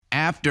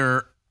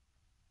after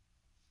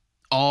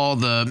all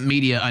the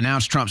media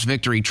announced Trump's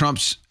victory,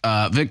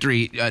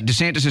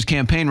 DeSantis'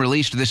 campaign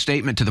released this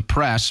statement to the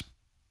press.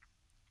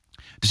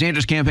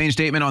 DeSantis' campaign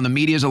statement on the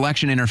media's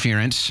election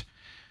interference.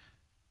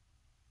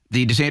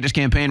 The DeSantis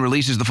campaign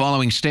releases the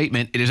following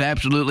statement. It is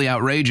absolutely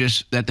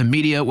outrageous that the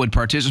media would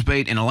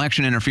participate in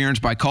election interference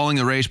by calling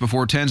the race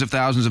before tens of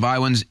thousands of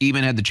Iowans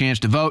even had the chance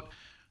to vote.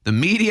 The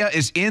media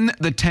is in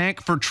the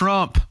tank for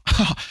Trump.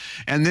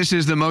 And this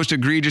is the most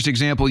egregious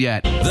example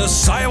yet. The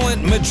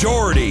silent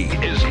majority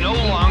is no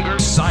longer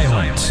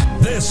silent.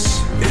 This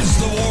is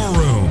The War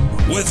Room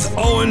with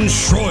Owen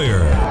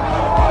Schroyer.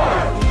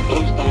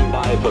 Please stand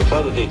by for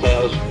further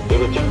details. We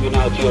return you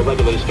now to your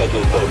regularly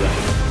scheduled program.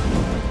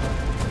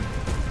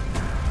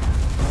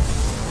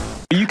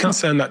 Are you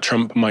concerned that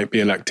Trump might be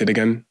elected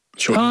again?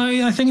 Sure.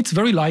 I think it's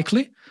very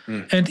likely.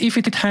 And if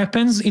it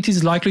happens, it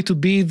is likely to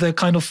be the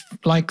kind of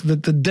like the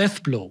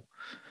death blow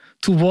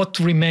to what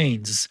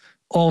remains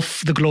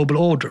of the global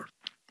order.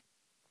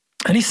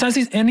 And he says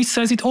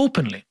it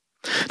openly.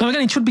 Now,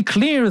 again, it should be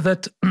clear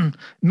that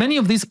many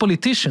of these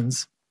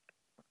politicians,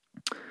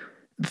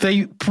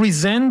 they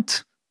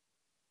present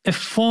a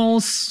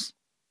false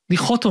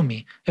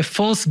dichotomy, a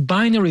false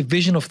binary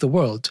vision of the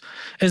world,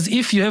 as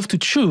if you have to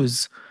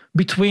choose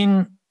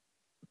between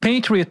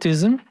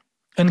patriotism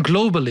and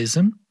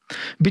globalism,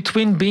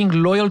 between being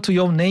loyal to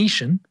your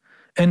nation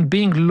and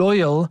being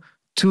loyal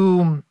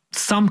to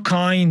some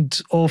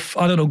kind of,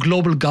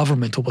 global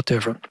government or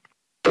whatever.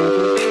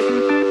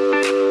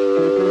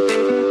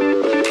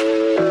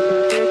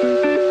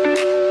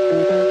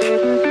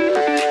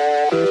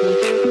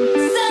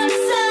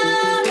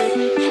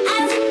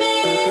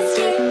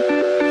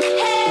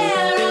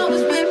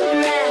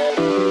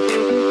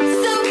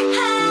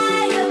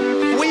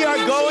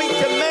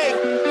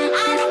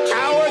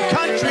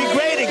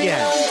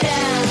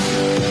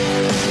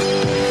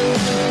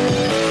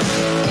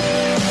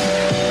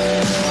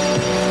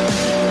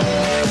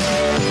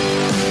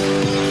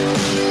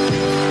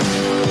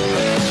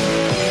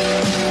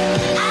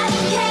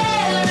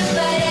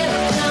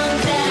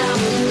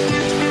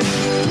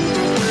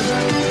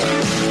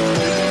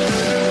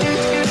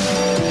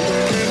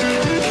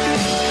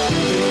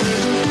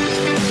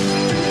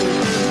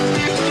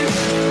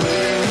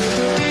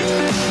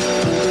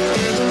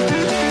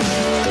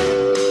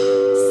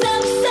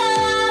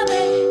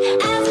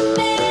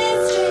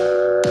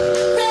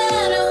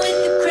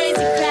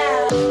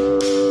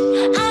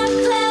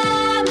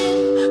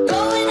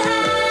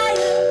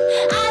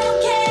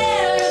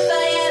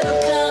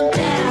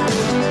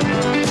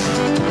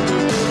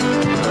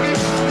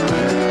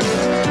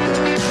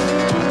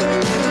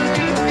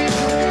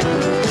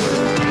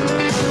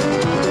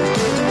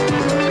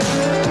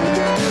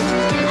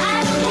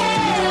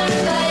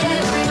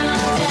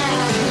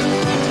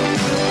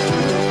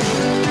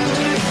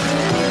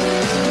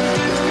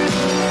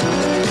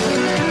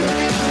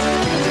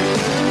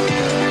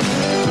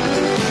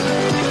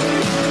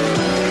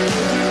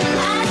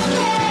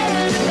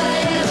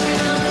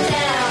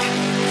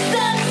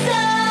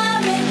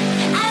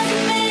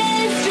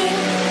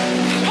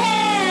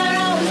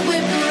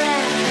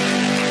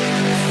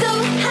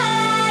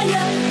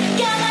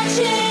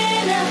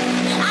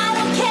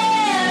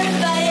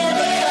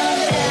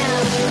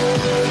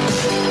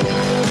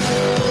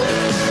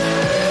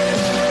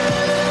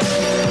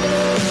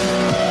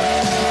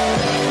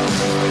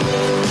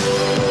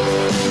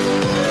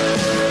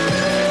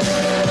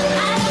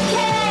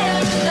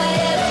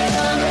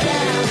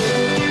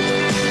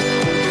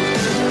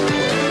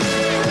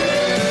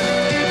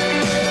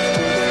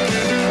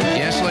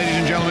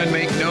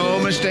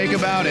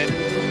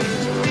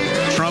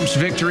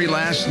 Victory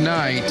last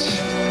night,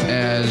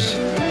 as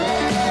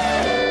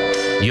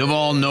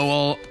Yuval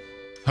Noah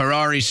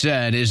Harari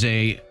said, is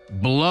a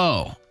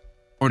blow,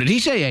 or did he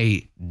say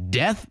a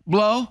death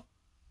blow,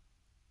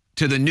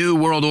 to the new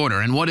world order.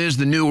 And what is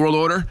the new world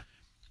order?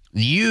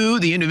 You,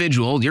 the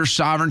individual, your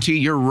sovereignty,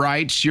 your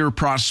rights, your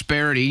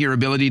prosperity, your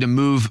ability to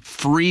move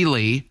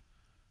freely,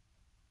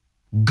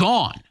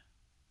 gone.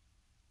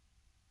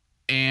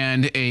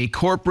 And a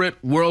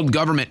corporate world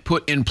government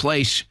put in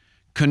place,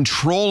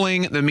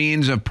 controlling the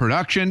means of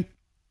production,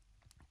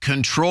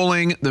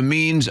 controlling the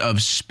means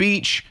of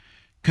speech,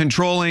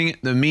 controlling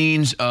the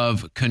means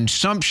of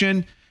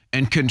consumption,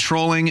 and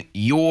controlling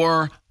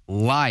your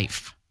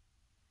life.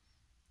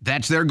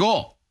 That's their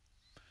goal.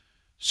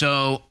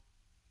 So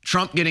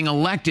Trump getting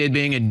elected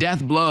being a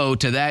death blow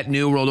to that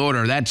new world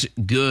order, that's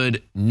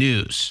good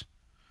news.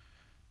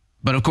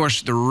 But of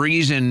course, the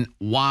reason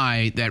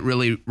why that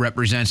really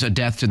represents a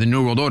death to the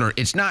New World Order,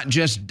 it's not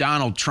just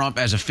Donald Trump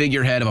as a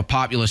figurehead of a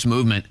populist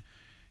movement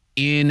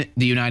in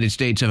the United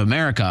States of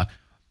America.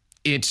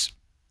 It's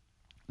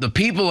the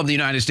people of the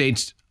United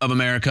States of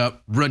America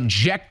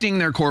rejecting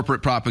their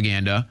corporate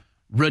propaganda,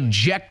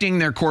 rejecting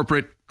their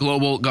corporate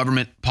global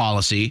government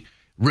policy,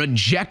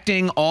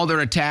 rejecting all their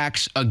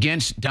attacks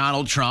against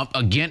Donald Trump,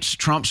 against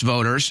Trump's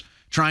voters,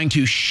 trying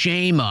to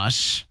shame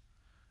us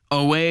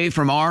away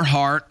from our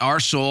heart, our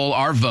soul,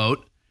 our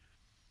vote.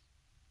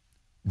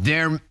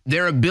 their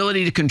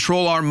ability to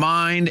control our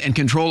mind and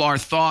control our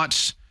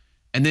thoughts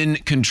and then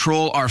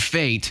control our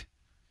fate.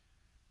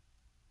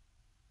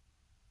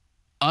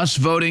 Us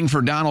voting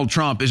for Donald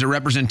Trump is a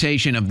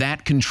representation of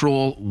that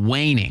control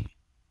waning.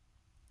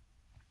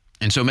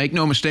 And so make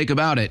no mistake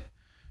about it,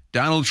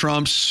 Donald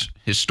Trump's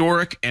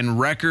historic and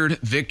record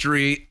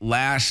victory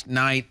last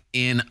night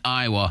in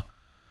Iowa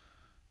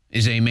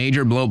is a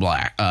major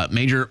blowback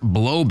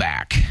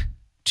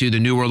to the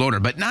New World Order.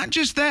 But not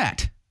just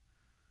that.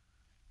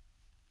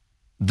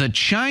 The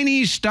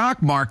Chinese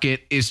stock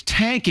market is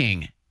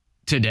tanking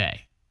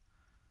today.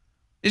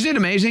 Isn't it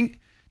amazing?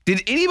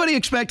 Did anybody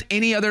expect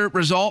any other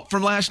result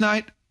from last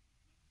night?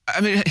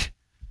 I mean,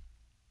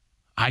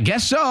 I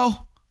guess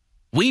so.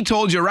 We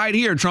told you right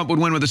here Trump would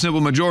win with a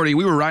simple majority.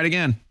 We were right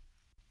again.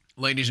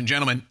 Ladies and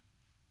gentlemen,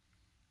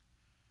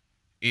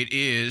 it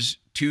is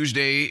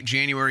Tuesday,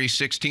 January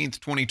 16th,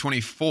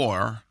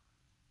 2024,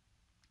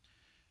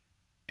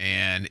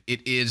 and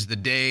it is the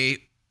day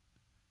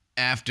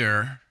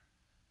after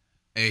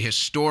a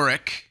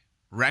historic,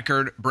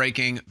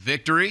 record-breaking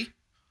victory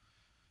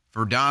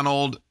for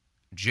Donald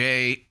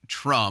J.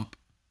 Trump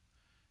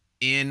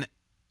in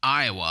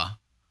Iowa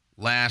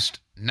last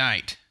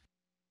night.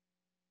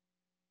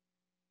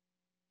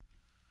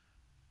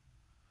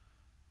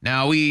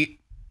 Now, we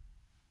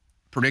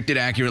predicted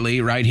accurately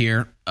right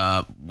here,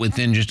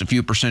 within just a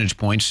few percentage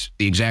points,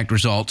 the exact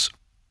results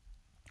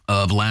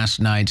of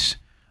last night's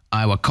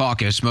Iowa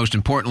caucus. Most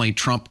importantly,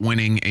 Trump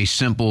winning a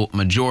simple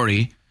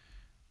majority,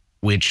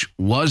 which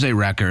was a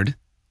record,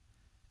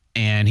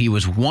 and he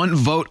was one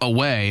vote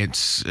away.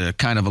 It's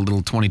kind of a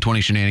little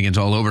 2020 shenanigans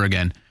all over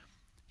again.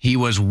 He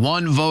was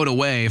one vote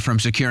away from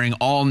securing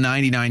all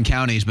 99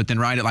 counties, but then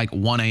right at like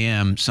 1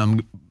 a.m.,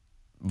 some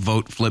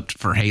vote flipped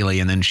for Haley,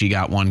 and then she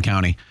got one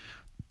county.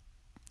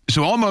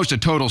 So almost a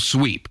total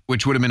sweep,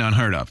 which would have been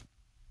unheard of.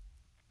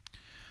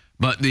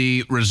 But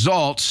the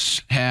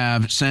results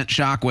have sent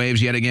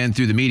shockwaves yet again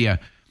through the media.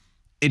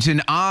 It's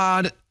an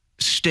odd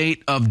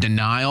state of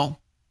denial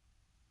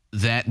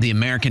that the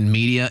American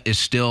media is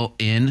still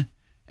in.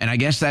 And I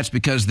guess that's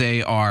because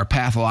they are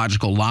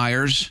pathological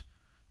liars,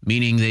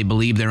 meaning they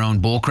believe their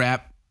own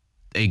bullcrap.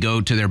 They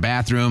go to their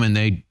bathroom and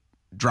they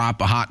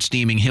drop a hot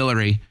steaming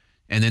Hillary,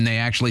 and then they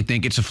actually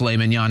think it's a filet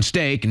mignon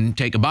steak and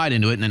take a bite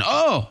into it, and then,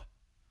 oh,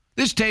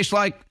 this tastes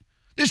like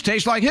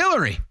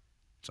Hillary.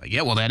 It's like,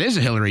 yeah, well, that is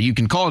a Hillary. You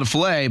can call it a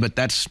filet, but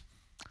that's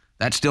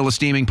still a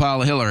steaming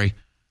pile of Hillary.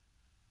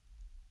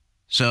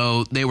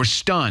 So they were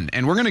stunned.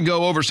 And we're going to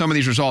go over some of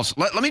these results.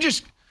 Let me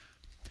just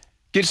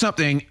get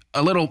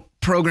a little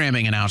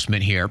programming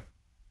announcement here.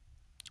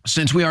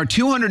 Since we are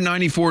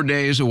 294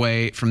 days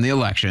away from the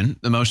election,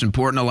 the most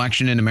important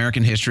election in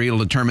American history, it'll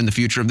determine the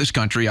future of this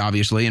country,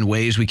 obviously, in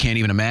ways we can't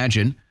even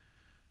imagine.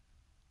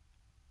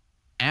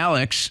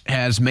 Alex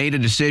has made a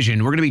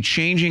decision. We're going to be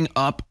changing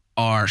up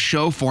our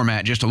show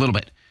format just a little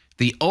bit.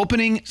 The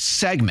opening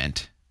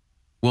segment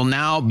will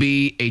now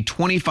be a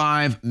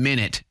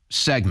 25-minute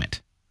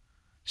segment.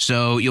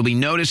 So you'll be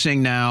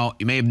noticing now,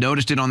 you may have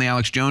noticed it on the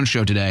Alex Jones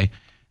show today,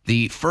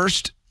 the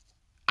first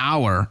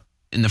hour,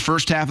 in the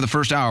first half of the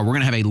first hour, we're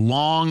going to have a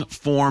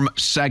long-form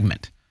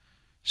segment.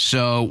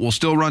 So we'll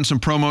still run some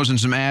promos and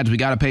some ads. We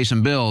got to pay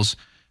some bills.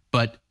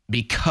 But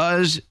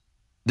because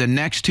the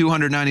next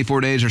 294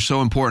 days are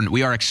so important,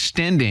 we are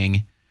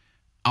extending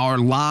our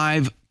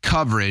live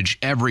coverage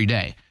every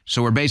day.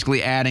 So we're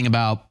basically adding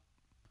about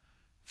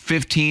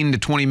 15 to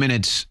 20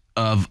 minutes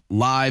of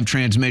live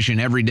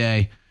transmission every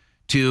day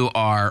to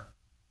our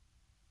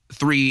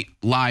 3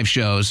 live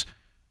shows,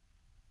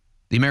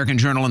 the American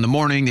Journal in the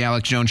morning, the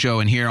Alex Jones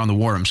Show, and here on the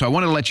War Room. So I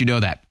wanted to let you know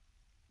that.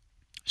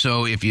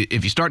 So if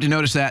you start to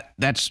notice that,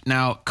 that's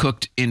now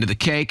cooked into the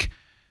cake.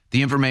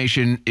 The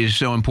information is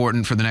so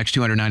important for the next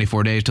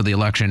 294 days till the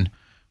election.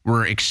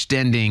 We're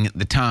extending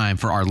the time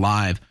for our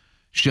live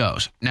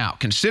shows. Now,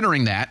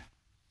 considering that,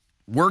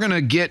 we're going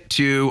to get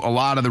to a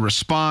lot of the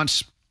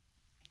response,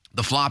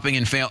 the flopping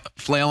and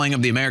flailing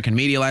of the American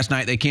media last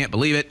night. They can't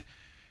believe it.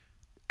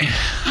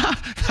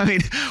 I mean,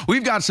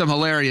 we've got some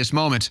hilarious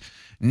moments.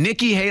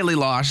 Nikki Haley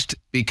lost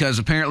because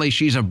apparently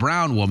she's a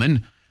brown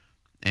woman.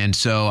 And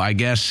so I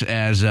guess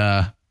as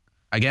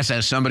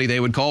somebody they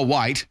would call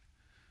white,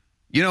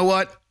 you know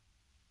what?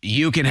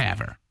 You can have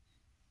her.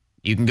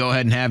 You can go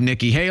ahead and have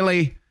Nikki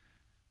Haley.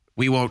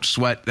 We won't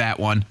sweat that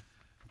one,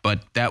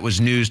 but that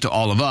was news to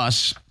all of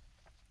us.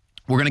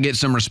 We're going to get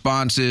some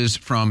responses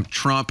from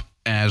Trump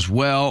as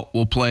well.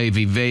 We'll play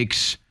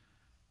Vivek's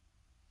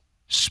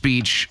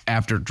speech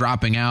after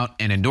dropping out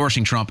and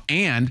endorsing Trump.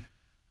 And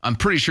I'm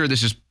pretty sure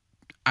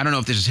I don't know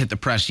if this has hit the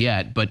press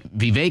yet, but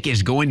Vivek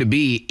is going to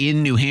be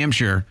in New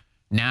Hampshire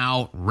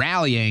now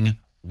rallying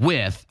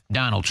with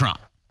Donald Trump.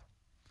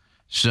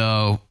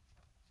 So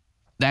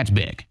that's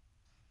big.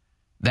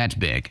 That's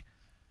big.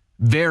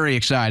 Very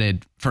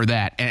excited for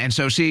that. And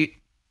so, see,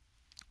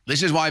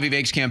 this is why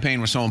Vivek's campaign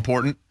was so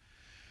important.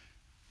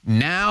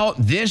 Now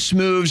this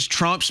moves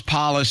Trump's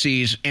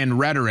policies and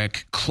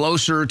rhetoric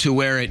closer to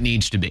where it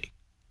needs to be.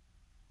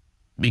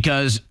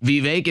 because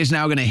Vivek is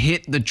now going to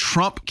hit the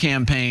Trump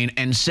campaign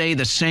and say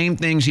the same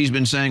things he's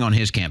been saying on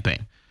his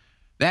campaign.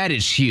 That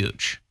is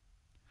huge.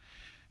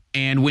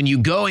 And when you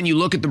go and you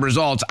look at the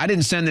results, I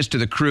didn't send this to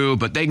the crew,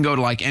 but they can go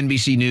to like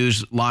NBC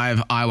News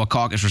Live Iowa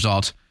caucus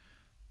results.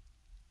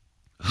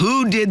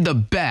 Who did the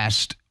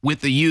best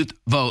with the youth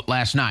vote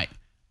last night?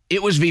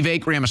 It was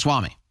Vivek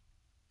Ramaswamy.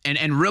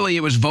 And really,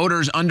 it was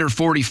voters under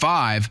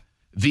 45.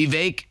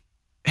 Vivek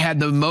had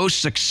the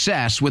most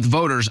success with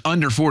voters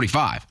under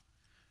 45.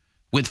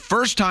 With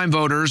first-time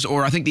voters,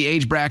 or I think the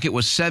age bracket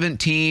was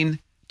 17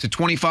 to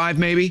 25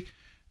 maybe,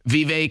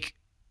 Vivek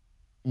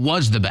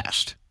was the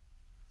best.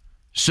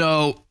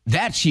 So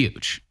that's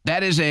huge.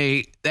 That is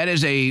a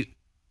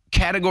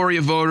category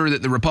of voter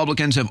that the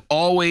Republicans have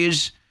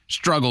always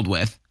struggled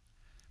with.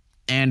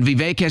 And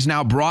Vivek has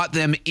now brought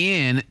them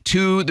in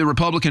to the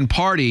Republican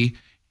Party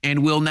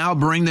and will now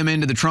bring them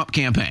into the Trump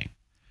campaign.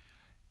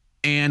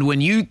 And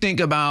when you think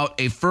about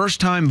a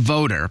first-time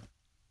voter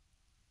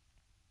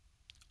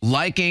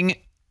liking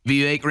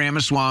Vivek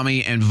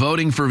Ramaswamy and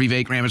voting for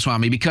Vivek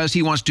Ramaswamy because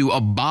he wants to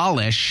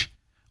abolish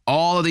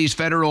all of these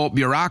federal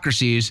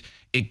bureaucracies,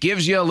 it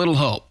gives you a little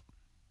hope.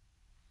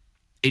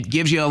 It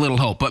gives you a little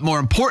hope. But more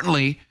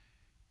importantly,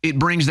 it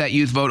brings that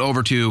youth vote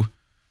over to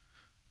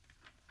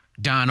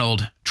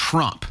Donald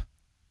Trump.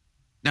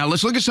 Now,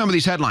 let's look at some of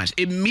these headlines.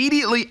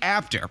 Immediately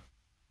after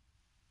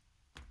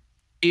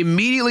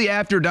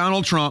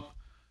Donald Trump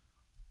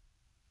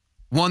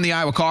won the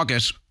Iowa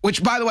caucus,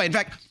 which, by the way, in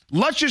fact,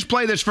 let's just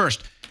play this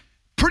first.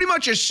 Pretty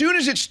much as soon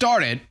as it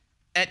started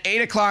at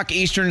 8 o'clock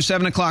Eastern,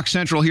 7 o'clock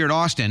Central here in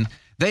Austin,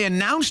 they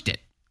announced it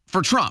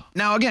for Trump.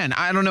 Now, again,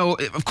 I don't know.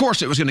 Of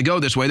course, it was going to go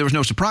this way. There was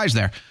no surprise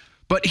there.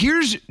 But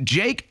here's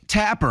Jake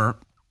Tapper.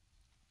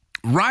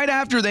 Right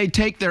after they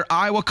take their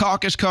Iowa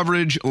caucus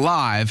coverage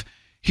live,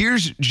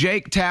 here's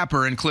Jake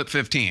Tapper in clip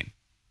 15.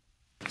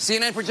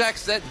 CNN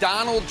projects that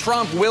Donald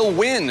Trump will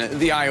win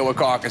the Iowa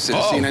caucuses.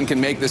 CNN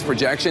can make this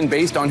projection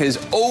based on his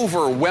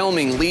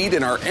overwhelming lead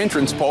in our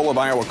entrance poll of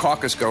Iowa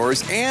caucus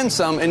goers and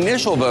some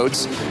initial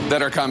votes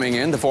that are coming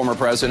in. The former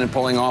president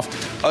pulling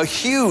off a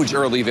huge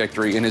early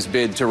victory in his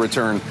bid to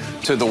return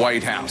to the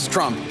White House.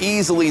 Trump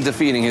easily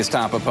defeating his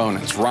top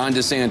opponents, Ron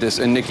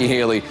DeSantis and Nikki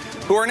Haley,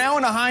 who are now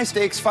in a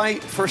high-stakes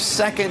fight for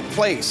second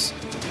place.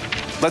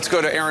 Let's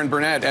go to Aaron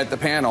Burnett at the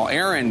panel.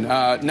 Aaron,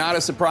 not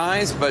a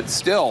surprise, but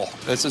still,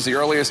 this is the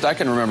earliest I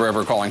can remember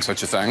ever calling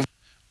such a thing.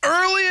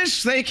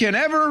 Earliest they can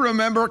ever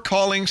remember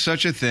calling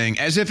such a thing,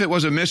 as if it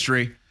was a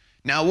mystery.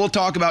 Now, we'll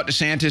talk about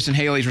DeSantis and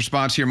Haley's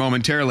response here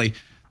momentarily.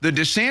 The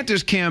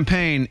DeSantis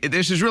campaign,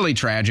 this is really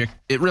tragic.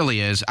 It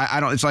really is. I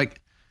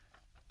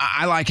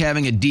like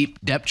having a deep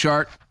depth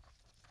chart.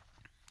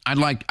 I'd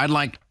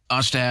like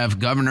us to have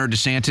Governor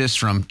DeSantis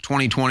from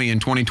 2020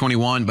 and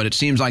 2021, but it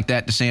seems like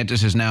that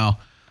DeSantis is now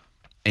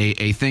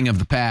a thing of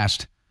the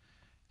past.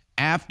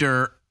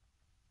 After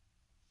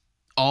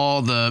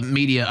all the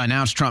media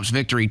announced Trump's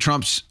victory,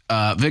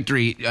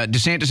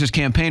 DeSantis'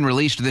 campaign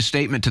released this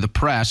statement to the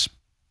press.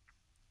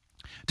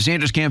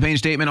 DeSantis' campaign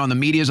statement on the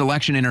media's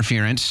election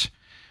interference.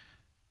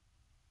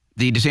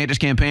 The DeSantis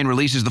campaign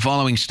releases the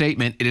following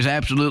statement. It is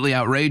absolutely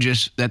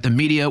outrageous that the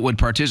media would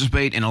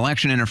participate in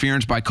election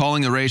interference by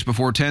calling the race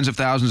before tens of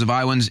thousands of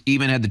Iowans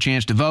even had the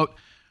chance to vote.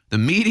 The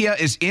media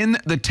is in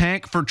the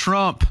tank for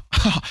Trump.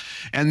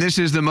 And this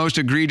is the most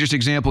egregious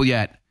example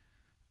yet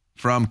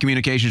from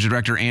Communications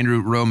Director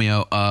Andrew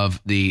Romeo of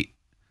the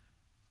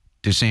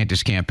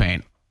DeSantis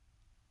campaign.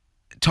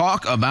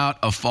 Talk about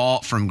a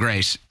fall from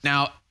grace.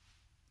 Now,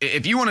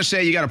 if you want to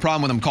say you got a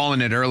problem with him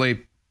calling it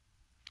early,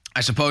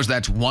 I suppose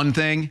that's one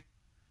thing,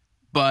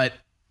 but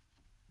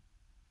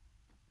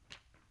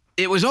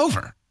it was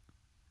over.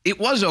 It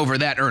was over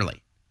that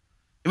early.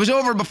 It was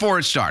over before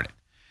it started.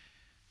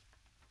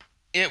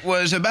 It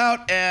was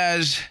about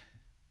as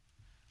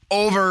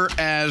over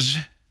as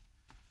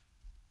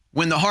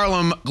when the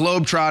Harlem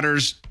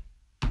Globetrotters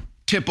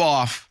tip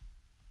off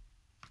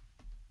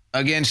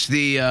against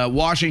the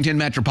Washington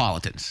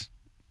Metropolitans.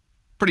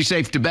 Pretty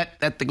safe to bet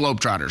that the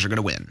Globetrotters are going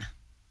to win.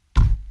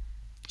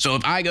 So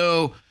if I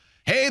go,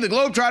 hey, the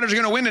Globetrotters are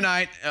going to win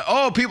tonight,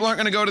 people aren't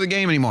going to go to the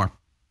game anymore.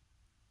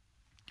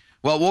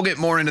 Well, we'll get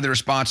more into the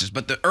responses,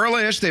 but the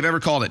earliest they've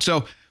ever called it.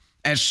 So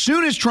as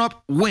soon as Trump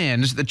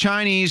wins, the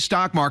Chinese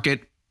stock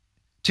market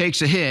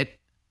takes a hit.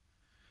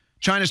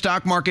 China's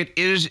stock market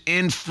is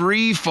in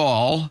free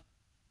fall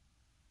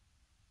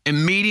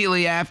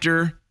immediately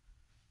after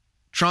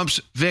Trump's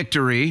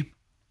victory.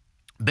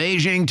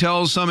 Beijing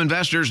tells some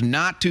investors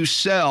not to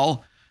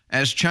sell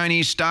as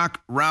Chinese stock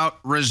rout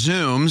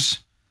resumes.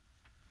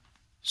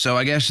 So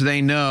I guess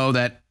they know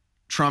that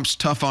Trump's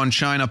tough on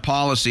China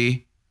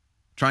policy,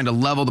 trying to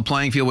level the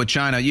playing field with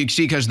China. You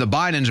see, because the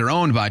Bidens are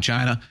owned by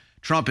China,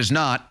 Trump is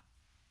not.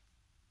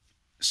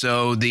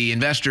 So the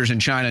investors in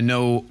China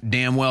know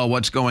damn well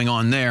what's going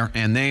on there,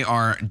 and they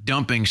are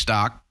dumping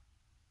stock.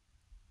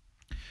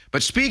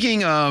 But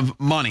speaking of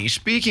money,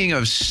 speaking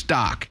of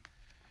stock,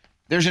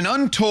 there's an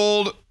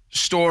untold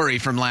story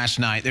from last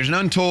night. There's an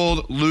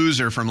untold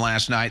loser from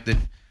last night that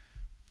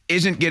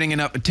isn't getting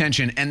enough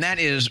attention, and that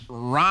is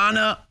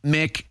Ronna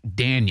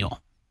McDaniel.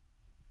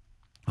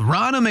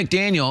 Ronna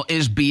McDaniel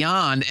is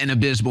beyond an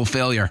abysmal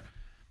failure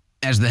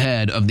as the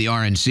head of the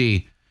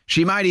RNC.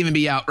 She might even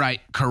be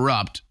outright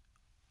corrupt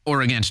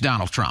or against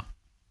Donald Trump.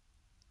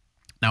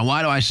 Now,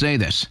 why do I say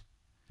this?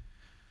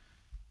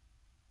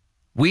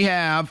 We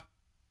have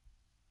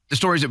the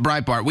stories at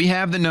Breitbart. We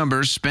have the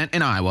numbers spent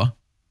in Iowa.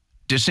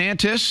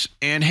 DeSantis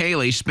and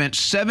Haley spent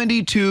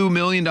 $72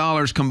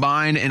 million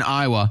combined in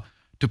Iowa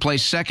to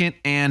place second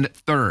and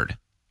third.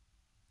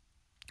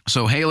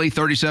 So Haley,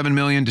 $37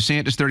 million,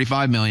 DeSantis,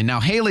 $35 million. Now,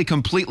 Haley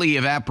completely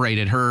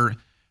evaporated her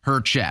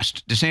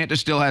chest. DeSantis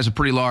still has a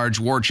pretty large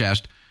war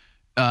chest.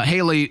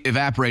 Haley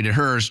evaporated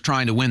hers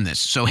trying to win this.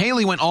 So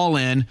Haley went all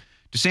in.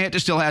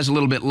 DeSantis still has a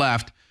little bit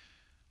left.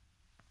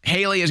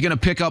 Haley is going to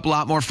pick up a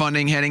lot more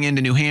funding heading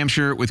into New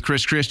Hampshire with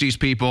Chris Christie's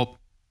people,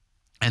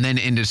 and then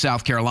into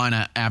South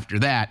Carolina after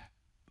that.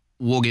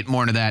 We'll get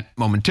more into that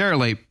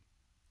momentarily.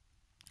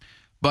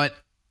 But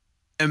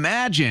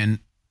imagine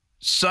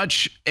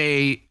such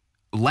a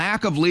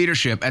lack of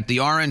leadership at the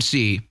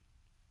RNC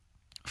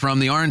from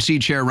the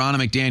RNC chair, Ronna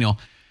McDaniel,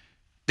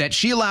 that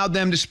she allowed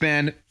them to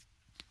spend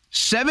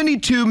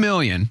 $72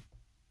 million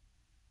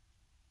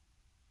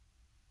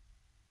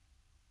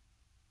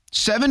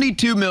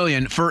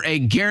for a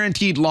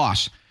guaranteed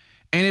loss.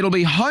 And it'll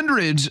be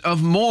hundreds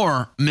of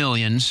more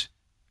millions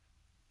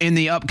in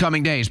the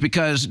upcoming days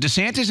because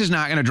DeSantis is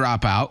not going to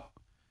drop out,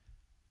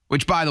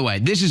 which, by the way,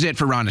 this is it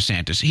for Ron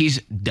DeSantis. He's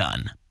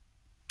done.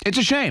 It's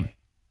a shame.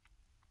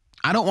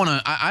 I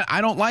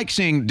don't like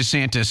seeing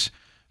DeSantis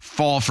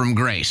fall from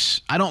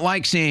grace. I don't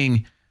like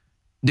seeing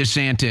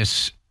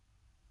DeSantis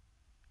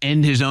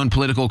end his own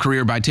political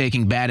career by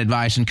taking bad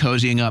advice and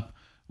cozying up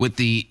with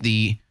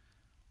the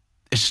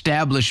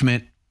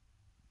establishment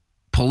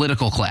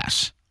political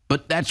class.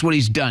 But that's what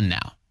he's done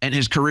now, and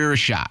his career is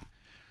shot.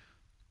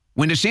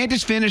 When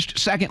DeSantis finished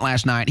second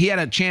last night, he had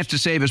a chance to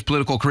save his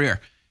political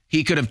career.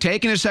 He could have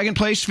taken a second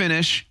place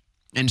finish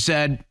and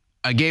said,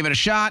 I gave it a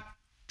shot.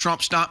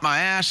 Trump stomped my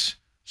ass,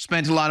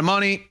 spent a lot of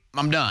money.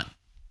 I'm done.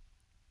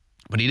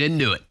 But he didn't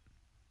do it.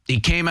 He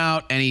came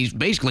out and he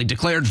basically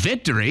declared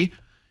victory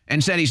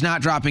and said he's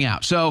not dropping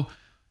out. So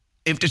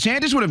if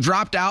DeSantis would have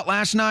dropped out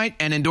last night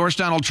and endorsed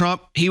Donald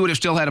Trump, he would have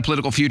still had a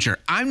political future.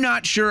 I'm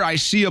not sure I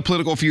see a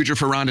political future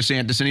for Ron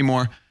DeSantis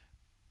anymore.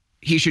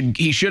 He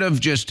should have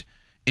just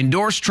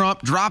endorsed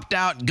Trump, dropped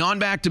out, gone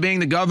back to being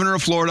the governor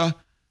of Florida.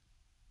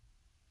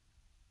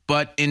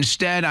 But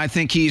instead, I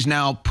think he's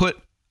now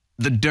put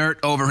the dirt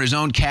over his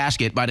own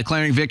casket by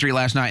declaring victory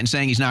last night and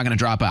saying he's not going to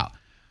drop out.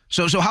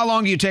 So how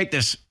long do you take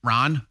this,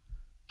 Ron?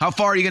 How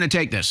far are you going to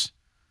take this?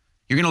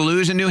 You're going to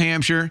lose in New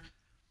Hampshire.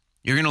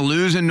 You're going to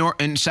lose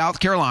in South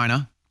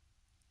Carolina.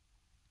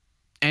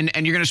 And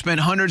you're going to spend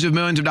hundreds of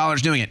millions of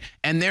dollars doing it.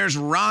 And there's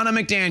Ronna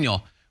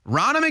McDaniel.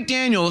 Ronna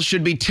McDaniel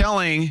should be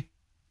telling,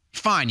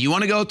 fine, you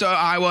want to go to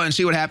Iowa and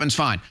see what happens,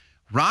 fine.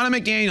 Ronna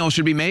McDaniel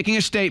should be making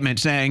a statement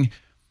saying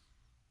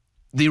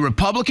the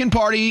Republican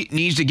Party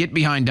needs to get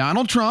behind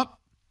Donald Trump.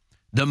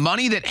 The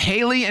money that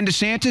Haley and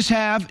DeSantis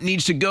have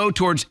needs to go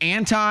towards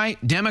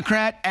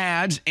anti-Democrat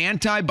ads,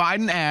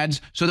 anti-Biden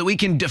ads, so that we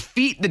can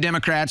defeat the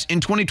Democrats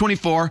in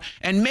 2024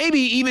 and maybe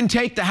even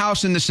take the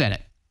House and the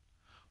Senate.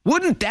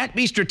 Wouldn't that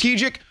be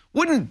strategic?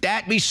 Wouldn't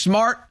that be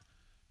smart?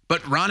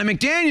 But Ronna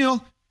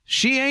McDaniel,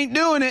 she ain't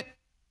doing it.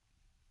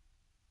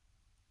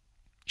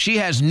 She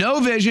has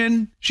no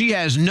vision. She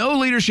has no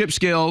leadership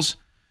skills.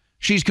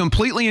 She's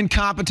completely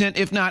incompetent,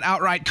 if not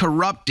outright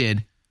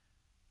corrupted,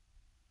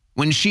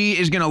 when she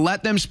is going to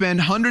let them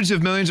spend hundreds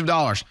of millions of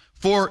dollars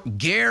for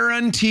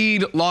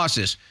guaranteed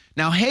losses.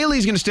 Now,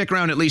 Haley's going to stick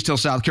around at least till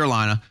South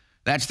Carolina.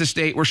 That's the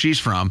state where she's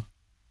from.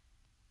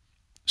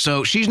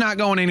 So she's not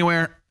going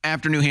anywhere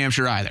after New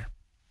Hampshire either.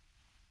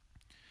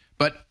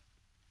 But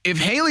if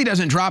Haley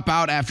doesn't drop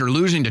out after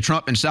losing to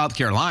Trump in South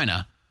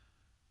Carolina,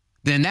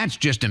 then that's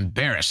just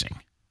embarrassing.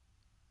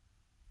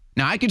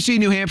 Now, I could see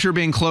New Hampshire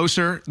being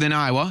closer than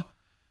Iowa.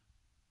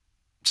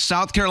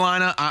 South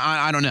Carolina,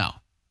 I don't know.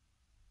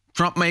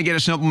 Trump may get a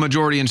simple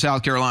majority in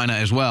South Carolina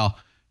as well.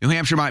 New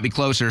Hampshire might be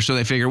closer, so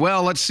they figure,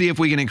 well, let's see if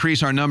we can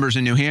increase our numbers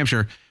in New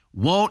Hampshire.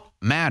 Won't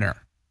matter.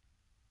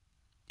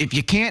 If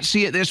you can't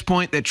see at this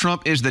point that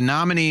Trump is the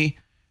nominee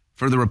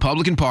for the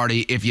Republican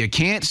Party, if you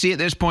can't see at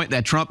this point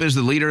that Trump is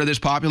the leader of this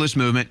populist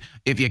movement,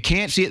 if you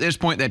can't see at this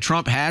point that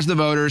Trump has the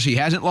voters, he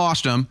hasn't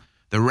lost them,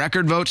 the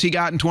record votes he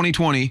got in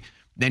 2020,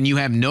 then you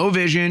have no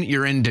vision,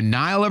 you're in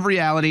denial of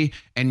reality,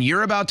 and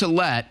you're about to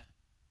let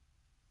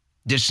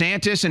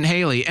DeSantis and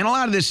Haley, and a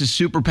lot of this is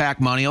super PAC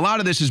money, a lot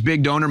of this is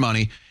big donor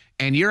money,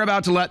 and you're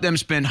about to let them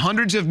spend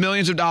hundreds of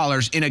millions of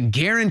dollars in a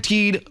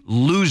guaranteed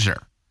loser.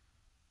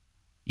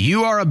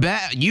 You are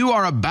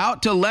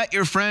about to let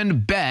your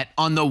friend bet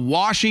on the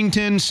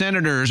Washington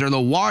Senators or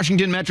the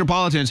Washington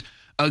Metropolitans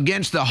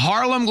against the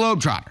Harlem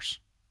Globetrotters.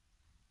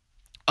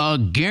 A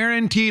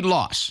guaranteed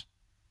loss.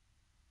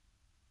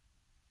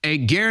 A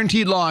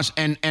guaranteed loss,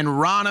 and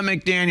Ronna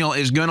McDaniel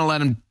is going to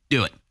let him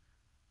do it.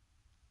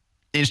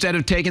 Instead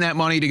of taking that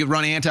money to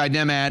run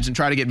anti-Dem ads and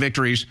try to get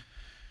victories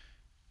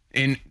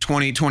in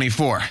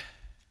 2024.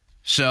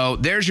 So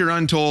there's your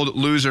untold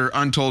loser,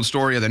 untold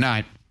story of the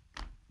night.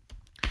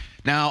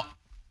 Now,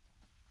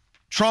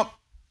 Trump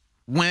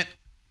went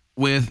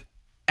with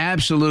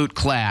absolute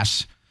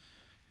class,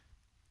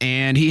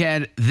 and he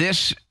had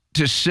this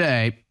to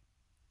say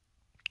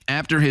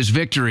after his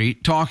victory,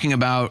 talking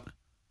about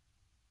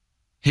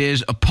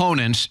his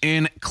opponents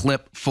in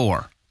clip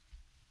 4.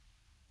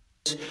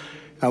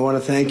 I want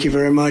to thank you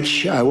very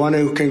much. I want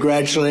to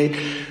congratulate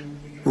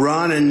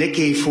Ron and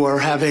Nikki for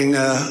having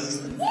a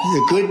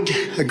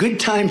good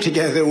time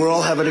together. We're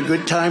all having a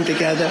good time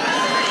together.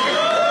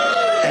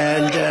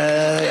 And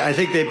I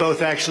think they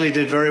both actually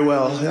did very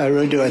well. I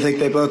really do. I think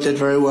they both did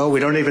very well. We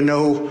don't even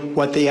know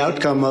what the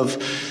outcome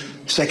of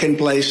second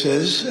place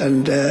is.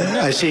 And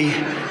I see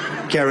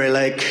Carrie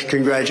Lake.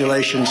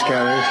 Congratulations,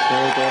 Carrie.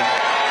 Very good.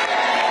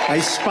 I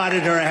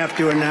spotted her, I have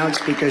to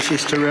announce, because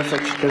she's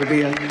terrific. She's going to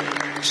be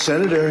a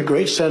senator, a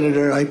great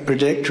senator, I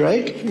predict,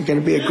 right? You're going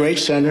to be a great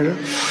senator.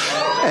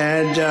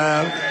 And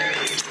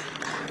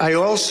I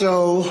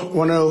also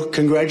want to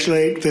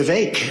congratulate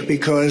Vivek,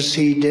 because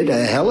he did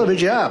a hell of a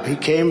job. He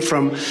came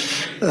from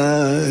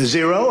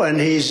 0, and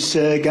he's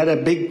got a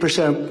big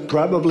percent,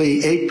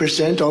 probably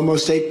 8%,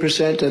 almost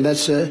 8%, and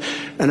that's an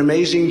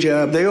amazing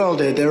job. They all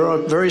did. They're all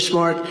very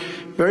smart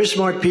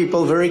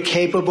people, very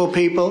capable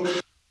people.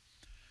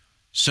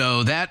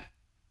 So that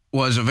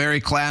was a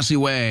very classy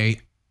way,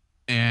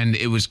 and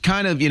it was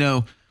kind of,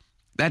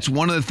 that's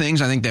one of the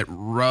things I think that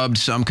rubbed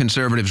some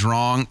conservatives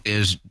wrong,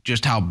 is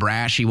just how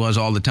brash he was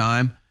all the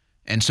time.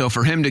 And so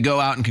for him to go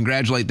out and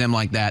congratulate them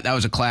like that, that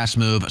was a class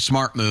move, a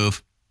smart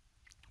move,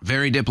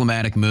 very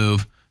diplomatic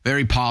move,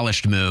 very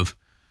polished move,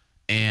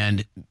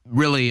 and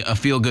really a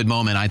feel-good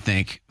moment, I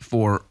think,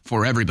 for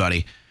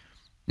everybody.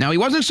 Now, he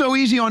wasn't so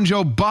easy on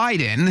Joe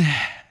Biden,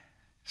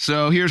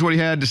 so here's what he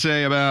had to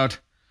say about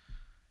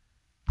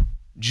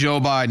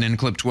Joe Biden in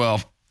clip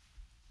 12.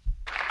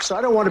 So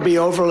I don't want to be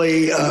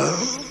overly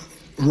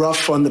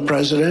rough on the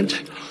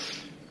president,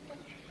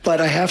 but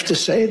I have to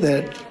say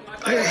that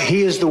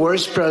he is the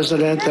worst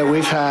president that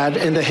we've had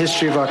in the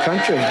history of our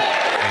country.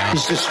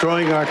 He's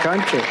destroying our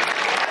country.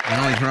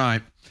 Well, he's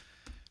right.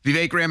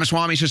 Vivek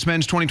Ramaswamy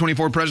suspends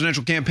 2024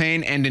 presidential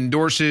campaign and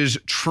endorses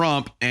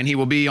Trump, and he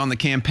will be on the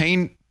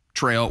campaign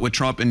trail with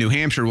Trump in New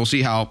Hampshire. We'll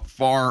see how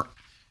far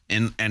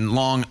and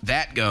long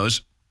that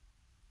goes.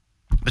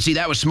 But see,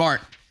 that was smart.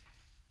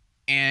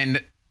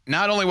 And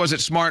not only was it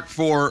smart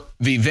for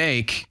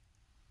Vivek,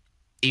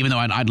 even though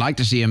I'd like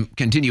to see him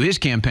continue his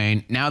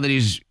campaign, now that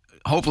he's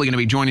hopefully going to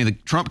be joining the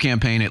Trump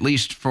campaign, at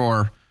least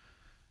for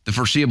the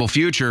foreseeable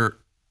future,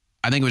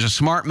 I think it was a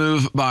smart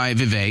move by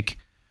Vivek.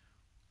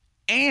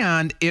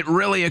 And it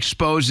really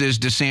exposes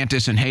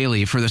DeSantis and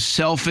Haley for the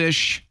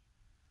selfish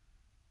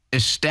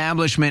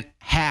establishment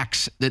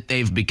hacks that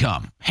they've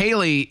become.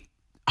 Haley,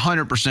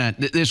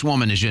 100%, this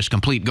woman is just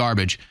complete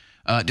garbage.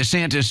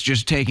 DeSantis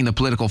just taking the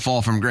political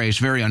fall from grace.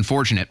 Very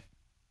unfortunate.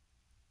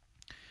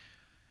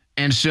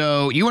 And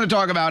so you want to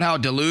talk about how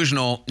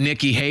delusional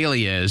Nikki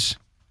Haley is.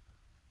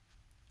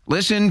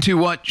 Listen to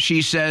what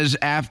she says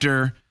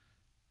after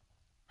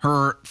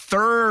her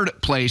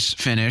third place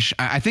finish.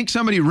 I think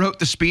somebody wrote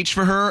the speech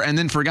for her and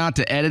then forgot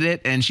to edit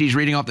it, and she's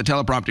reading off the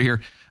teleprompter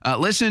here.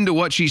 Listen to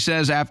what she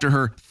says after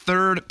her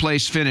third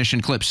place finish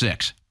in clip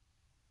 6.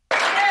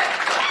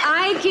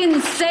 I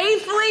can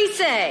safely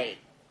say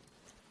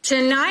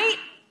tonight,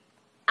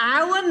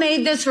 Iowa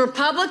made this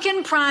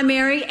Republican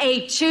primary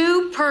a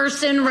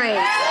two-person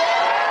race.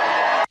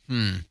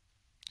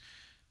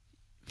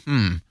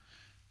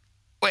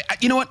 Wait,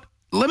 you know what?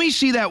 Let me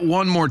see that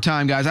one more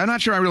time, guys. I'm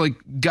not sure I really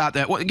got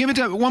that. Give it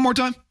to one more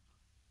time.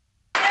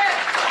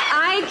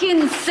 I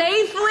can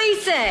safely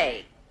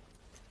say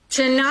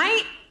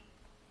tonight,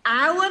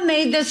 Iowa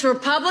made this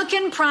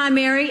Republican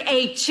primary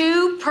a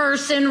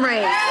two-person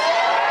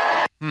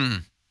race.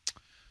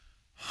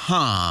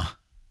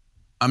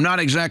 I'm not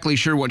exactly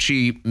sure what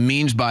she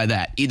means by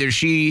that. Either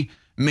she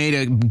made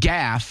a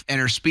gaffe and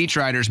her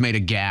speechwriters made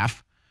a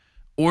gaffe,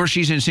 or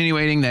she's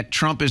insinuating that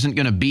Trump isn't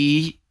going to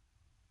be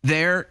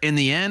there in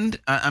the end.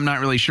 I'm not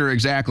really sure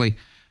exactly.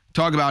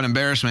 Talk about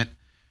embarrassment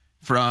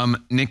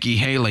from Nikki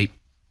Haley.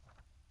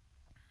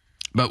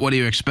 But what do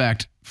you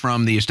expect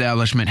from the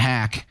establishment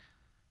hack?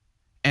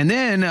 And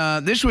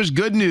then this was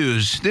good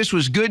news. This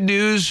was good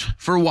news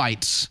for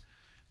whites.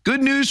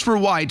 Good news for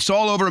whites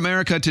all over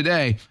America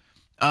today.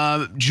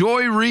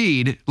 Joy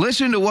Reid,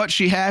 listen to what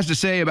she has to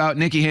say about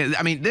Nikki Haley.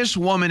 I mean, this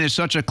woman is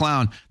such a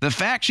clown. The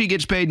fact she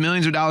gets paid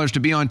millions of dollars to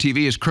be on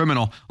TV is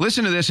criminal.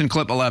 Listen to this in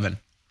clip 11.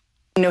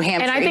 New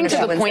Hampshire. And I think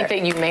to the point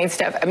that you made,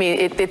 Steph, I mean,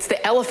 it's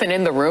the elephant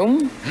in the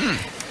room.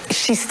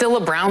 She's still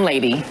a brown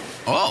lady.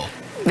 Oh.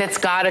 that's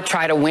got to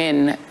try to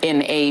win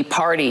in a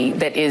party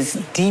that is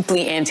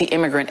deeply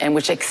anti-immigrant and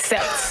which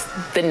accepts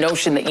the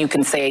notion that you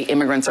can say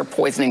immigrants are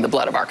poisoning the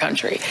blood of our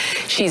country.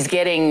 She's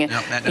getting,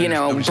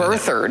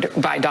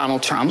 birthered by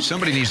Donald Trump.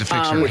 Somebody needs to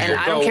fix her. And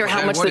I don't care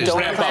how much the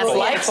donor class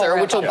likes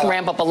her, which will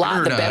ramp up a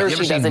lot the better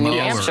she does in New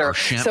Hampshire.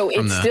 So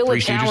it's still a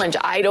challenge.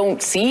 I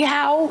don't see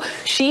how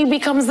she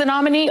becomes the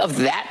nominee of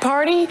that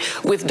party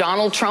with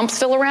Donald Trump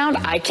still around.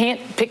 I can't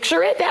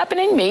picture it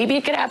happening. Maybe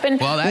it could happen.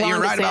 Well,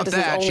 you're right about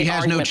that. She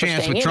has no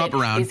chance with Trump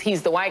around.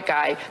 He's the white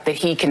guy that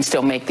he can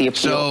still make the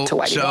appeal to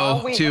white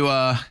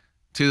people.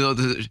 To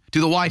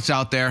the whites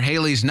out there,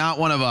 Haley's not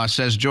one of us,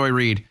 says Joy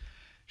Reid.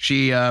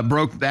 She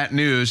broke that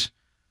news.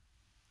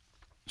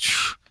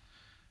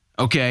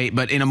 Okay,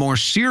 but in a more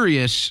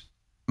serious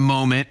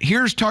moment,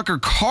 here's Tucker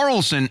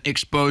Carlson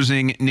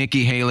exposing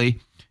Nikki Haley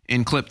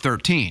in clip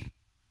 13.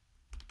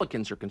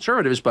 Republicans or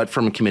conservatives, but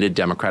from committed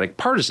Democratic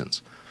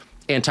partisans.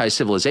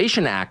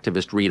 Anti-civilization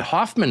activist Reid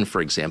Hoffman,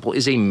 for example,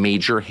 is a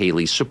major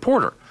Haley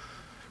supporter.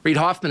 Reid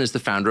Hoffman is the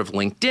founder of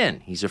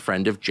LinkedIn. He's a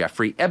friend of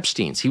Jeffrey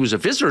Epstein's. He was a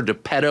visitor to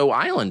Pedo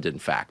Island, in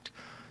fact.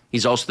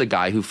 He's also the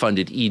guy who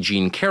funded E.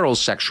 Jean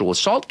Carroll's sexual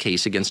assault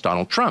case against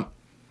Donald Trump.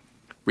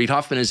 Reid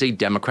Hoffman is a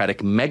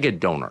Democratic mega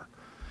donor.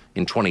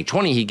 In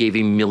 2020, he gave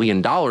 $1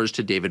 million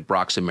to David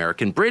Brock's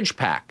American Bridge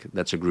PAC.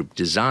 That's a group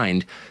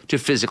designed to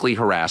physically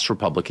harass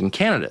Republican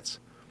candidates.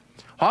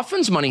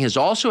 Hoffman's money has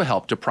also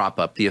helped to prop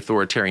up the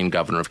authoritarian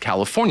governor of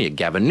California,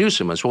 Gavin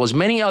Newsom, as well as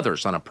many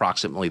others on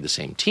approximately the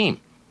same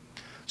team.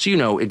 So you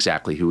know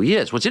exactly who he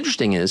is. What's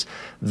interesting is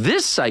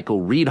this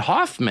cycle, Reid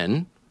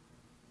Hoffman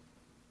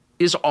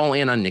is all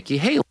in on Nikki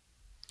Haley.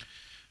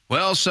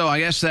 Well, so I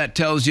guess that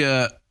tells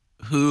you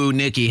who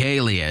Nikki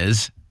Haley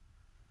is.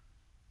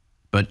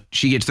 But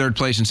she gets third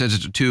place and says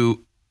it's a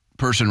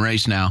two-person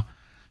race now.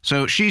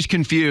 So she's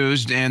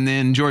confused, and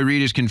then Joy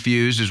Reid is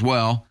confused as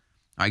well.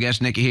 I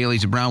guess Nikki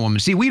Haley's a brown woman.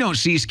 See, we don't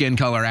see skin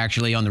color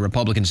actually on the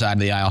Republican side of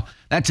the aisle.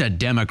 That's a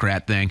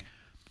Democrat thing.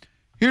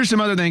 Here's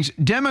some other things.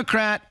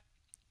 Democrat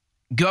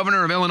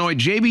Governor of Illinois,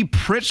 J.B.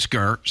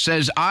 Pritzker,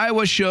 says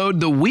Iowa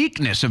showed the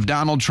weakness of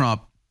Donald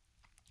Trump.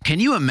 Can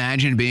you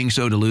imagine being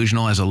so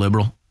delusional as a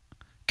liberal?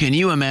 Can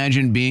you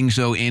imagine being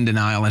so in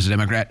denial as a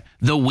Democrat?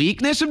 The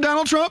weakness of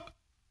Donald Trump?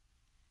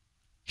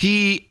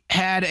 He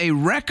had a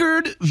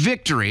record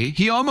victory.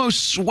 He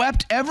almost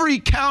swept every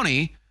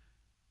county.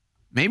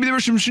 Maybe there were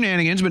some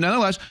shenanigans, but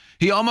nonetheless,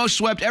 he almost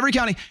swept every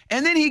county.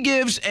 And then he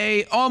gives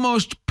a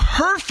almost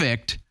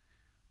perfect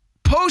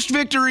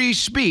post-victory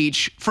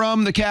speech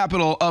from the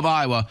capital of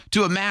Iowa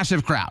to a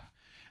massive crowd.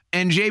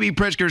 And J.B.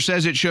 Pritzker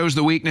says it shows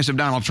the weakness of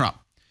Donald Trump.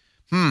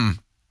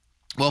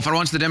 Well, for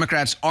once the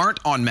Democrats aren't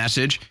on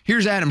message,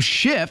 here's Adam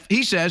Schiff.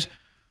 He says,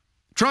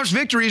 Trump's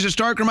victory is a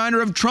stark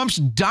reminder of Trump's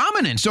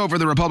dominance over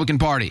the Republican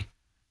Party.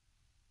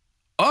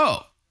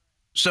 Oh,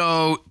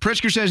 so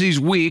Pritzker says he's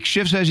weak.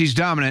 Schiff says he's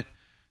dominant.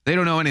 They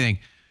don't know anything.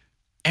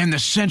 And the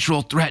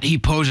central threat he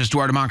poses to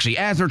our democracy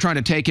as they're trying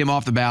to take him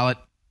off the ballot,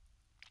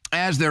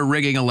 as they're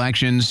rigging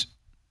elections.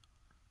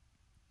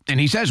 And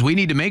he says we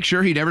need to make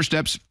sure he never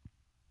steps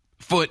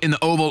foot in the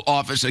Oval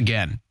Office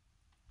again.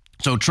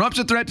 So Trump's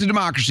a threat to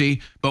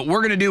democracy, but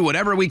we're going to do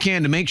whatever we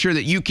can to make sure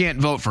that you can't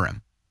vote for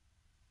him.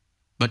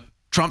 But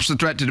Trump's the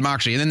threat to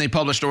democracy. And then they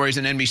publish stories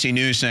in NBC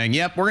News saying,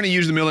 yep, we're going to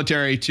use the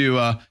military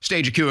to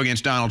stage a coup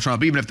against Donald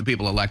Trump, even if the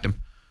people elect him.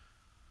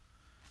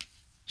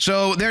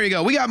 So there you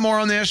go. We got more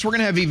on this. We're going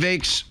to have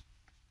Vivek's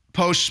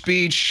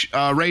post-speech.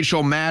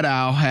 Rachel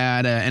Maddow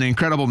had an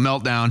incredible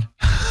meltdown.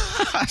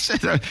 I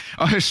said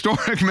a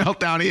historic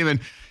meltdown even,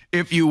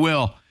 if you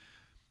will.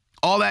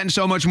 All that and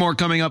so much more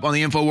coming up on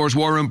the InfoWars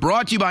War Room,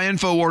 brought to you by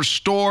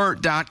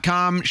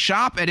InfoWarsStore.com.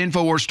 Shop at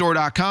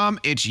InfoWarsStore.com.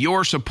 It's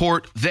your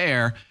support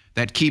there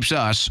that keeps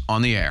us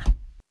on the air.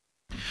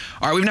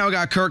 All right, we've now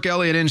got Kirk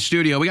Elliott in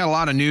studio. We got a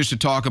lot of news to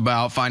talk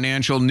about,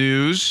 financial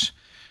news.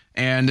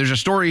 And there's a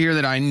story here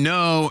that I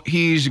know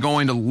he's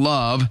going to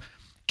love.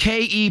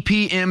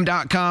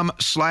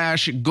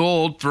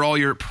 KEPM.com/gold for all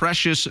your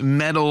precious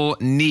metal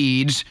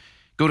needs.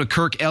 Go to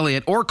Kirk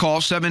Elliott or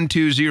call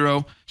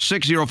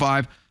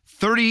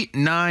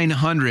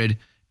 720-605-3900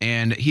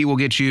 and he will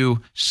get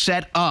you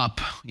set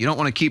up. You don't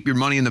want to keep your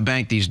money in the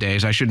bank these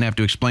days. I shouldn't have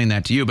to explain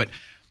that to you, but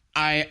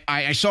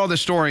I saw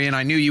this story and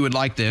I knew you would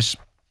like this.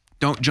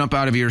 Don't jump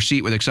out of your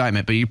seat with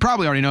excitement, but you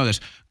probably already know this.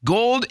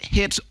 Gold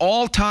hits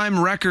all-time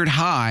record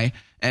high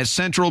as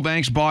central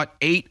banks bought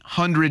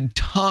 800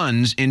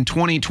 tons in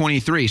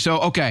 2023. So,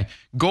 okay,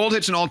 gold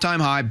hits an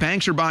all-time high.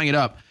 Banks are buying it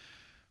up.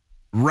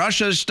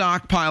 Russia's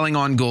stockpiling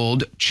on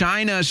gold.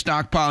 China's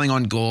stockpiling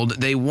on gold.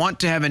 They want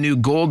to have a new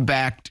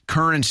gold-backed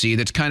currency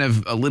that's kind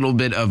of a little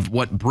bit of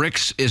what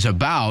BRICS is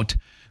about.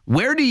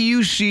 Where do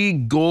you see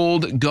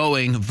gold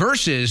going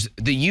versus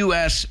the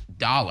U.S.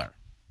 dollar?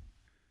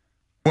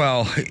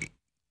 Well,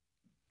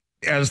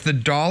 as the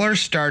dollar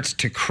starts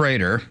to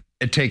crater,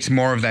 it takes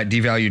more of that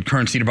devalued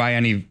currency to buy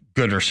any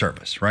good or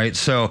service, right?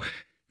 So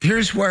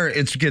here's where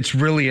it gets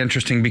really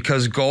interesting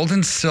because gold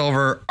and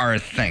silver are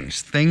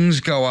things. Things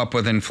go up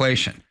with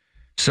inflation.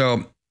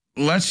 So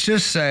let's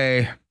just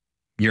say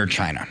you're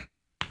China.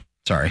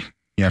 Sorry,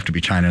 You have to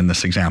be China in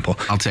this example.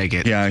 I'll take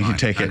it. Yeah, you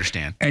take it. I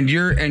understand. And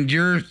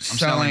you're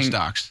selling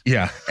stocks.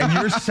 Yeah, and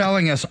you're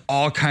selling us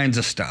all kinds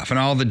of stuff and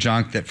all the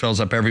junk that fills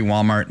up every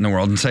Walmart in the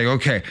world and say,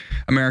 okay,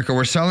 America,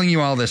 we're selling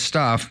you all this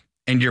stuff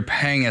and you're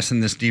paying us in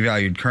this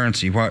devalued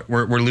currency.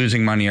 We're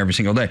losing money every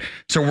single day.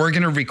 So we're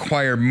going to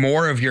require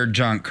more of your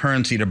junk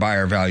currency to buy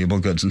our valuable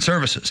goods and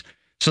services.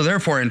 So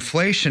therefore,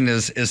 inflation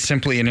is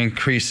simply an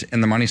increase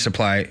in the money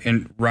supply,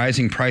 and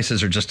rising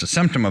prices are just a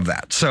symptom of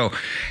that. So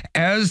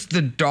as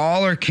the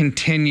dollar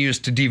continues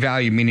to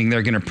devalue, meaning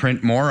they're going to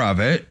print more of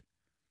it,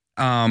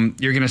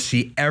 you're going to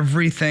see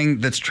everything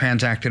that's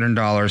transacted in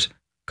dollars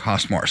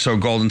cost more. So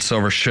gold and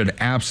silver should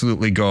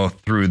absolutely go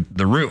through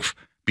the roof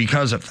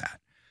because of that.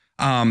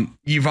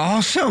 You've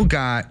also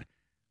got,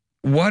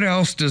 what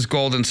else does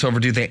gold and silver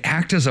do? They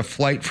act as a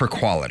flight for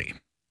quality.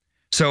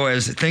 So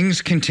as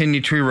things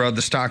continue to erode,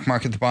 the stock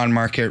market, the bond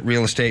market,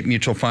 real estate,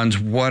 mutual funds,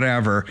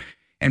 whatever,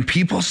 and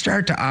people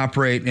start to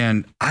operate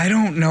in, I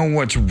don't know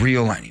what's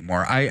real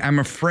anymore. I'm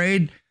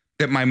afraid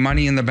that my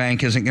money in the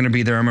bank isn't going to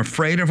be there. I'm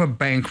afraid of a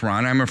bank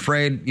run. I'm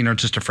afraid,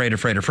 just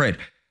afraid.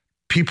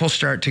 People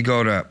start to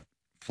go to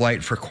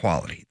flight for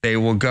quality. They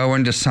will go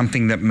into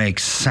something that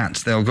makes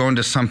sense. They'll go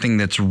into something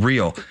that's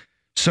real.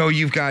 So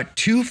you've got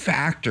two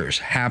factors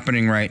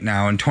happening right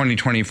now in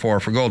 2024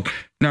 for gold.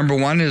 Number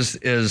one is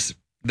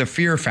the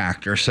fear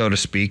factor, so to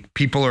speak.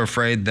 People are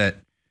afraid that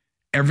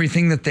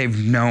everything that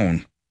they've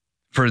known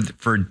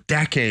for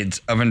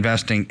decades of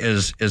investing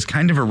is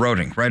kind of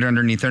eroding right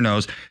underneath their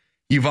nose.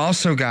 You've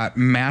also got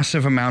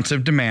massive amounts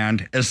of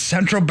demand as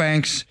central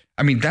banks.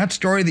 I mean, that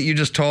story that you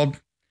just told,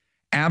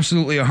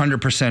 absolutely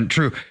 100%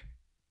 true.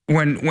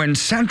 When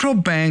central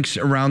banks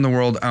around the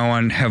world,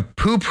 Owen, have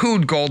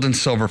poo-pooed gold and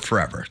silver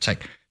forever. It's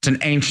like, it's an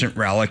ancient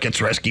relic. It's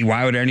risky.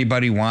 Why would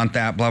anybody want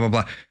that? Blah, blah,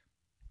 blah.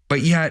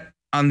 But yet,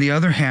 on the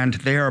other hand,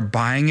 they are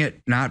buying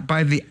it not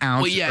by the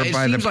ounce or by the pound.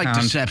 Well, it seems like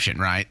deception,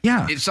 right?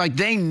 Yeah. It's like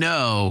they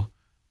know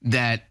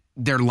that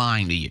they're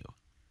lying to you.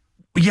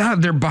 Yeah,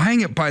 they're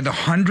buying it by the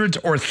hundreds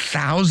or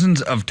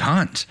thousands of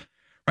tons,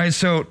 right?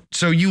 So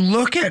you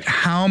look at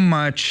how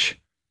much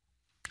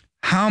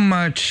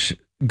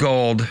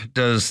gold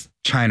does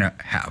China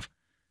have,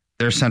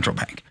 their central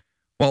bank?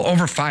 Well,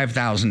 over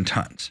 5,000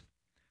 tons.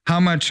 How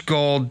much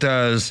gold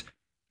does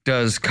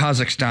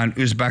Kazakhstan,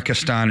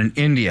 Uzbekistan, and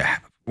India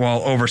have?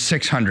 Well, over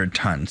 600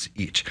 tons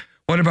each.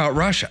 What about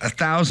Russia?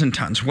 1,000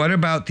 tons. What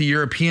about the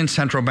European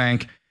Central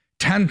Bank?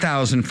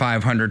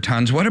 10,500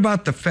 tons. What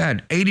about the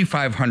Fed?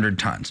 8,500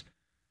 tons.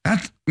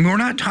 We're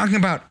not talking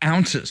about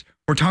ounces.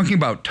 We're talking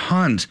about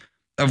tons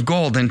of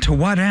gold. And to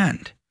what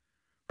end?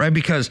 Right?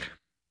 Because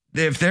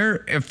if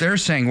they're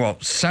saying, well,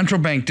 central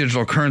bank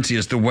digital currency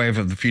is the wave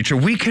of the future,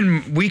 we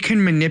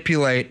can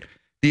manipulate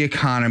the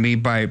economy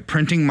by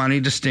printing money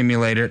to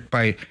stimulate it,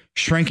 by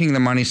shrinking the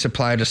money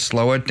supply to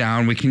slow it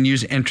down. We can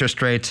use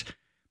interest rates,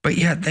 but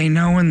yet they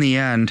know in the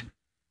end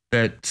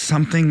that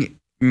something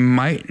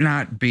might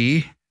not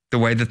be the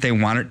way that they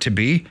want it to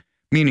be,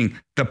 meaning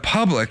the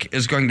public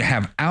is going to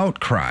have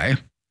outcry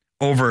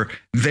over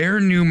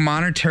their new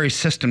monetary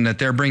system that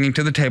they're bringing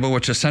to the table,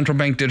 which is central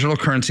bank digital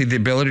currency, the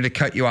ability to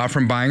cut you off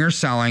from buying or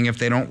selling if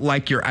they don't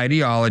like your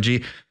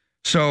ideology.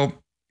 So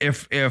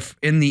if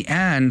in the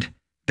end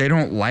they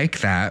don't like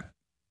that,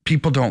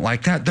 people don't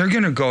like that, they're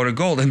going to go to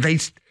gold. And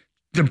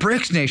the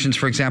BRICS nations,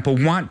 for example,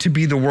 want to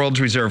be the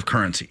world's reserve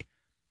currency.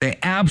 They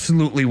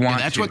absolutely want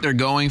to. That's what they're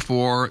going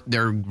for.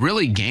 They're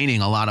really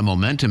gaining a lot of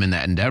momentum in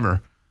that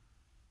endeavor.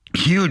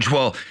 Huge.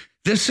 Well,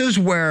 this is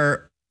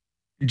where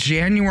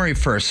January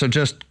 1st, so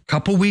just a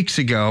couple weeks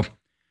ago,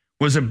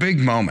 was a big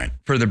moment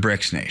for the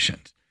BRICS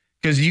nations.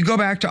 Because you go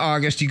back to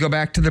August, you go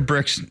back to the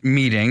BRICS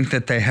meeting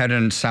that they had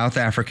in South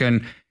Africa,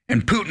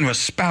 and Putin was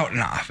spouting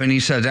off. And he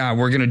said,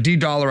 we're going to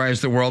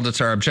de-dollarize the world.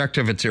 It's our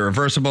objective. It's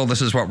irreversible.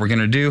 This is what we're going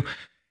to do.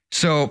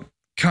 So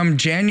come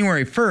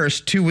January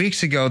 1st, 2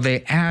 weeks ago,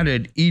 they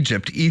added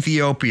Egypt,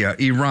 Ethiopia,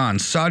 Iran,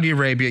 Saudi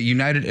Arabia,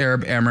 United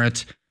Arab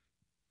Emirates.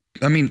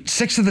 I mean,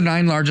 6 of the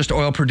 9 largest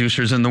oil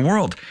producers in the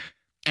world.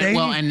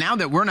 And now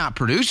that we're not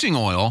producing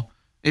oil,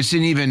 it's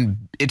an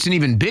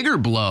even bigger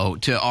blow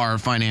to our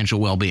financial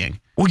well-being.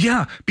 Well,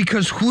 yeah,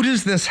 because who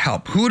does this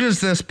help? Who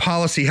does this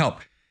policy help?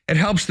 It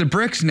helps the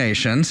BRICS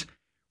nations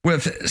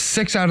with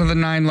 6 out of the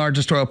 9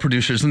 largest oil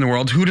producers in the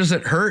world. Who does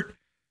it hurt?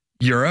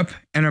 Europe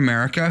and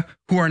America,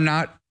 who are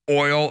not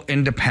oil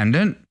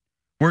independent.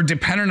 We're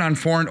dependent on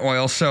foreign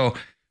oil. So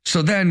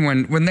then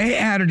when they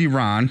added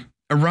Iran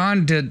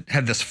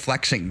had this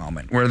flexing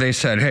moment where they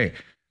said, hey,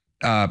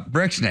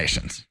 BRICS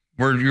nations,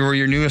 we're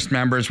your newest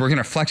members. We're going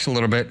to flex a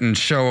little bit and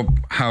show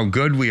how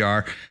good we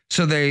are.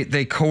 So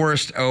they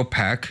coerced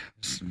OPEC,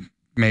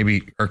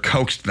 or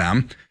coaxed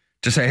them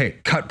to say, hey,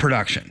 cut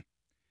production.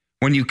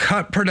 When you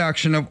cut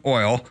production of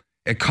oil,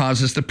 it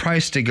causes the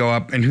price to go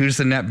up. And who's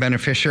the net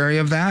beneficiary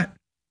of that?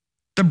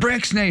 The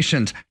BRICS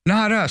nations,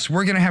 not us.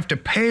 We're going to have to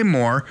pay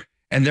more,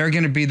 and they're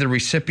going to be the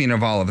recipient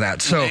of all of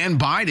that. So, and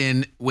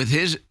Biden, with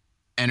his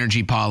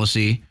energy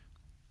policy,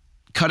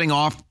 cutting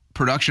off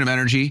production of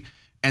energy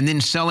and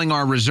then selling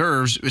our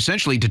reserves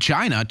essentially to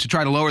China to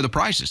try to lower the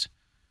prices.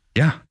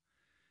 Yeah.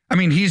 I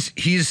mean,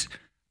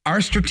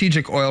 our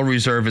strategic oil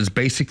reserve is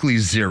basically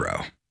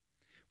zero.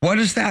 What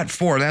is that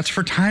for? That's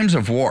for times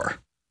of war.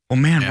 Well,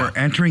 man, we're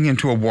entering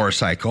into a war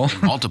cycle.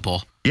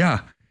 Multiple. Yeah.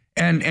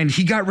 And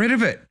he got rid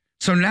of it.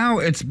 So now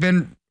it's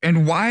been,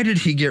 and why did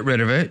he get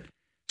rid of it?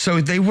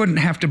 So they wouldn't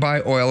have to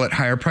buy oil at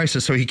higher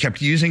prices. So he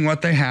kept using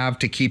what they have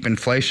to keep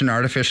inflation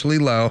artificially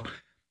low.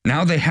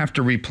 Now they have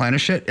to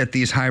replenish it at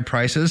these high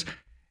prices.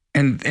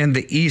 And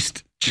the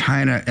East,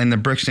 China, and the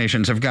BRICS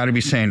nations have got to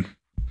be saying,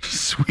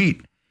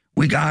 sweet,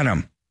 we got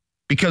them.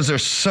 Because they're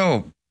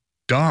so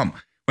dumb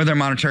with their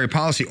monetary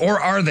policy.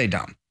 Or are they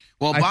dumb?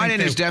 Well, Biden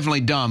is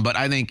definitely dumb, but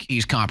I think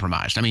he's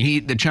compromised. I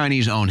mean, the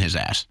Chinese own his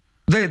ass.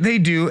 They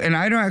do, and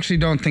I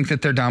don't think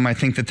that they're dumb. I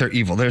think that they're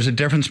evil. There's a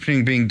difference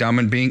between being dumb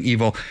and being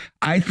evil.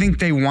 I think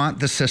they want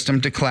the system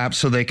to collapse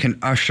so they can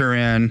usher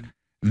in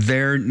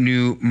their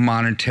new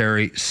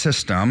monetary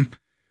system,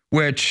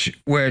 which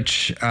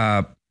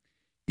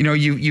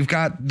you've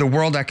got the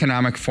World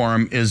Economic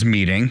Forum is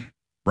meeting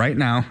right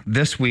now,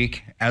 this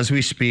week, as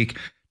we speak,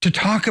 to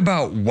talk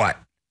about what?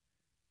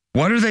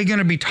 What are they going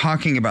to be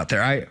talking about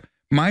there?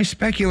 My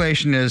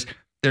speculation is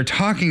they're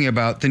talking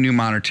about the new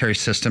monetary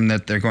system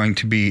that they're going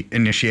to be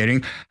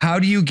initiating. How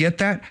do you get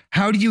that?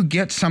 How do you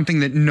get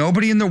something that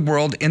nobody in the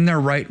world in their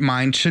right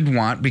mind should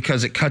want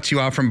because it cuts you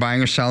off from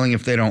buying or selling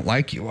if they don't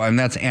like you? And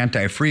that's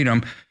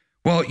anti-freedom.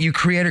 Well, you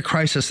create a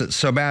crisis that's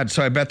so bad.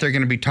 So I bet they're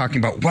going to be talking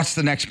about what's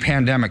the next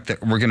pandemic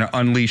that we're going to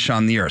unleash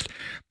on the earth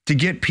to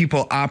get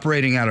people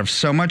operating out of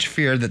so much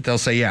fear that they'll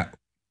say, yeah,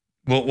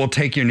 we'll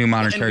take your new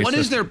monetary system. What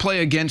is their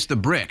play against the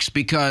BRICS?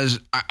 Because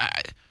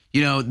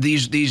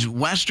these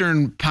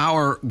Western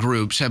power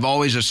groups have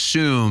always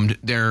assumed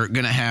they're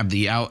going to have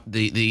the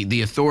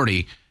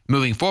authority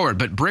moving forward,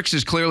 but BRICS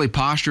is clearly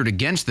postured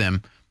against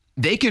them.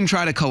 They can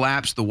try to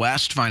collapse the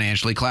West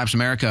financially, collapse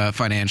America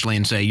financially,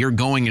 and say you're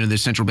going into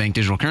this central bank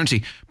digital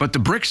currency. But the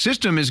BRICS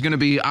system is going to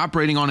be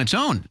operating on its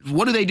own.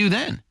 What do they do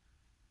then?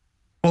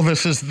 Well,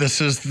 this is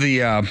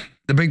the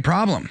big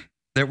problem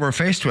that we're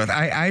faced with.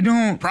 I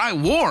don't.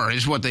 Probably war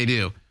is what they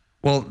do.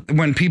 Well,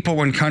 when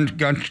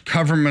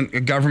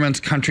governments,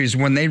 countries,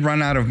 when they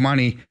run out of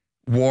money,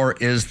 war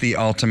is the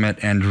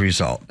ultimate end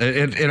result.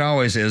 It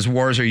always is.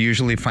 Wars are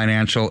usually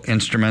financial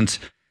instruments.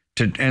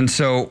 And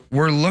so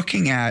we're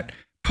looking at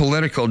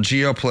political,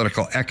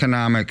 geopolitical,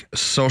 economic,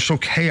 social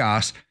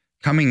chaos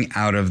coming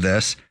out of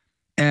this.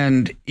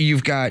 And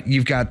you've got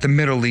the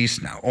Middle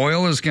East now.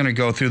 Oil is going to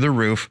go through the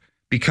roof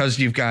because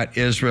you've got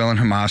Israel and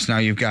Hamas. Now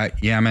you've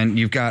got Yemen.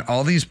 You've got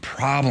all these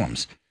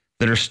problems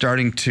that are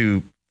starting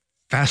to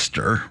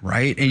fester,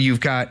 right? And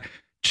you've got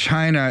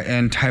China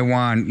and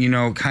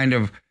Taiwan, kind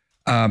of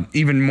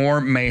even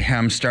more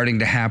mayhem starting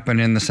to happen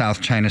in the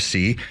South China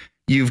Sea.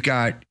 You've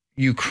got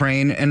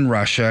Ukraine and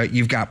Russia.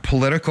 You've got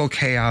political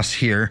chaos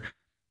here.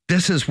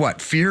 This is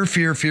what? Fear.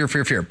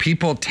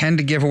 People tend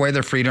to give away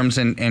their freedoms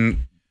in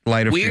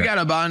light of fear. We got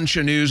a bunch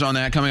of news on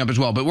that coming up as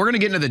well, but we're going to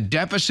get into the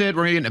deficit.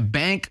 We're going to get into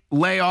bank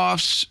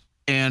layoffs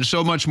and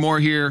so much more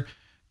here.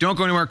 Don't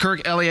go anywhere.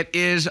 Kirk Elliott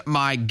is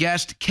my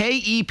guest.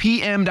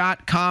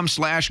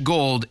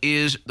 KEPM.com/gold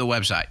is the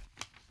website.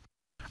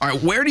 All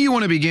right, where do you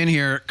want to begin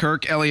here?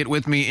 Kirk Elliott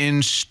with me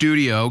in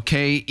studio.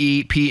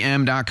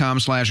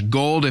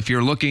 KEPM.com/gold. If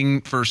you're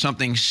looking for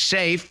something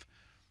safe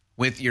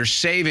with your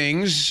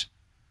savings,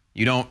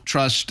 you don't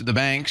trust the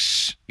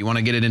banks, you want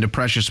to get it into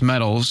precious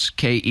metals,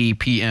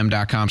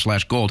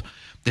 KEPM.com/gold.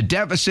 The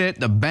deficit,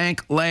 the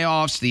bank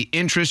layoffs, the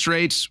interest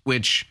rates,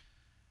 which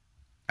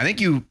I think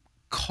you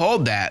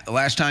called that the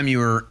last time you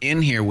were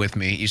in here with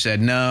me. You said,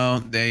 no,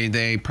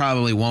 they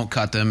probably won't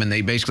cut them. And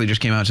they basically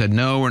just came out and said,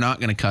 no, we're not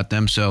going to cut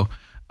them. So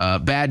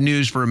bad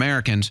news for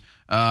Americans.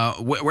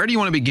 Where do you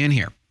want to begin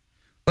here?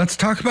 Let's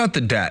talk about the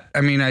debt.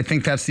 I mean, I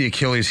think that's the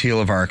Achilles heel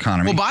of our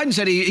economy. Well, Biden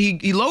said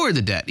he lowered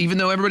the debt, even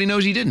though everybody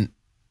knows he didn't.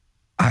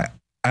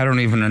 I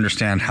don't even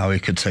understand how he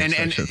could say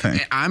such a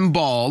thing. I'm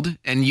bald,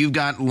 and you've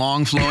got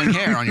long flowing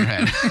hair on your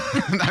head.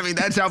 I mean,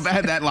 that's how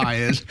bad that lie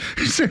is.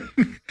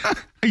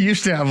 I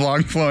used to have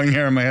long flowing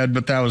hair on my head,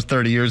 but that was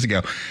 30 years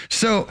ago.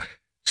 So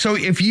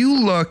if you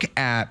look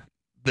at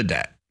the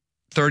debt,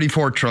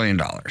 $34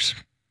 trillion,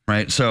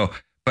 right? So,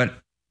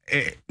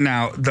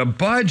 now the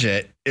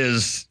budget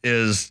is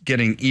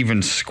getting even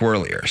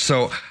squirrelier.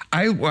 So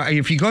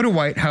if you go to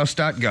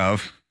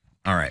whitehouse.gov,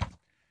 all right,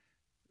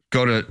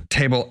 go to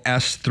table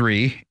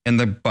S3 in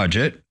the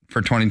budget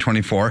for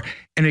 2024,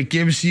 and it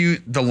gives you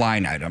the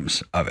line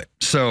items of it.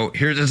 So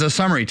here's a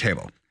summary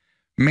table.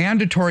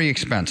 Mandatory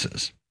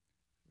expenses,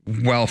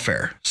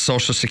 welfare,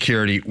 Social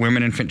Security,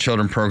 women, infant,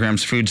 children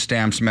programs, food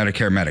stamps,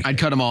 Medicare, Medicaid. I'd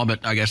cut them all,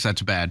 but I guess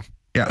that's bad.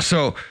 Yeah.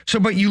 So,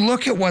 but you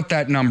look at what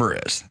that number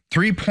is,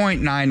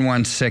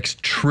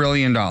 $3.916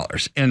 trillion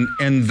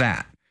in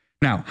that.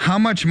 Now, how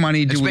much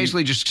money do we... It's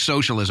basically just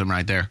socialism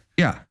right there.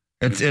 Yeah.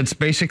 It's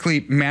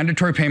basically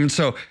mandatory payments.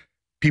 So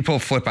people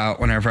flip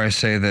out whenever I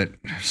say that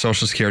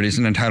Social Security is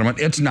an entitlement.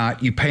 It's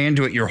not. You pay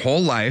into it your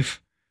whole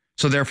life.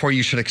 So therefore,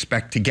 you should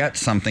expect to get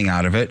something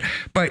out of it.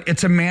 But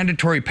it's a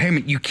mandatory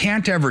payment. You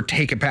can't ever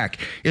take it back.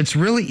 It's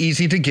really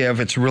easy to give.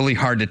 It's really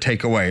hard to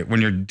take away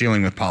when you're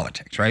dealing with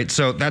politics, right?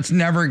 So that's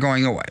never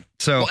going away.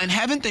 So, and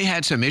haven't they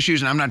had some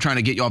issues, and I'm not trying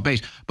to get you off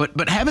base,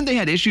 but haven't they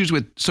had issues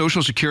with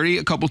Social Security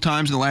a couple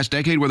times in the last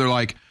decade where they're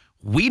like,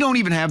 we don't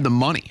even have the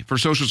money for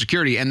Social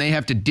Security, and they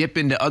have to dip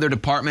into other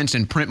departments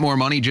and print more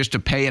money just to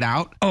pay it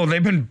out? Oh,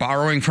 they've been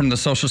borrowing from the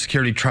Social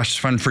Security Trust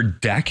Fund for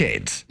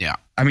decades. Yeah.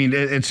 I mean,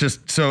 it's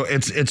just, so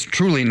it's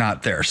truly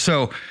not there.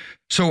 So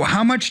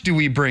how much do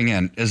we bring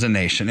in as a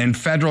nation? In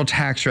federal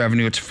tax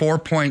revenue, it's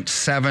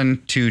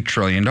 $4.72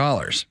 trillion.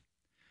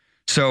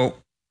 So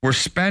we're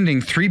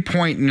spending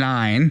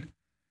 3.9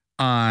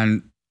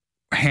 on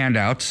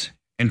handouts,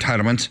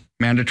 entitlements,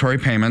 mandatory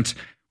payments.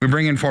 We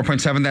bring in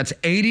 4.7. That's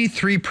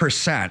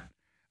 83%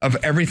 of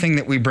everything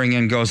that we bring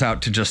in goes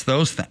out to just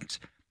those things.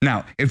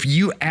 Now, if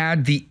you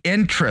add the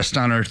interest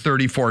on our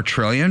 34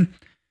 trillion,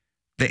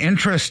 the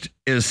interest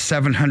is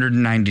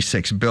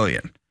 796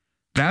 billion.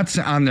 That's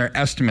on their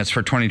estimates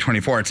for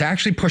 2024. It's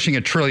actually pushing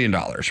 $1 trillion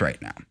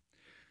right now.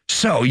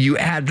 So you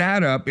add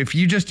that up, if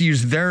you just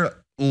use their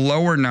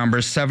lower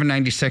numbers,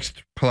 796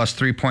 plus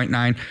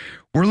 3.9,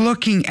 we're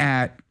looking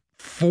at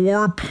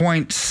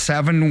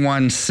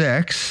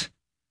 4.716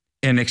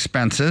 in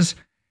expenses,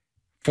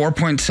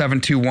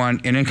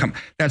 4.721 in income.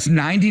 That's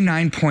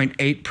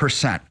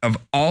 99.8% of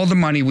all the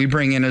money we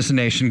bring in as a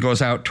nation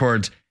goes out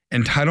towards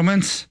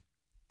entitlements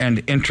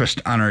and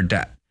interest on our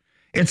debt.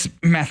 It's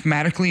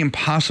mathematically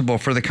impossible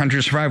for the country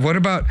to survive. What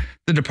about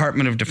the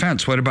Department of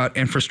Defense? What about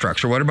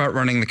infrastructure? What about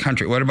running the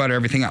country? What about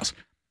everything else?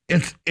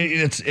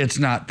 It's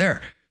not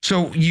there.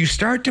 So you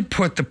start to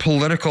put the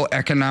political,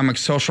 economic,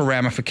 social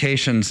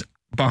ramifications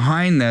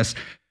behind this.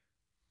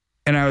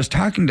 And I was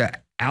talking to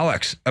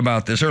Alex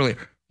about this earlier.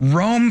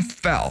 Rome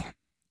fell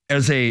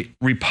as a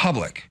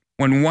republic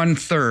when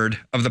 1/3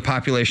 of the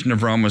population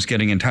of Rome was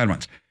getting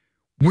entitlements.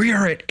 We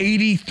are at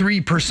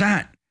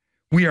 83%.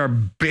 We are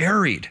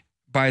buried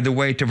by the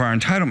weight of our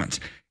entitlements.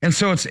 And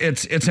so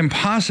it's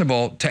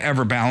impossible to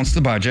ever balance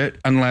the budget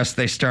unless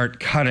they start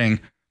cutting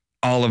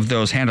all of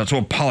those handouts.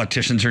 Well,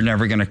 politicians are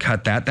never going to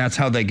cut that. That's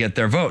how they get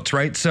their votes,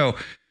 right? So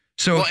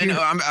well, and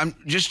I'm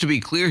just to be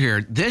clear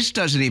here, this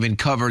doesn't even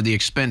cover the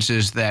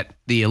expenses that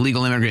the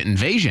illegal immigrant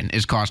invasion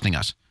is costing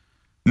us.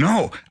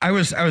 No, I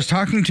was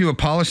talking to a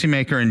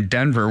policymaker in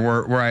Denver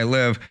where I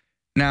live.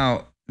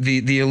 Now,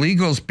 the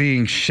illegals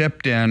being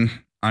shipped in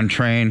on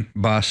train,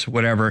 bus,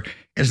 whatever,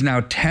 is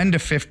now 10 to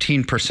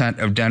 15%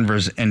 of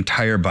Denver's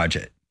entire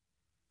budget.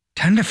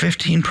 10 to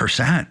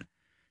 15%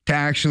 to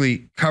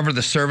actually cover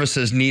the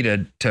services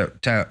needed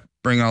to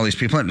bring all these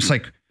people in. It's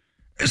like,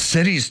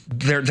 cities,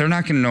 they're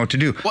not going to know what to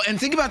do. Well, and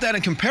think about that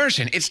in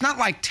comparison. It's not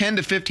like 10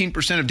 to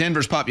 15% of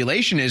Denver's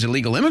population is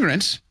illegal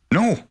immigrants.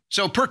 No.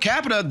 So per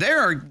capita,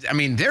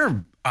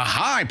 they're a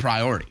high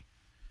priority.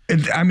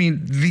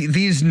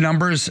 These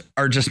numbers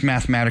are just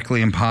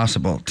mathematically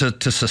impossible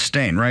to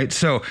sustain, right?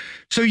 So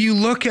you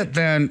look at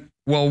then,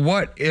 well,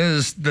 what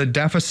is the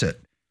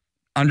deficit?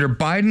 Under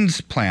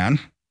Biden's plan,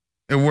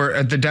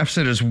 the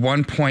deficit is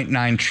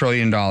 $1.9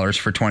 trillion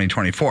for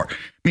 2024,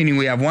 meaning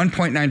we have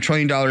 $1.9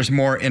 trillion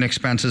more in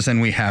expenses than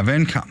we have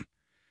income.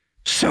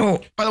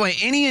 So, by the way,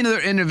 any other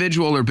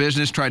individual or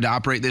business tried to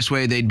operate this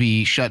way, they'd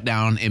be shut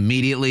down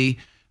immediately.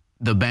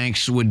 The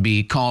banks would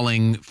be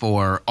calling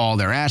for all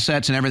their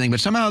assets and everything.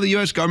 But somehow the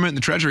U.S. government and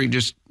the Treasury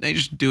they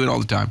just do it all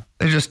the time.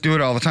 They just do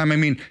it all the time. I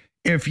mean,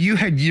 if you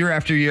had year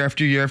after year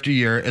after year after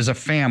year as a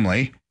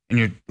family, and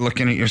you're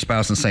looking at your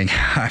spouse and saying,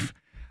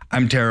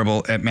 I'm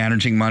terrible at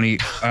managing money,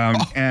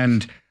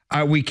 and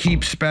we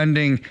keep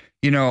spending,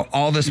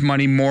 all this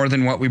money more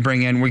than what we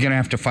bring in, we're going to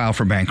have to file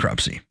for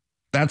bankruptcy.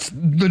 That's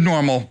the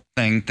normal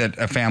thing that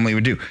a family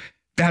would do.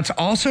 That's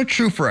also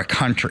true for a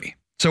country.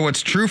 So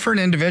what's true for an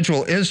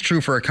individual is true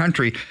for a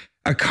country.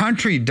 A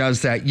country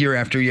does that year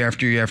after year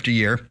after year after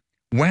year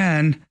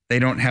when they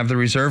don't have the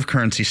reserve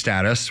currency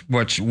status,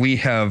 which we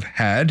have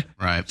had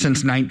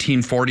since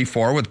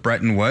 1944 with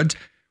Bretton Woods.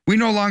 We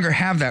no longer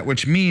have that,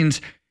 which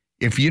means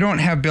if you don't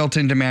have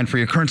built-in demand for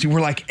your currency,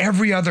 we're like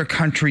every other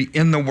country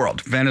in the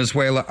world,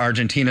 Venezuela,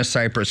 Argentina,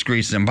 Cyprus,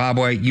 Greece,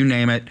 Zimbabwe, you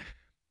name it,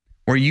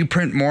 where you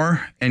print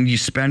more and you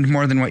spend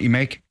more than what you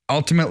make,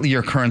 ultimately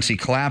your currency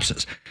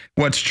collapses.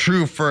 What's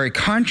true for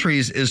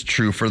countries is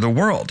true for the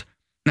world.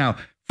 Now,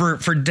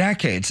 for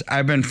decades,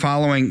 I've been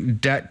following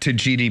debt to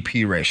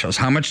GDP ratios.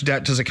 How much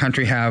debt does a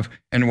country have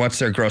and what's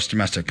their gross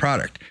domestic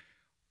product?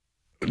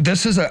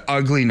 This is an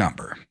ugly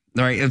number,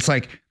 right? It's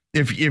like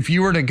if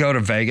you were to go to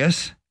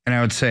Vegas and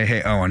I would say,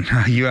 hey, Owen,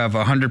 you have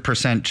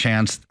 100%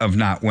 chance of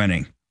not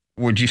winning.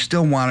 Would you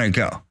still want to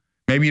go?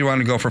 Maybe you want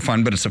to go for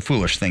fun, but it's a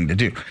foolish thing to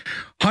do.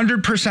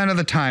 100% of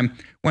the time,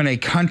 when a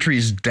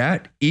country's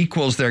debt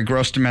equals their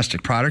gross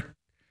domestic product,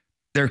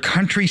 their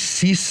country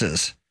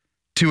ceases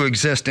to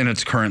exist in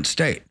its current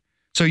state.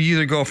 So you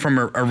either go from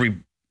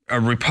a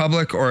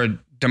republic or a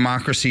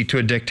democracy to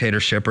a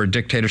dictatorship, or a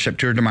dictatorship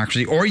to a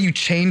democracy, or you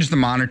change the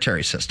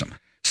monetary system.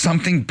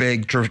 Something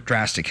big,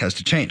 drastic has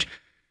to change.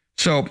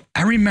 So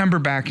I remember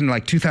back in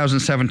like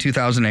 2007,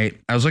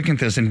 2008, I was looking at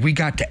this and we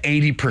got to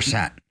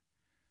 80%.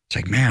 It's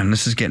like, man,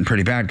 this is getting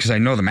pretty bad because I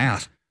know the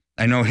math.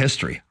 I know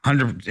history.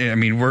 100. I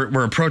mean,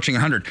 we're approaching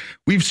 100.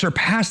 We've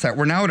surpassed that.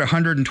 We're now at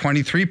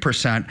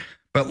 123%.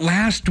 But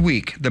last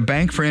week, the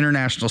Bank for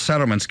International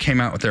Settlements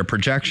came out with their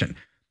projection.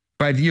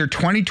 By the year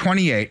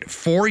 2028,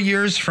 4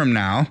 years from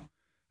now,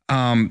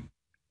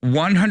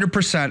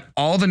 100%,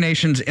 all the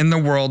nations in the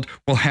world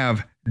will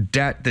have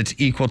debt that's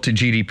equal to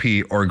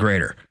GDP or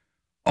greater.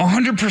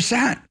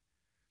 100%.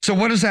 So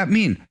what does that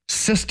mean?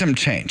 System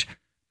change.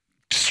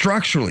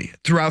 Structurally,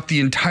 throughout the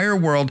entire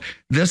world,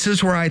 this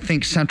is where I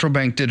think central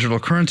bank digital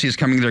currency is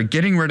coming. They're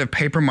getting rid of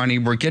paper money.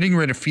 We're getting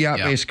rid of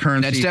fiat-based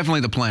currency. That's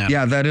definitely the plan.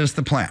 Yeah, that is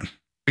the plan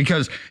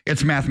because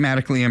it's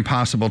mathematically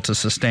impossible to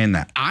sustain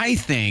that. I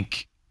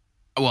think,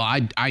 well,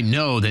 I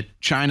know that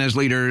China's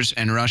leaders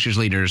and Russia's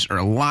leaders are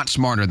a lot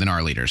smarter than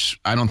our leaders.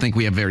 I don't think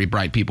we have very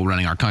bright people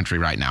running our country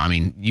right now. I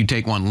mean, you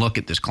take one look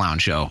at this clown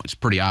show. It's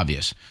pretty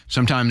obvious.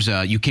 Sometimes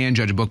you can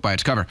judge a book by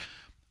its cover.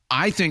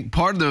 I think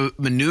part of the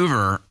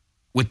maneuver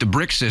with the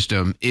BRICS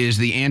system is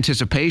the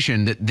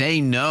anticipation that they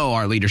know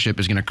our leadership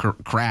is going to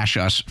crash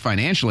us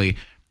financially,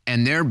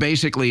 and they're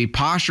basically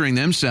posturing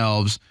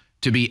themselves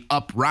to be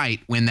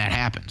upright when that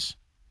happens.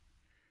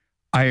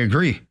 I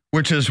agree,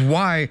 which is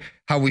why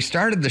how we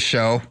started the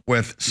show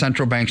with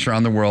central banks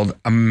around the world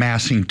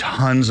amassing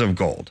tons of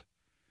gold.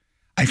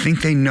 I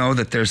think they know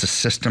that there's a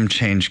system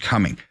change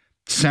coming.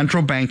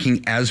 Central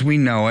banking as we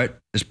know it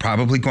is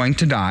probably going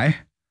to die,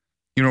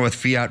 with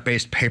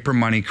fiat-based paper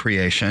money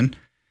creation.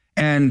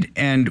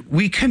 And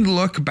we can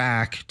look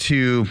back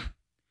to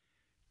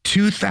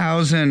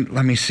 2000,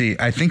 let me see,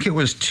 I think it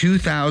was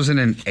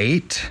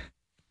 2008.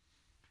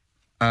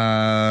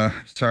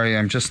 Sorry,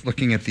 I'm just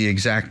looking at the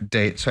exact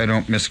date so I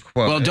don't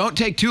misquote. Well, don't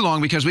take too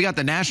long because we got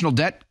the national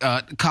debt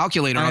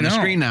calculator on the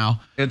screen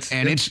now. It's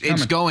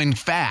going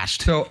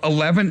fast. So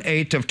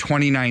 11/8 of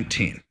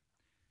 2019.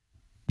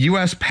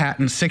 U.S.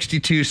 patent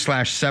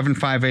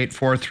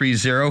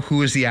 62/758430.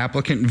 Who is the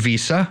applicant?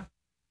 Visa,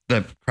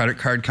 the credit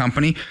card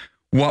company.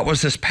 What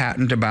was this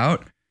patent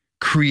about?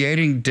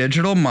 Creating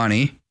digital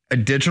money, a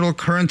digital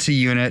currency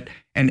unit,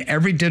 and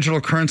every digital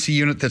currency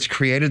unit that's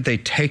created, they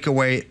take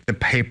away the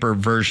paper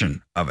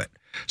version of it.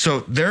 So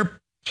their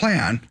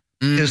plan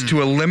is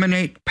to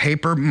eliminate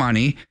paper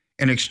money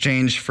in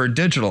exchange for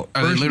digital.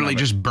 Are they literally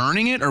just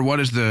burning it, or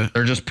what is the...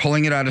 They're just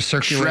pulling it out of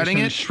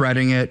circulation,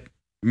 shredding it,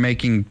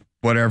 making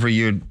whatever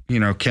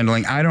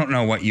kindling. I don't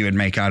know what you would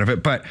make out of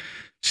it, but...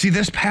 See,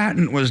 this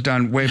patent was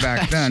done way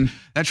back then.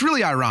 That's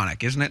really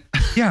ironic, isn't it?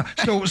 Yeah.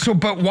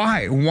 But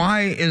why?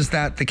 Why is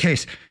that the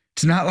case?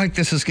 It's not like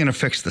this is going to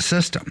fix the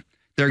system.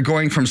 They're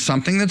going from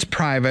something that's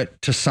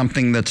private to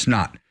something that's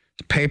not.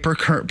 Paper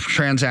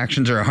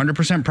transactions are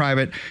 100%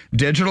 private.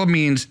 Digital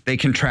means they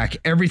can track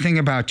everything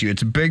about you.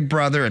 It's Big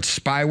Brother. It's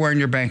spyware in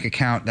your bank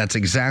account. That's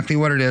exactly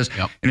what it is.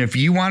 Yep. And if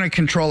you want to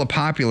control a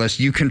populace,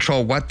 you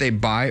control what they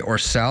buy or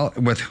sell,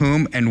 with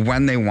whom and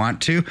when they want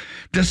to.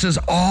 This is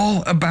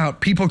all about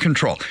people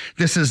control.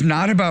 This is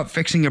not about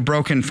fixing a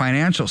broken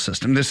financial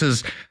system. This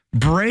is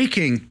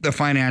breaking the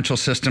financial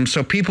system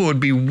so people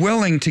would be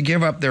willing to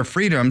give up their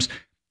freedoms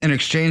in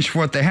exchange for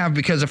what they have.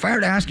 Because if I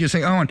were to ask you,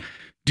 say, Owen,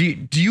 do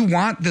you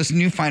want this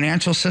new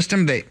financial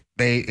system?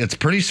 It's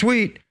pretty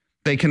sweet.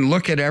 They can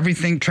look at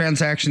everything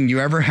transaction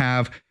you ever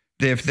have.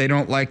 If they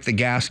don't like the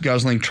gas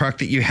guzzling truck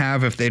that you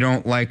have, if they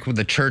don't like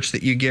the church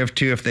that you give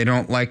to, if they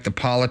don't like the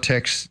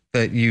politics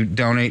that you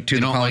donate to,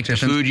 they don't like the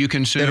food you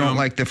consume. They don't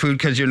like the food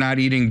because you're not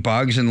eating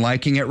bugs and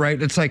liking it,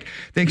 right? It's like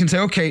they can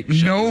say, okay,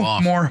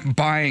 no more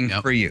buying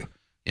for you.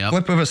 Yep.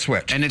 Flip of a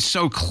switch. And it's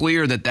so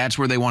clear that that's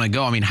where they want to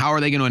go. I mean, how are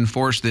they going to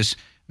enforce this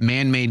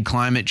man-made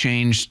climate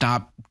change,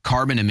 stop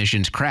carbon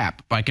emissions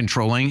crap? By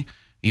controlling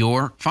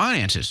your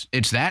finances.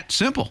 It's that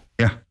simple.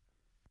 Yeah.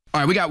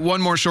 All right, we got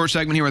one more short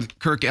segment here with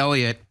Kirk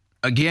Elliott.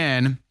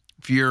 Again,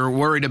 if you're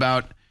worried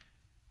about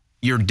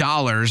your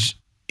dollars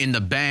in the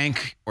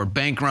bank or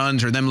bank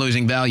runs or them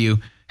losing value,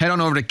 head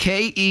on over to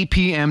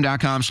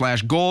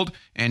kepm.com/gold,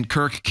 and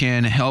Kirk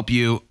can help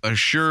you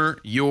assure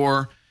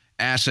your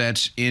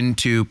assets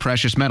into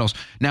precious metals.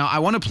 Now, I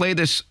want to play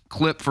this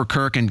clip for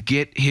Kirk and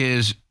get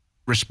his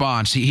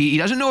response. He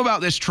doesn't know about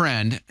this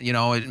trend.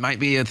 It might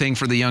be a thing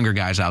for the younger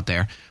guys out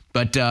there.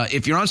 But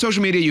if you're on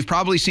social media, you've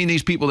probably seen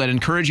these people that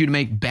encourage you to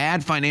make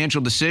bad financial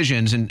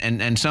decisions,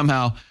 and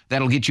somehow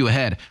that'll get you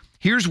ahead.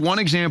 Here's one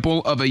example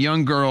of a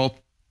young girl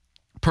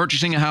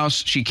purchasing a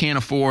house she can't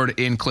afford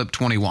in clip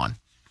 21.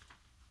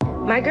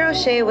 My girl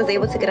Shay was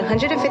able to get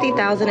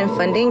 $150,000 in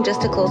funding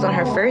just to close on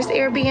her first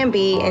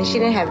Airbnb, and she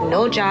didn't have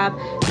no job,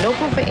 no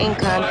proof of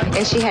income,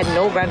 and she had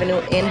no revenue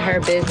in her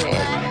business.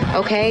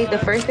 Okay, the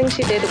first thing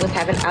she did was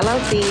have an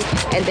LLC,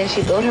 and then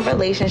she built her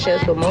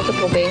relationships with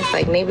multiple banks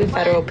like Navy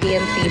Federal,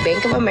 PNC,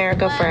 Bank of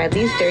America for at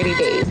least 30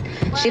 days.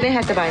 She didn't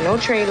have to buy no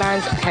trade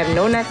lines, have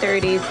no net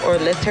 30s, or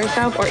list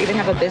herself, or even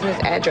have a business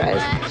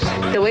address.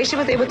 The way she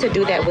was able to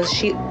do that was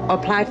she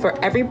applied for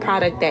every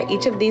product that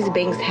each of these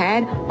banks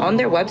had on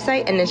their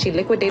website, and then she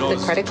liquidated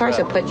the credit card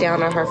to put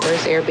down on her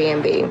first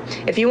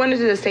Airbnb. If you want to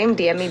do the same,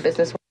 DM me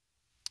business.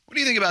 What do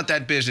you think about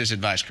that business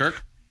advice,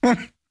 Kirk?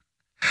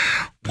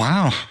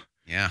 Wow.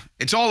 Yeah.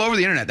 It's all over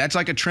the internet. That's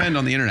like a trend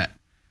on the internet.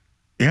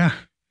 Yeah.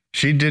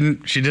 She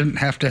didn't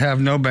have to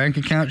have no bank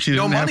account. She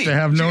didn't have to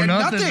have no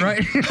nothing,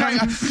 right?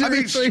 I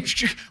mean,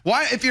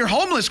 why? If you're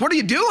homeless, what are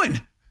you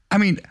doing? I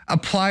mean,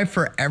 apply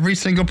for every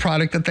single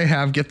product that they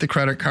have, get the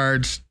credit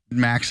cards,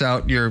 max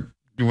out your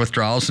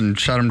withdrawals and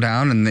shut them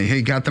down, and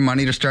you got the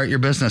money to start your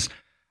business.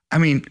 I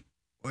mean,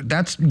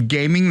 that's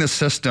gaming the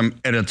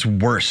system at its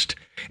worst.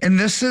 And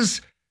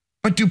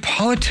but do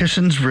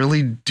politicians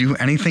really do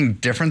anything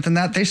different than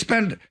that? They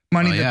spend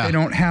money that they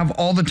don't have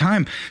all the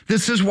time.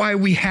 This is why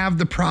we have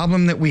the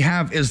problem that we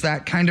have, is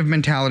that kind of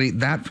mentality,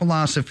 that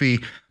philosophy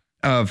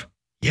of,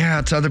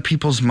 it's other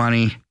people's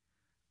money.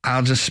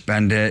 I'll just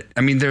spend it.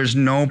 I mean, there's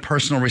no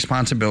personal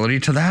responsibility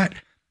to that.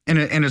 And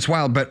it's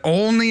wild, but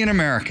only in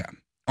America,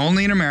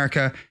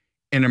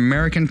 in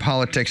American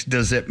politics,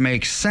 does it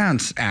make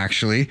sense to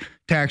actually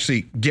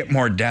get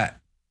more debt,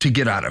 to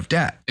get out of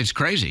debt. It's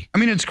crazy. I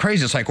mean, it's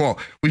crazy. It's like, well,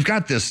 we've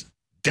got this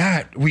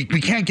debt. We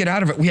can't get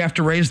out of it. We have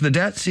to raise the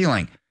debt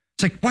ceiling.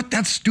 It's like, what?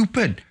 That's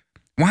stupid.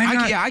 Why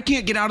not? I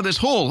can't get out of this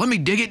hole. Let me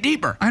dig it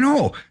deeper. I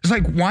know. It's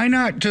like, why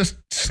not just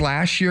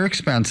slash your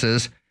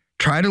expenses,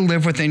 try to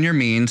live within your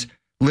means,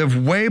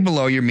 live way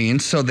below your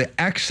means, so the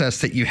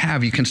excess that you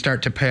have, you can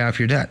start to pay off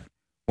your debt.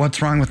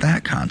 What's wrong with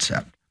that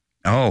concept?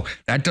 Oh,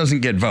 that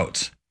doesn't get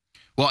votes.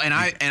 Well, and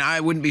I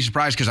wouldn't be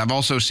surprised, because I've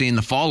also seen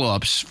the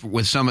follow-ups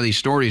with some of these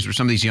stories where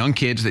some of these young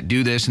kids that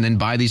do this and then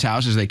buy these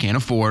houses they can't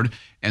afford.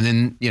 And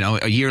then,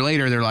 a year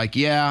later, they're like,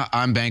 yeah,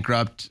 I'm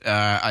bankrupt.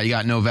 I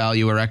got no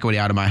value or equity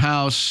out of my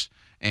house,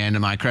 and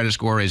my credit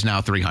score is now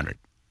 300.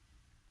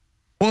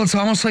 Well, it's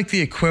almost like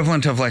the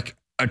equivalent of like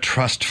a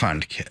trust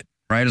fund kid,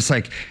 right? It's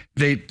like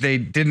they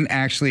didn't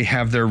actually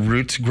have their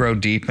roots grow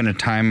deep in a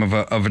time of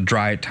a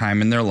dry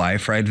time in their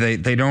life, right?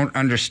 They don't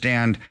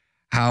understand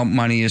how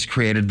money is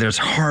created. There's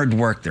hard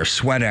work, there's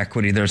sweat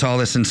equity, there's all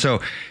this. And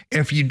so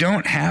if you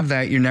don't have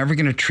that, you're never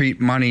going to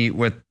treat money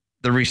with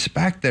the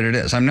respect that it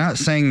is. I'm not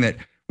saying that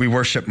we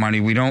worship money.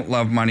 We don't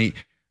love money.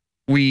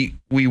 We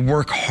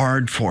work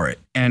hard for it,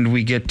 and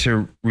we get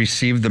to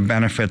receive the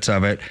benefits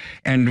of it.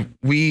 And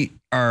we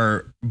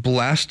are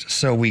blessed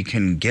so we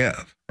can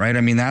give, right?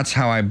 I mean, that's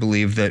how I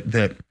believe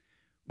that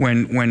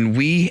when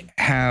we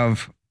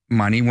have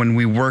money, when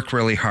we work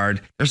really hard,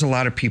 there's a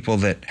lot of people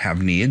that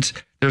have needs.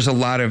 There's a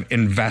lot of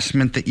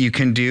investment that you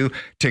can do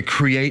to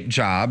create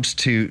jobs,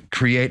 to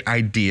create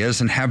ideas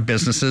and have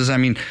businesses. I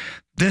mean,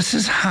 this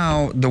is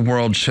how the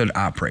world should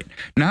operate,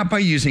 not by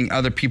using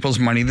other people's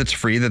money that's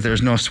free, that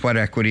there's no sweat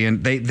equity,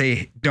 and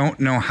they don't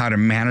know how to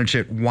manage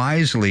it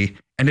wisely,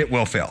 and it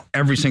will fail.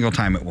 Every single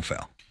time it will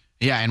fail.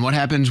 Yeah, and what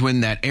happens when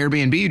that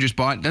Airbnb you just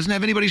bought doesn't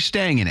have anybody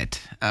staying in it?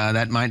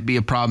 That might be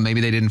a problem maybe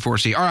they didn't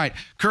foresee. All right,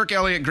 Kirk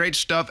Elliott, great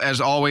stuff as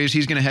always.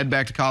 He's going to head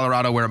back to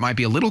Colorado, where it might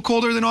be a little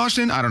colder than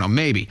Austin. I don't know,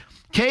 maybe.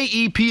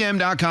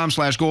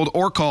 KEPM.com/gold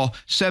or call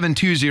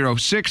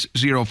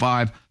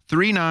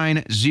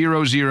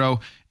 720-605-3900.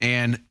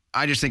 And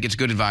I just think it's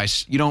good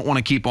advice. You don't want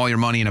to keep all your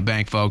money in a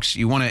bank, folks.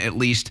 You want to at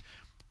least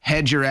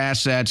hedge your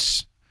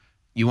assets.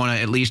 You want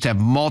to at least have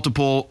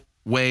multiple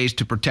ways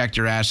to protect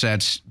your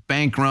assets.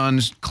 Bank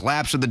runs,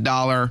 collapse of the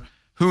dollar.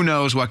 Who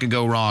knows what could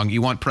go wrong?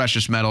 You want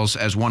precious metals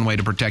as one way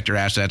to protect your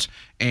assets.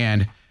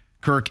 And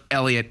Kirk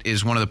Elliott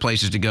is one of the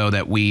places to go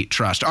that we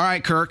trust. All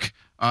right, Kirk.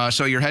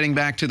 So you're heading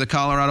back to the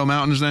Colorado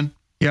mountains then?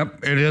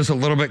 Yep, it is a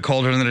little bit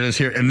colder than it is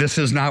here. And this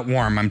is not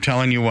warm. I'm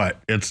telling you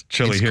what. It's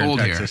chilly here in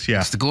Texas.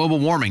 Yeah. It's the global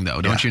warming,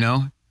 though, don't you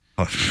know?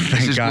 Oh,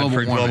 thank God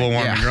for global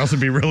warming, or else it'd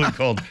be really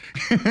cold.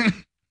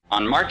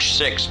 On March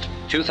 6th,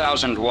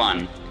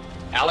 2001,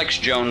 Alex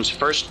Jones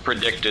first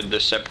predicted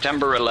the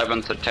September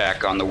 11th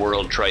attack on the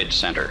World Trade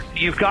Center.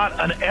 You've got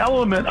an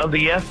element of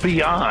the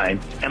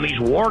FBI and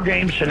these war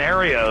game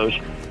scenarios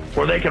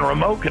where they can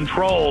remote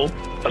control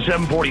a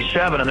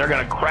 747 and they're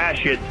going to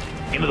crash it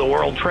into the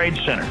World Trade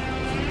Center.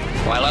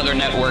 While other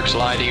networks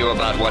lie to you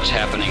about what's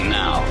happening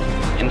now,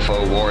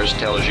 InfoWars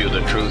tells you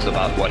the truth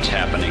about what's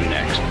happening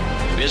next.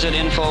 Visit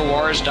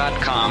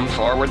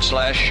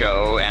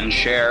Infowars.com/show and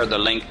share the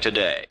link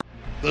today.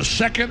 The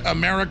second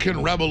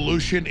American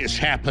Revolution is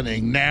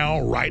happening now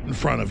right in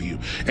front of you.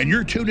 And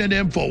you're tuned in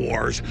to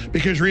InfoWars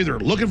because you're either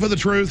looking for the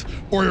truth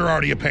or you're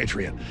already a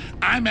patriot.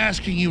 I'm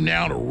asking you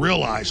now to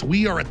realize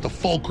we are at the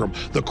fulcrum,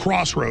 the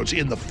crossroads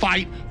in the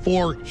fight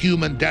for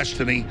human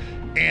destiny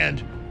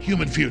and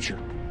human future.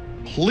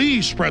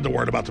 Please spread the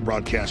word about the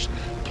broadcast.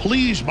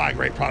 Please buy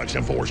great products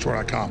at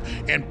InfoWarsStore.com.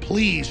 And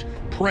please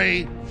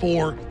pray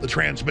for the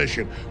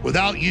transmission.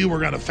 Without you, we're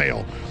going to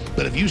fail.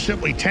 But if you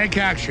simply take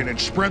action and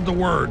spread the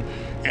word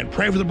and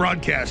pray for the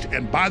broadcast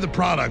and buy the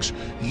products,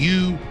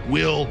 you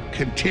will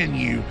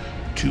continue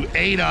to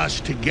aid us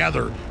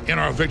together in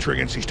our victory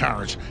against these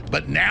tyrants.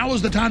 But now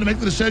is the time to make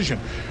the decision.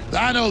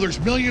 I know there's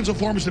millions of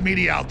forms of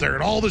media out there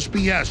and all this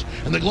BS,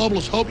 and the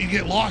globalists hope you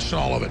get lost in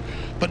all of it.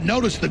 But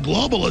notice the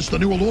globalists, the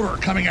New World Order, are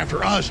coming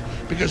after us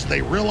because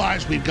they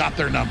realize we've got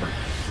their number.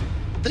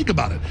 Think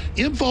about it.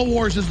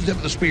 InfoWars is the tip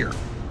of the spear.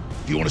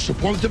 If you want to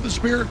support the tip of the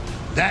spear,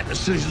 that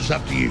decision is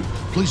up to you.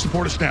 Please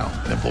support us now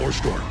at InfoWars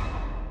Store.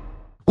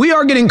 We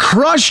are getting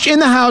crushed in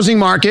the housing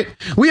market.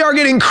 We are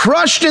getting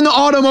crushed in the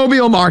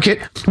automobile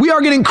market. We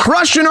are getting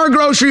crushed in our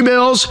grocery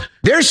bills.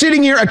 They're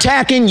sitting here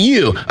attacking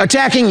you,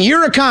 attacking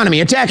your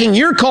economy, attacking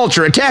your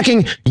culture,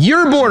 attacking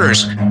your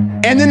borders.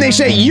 And then they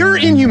say you're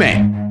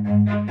inhumane.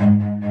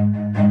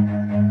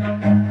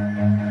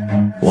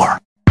 War.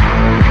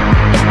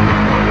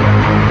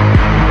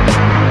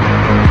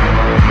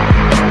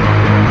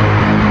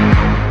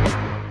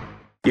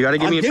 You got to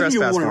give me a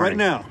trespass warning right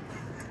now.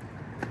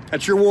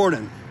 That's your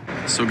warning.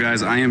 So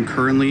guys, I am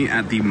currently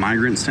at the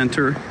Migrant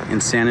Center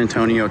in San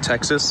Antonio,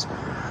 Texas,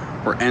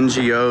 where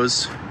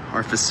NGOs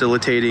are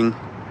facilitating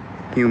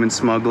human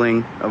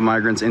smuggling of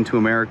migrants into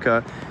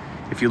America.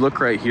 If you look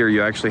right here,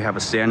 you actually have a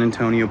San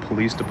Antonio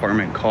Police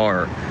Department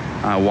car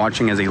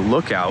watching as a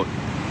lookout,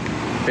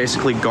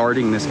 basically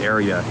guarding this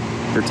area.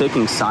 They're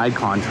taking side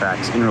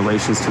contracts in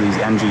relations to these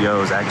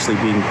NGOs actually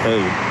being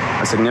paid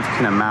a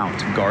significant amount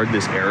to guard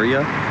this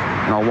area.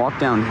 And I'll walk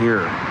down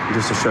here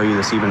just to show you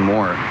this even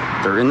more.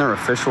 They're in their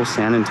official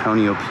San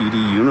Antonio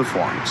PD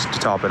uniforms to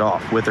top it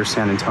off, with their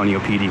San Antonio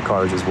PD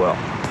cars as well.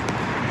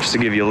 Just to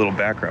give you a little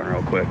background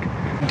real quick.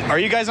 Are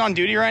you guys on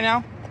duty right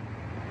now?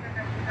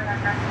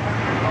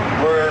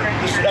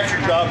 This is an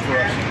extra job for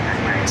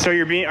us. So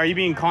are you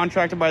being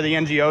contracted by the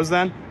NGOs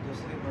then?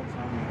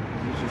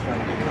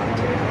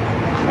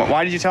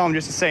 Why did you tell them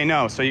just to say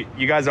no? So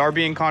you guys are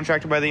being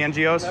contracted by the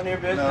NGOs? None of your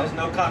business.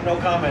 No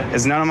comment.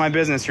 It's none of my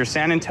business. You're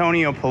San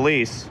Antonio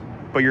police,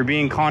 but you're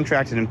being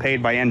contracted and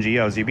paid by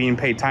NGOs. You're being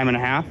paid time and a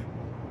half?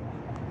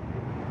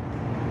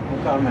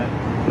 No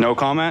comment. No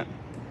comment?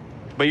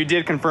 But you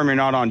did confirm you're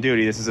not on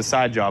duty. This is a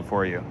side job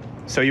for you.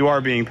 So you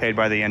are being paid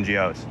by the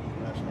NGOs.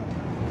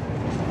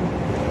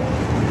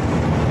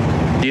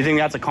 Do you think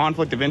that's a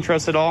conflict of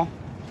interest at all?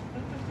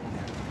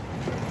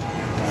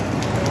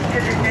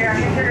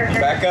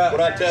 Back up.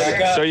 What I tell you?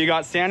 Back up. So you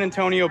got San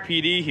Antonio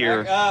PD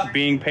here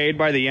being paid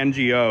by the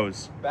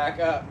NGOs Back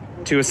up.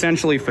 to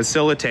essentially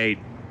facilitate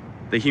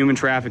the human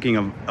trafficking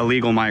of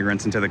illegal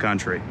migrants into the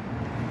country.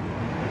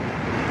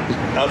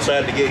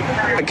 Outside the gate.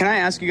 Can I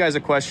ask you guys a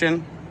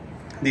question?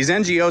 These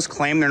NGOs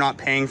claim they're not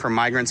paying for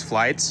migrants'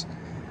 flights,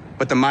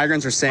 but the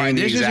migrants are saying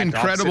the exact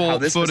opposite.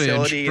 This is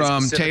incredible footage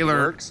from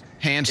Taylor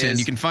Hansen.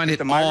 You can find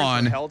it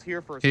on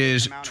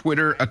his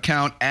Twitter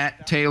account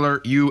at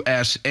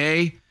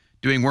TaylorUSA.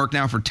 Doing work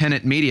now for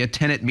Tenet Media,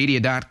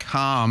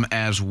 tenetmedia.com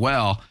as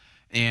well.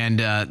 And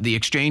the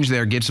exchange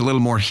there gets a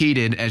little more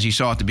heated, as you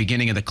saw at the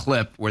beginning of the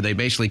clip, where they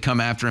basically come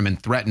after him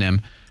and threaten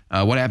him.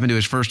 What happened to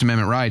his First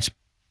Amendment rights?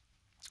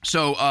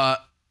 So,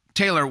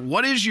 Taylor,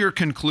 what is your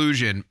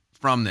conclusion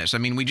from this? I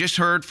mean, we just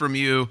heard from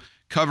you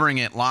covering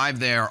it live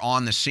there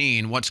on the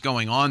scene, what's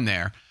going on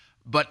there.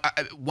 But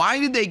why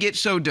did they get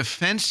so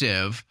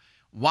defensive?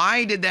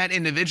 Why did that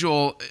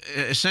individual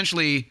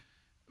essentially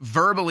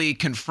verbally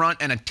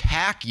confront and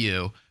attack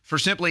you for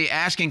simply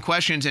asking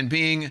questions and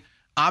being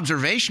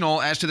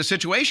observational as to the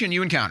situation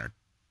you encountered?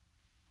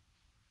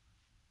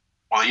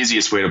 Well, the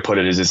easiest way to put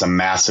it is it's a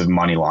massive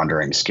money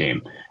laundering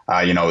scheme.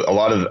 A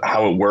lot of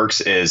how it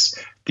works is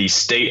the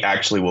state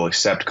actually will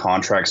accept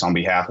contracts on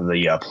behalf of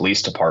the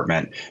police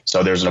department.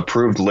 So there's an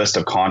approved list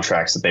of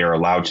contracts that they are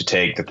allowed to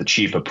take that the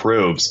chief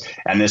approves.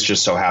 And this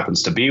just so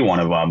happens to be one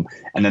of them.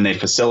 And then they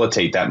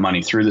facilitate that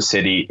money through the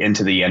city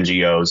into the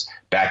NGOs,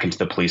 back into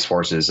the police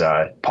force's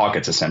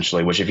pockets,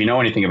 essentially, which if you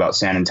know anything about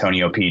San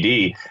Antonio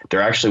PD,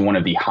 they're actually one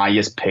of the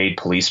highest paid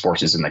police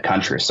forces in the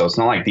country. So it's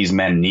not like these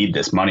men need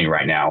this money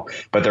right now,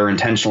 but they're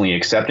intentionally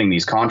accepting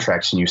these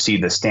contracts. And you see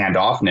the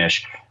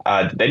standoffness.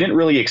 They didn't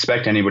really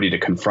expect anybody to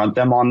confront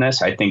them on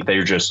this. I think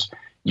they're just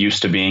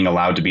used to being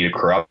allowed to be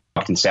corrupt.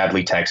 And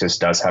sadly, Texas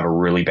does have a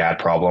really bad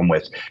problem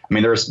with,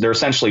 they're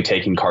essentially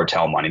taking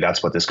cartel money.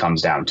 That's what this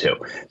comes down to.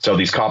 So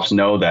these cops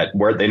know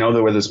where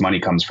this money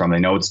comes from. They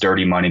know it's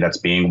dirty money that's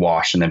being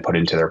washed and then put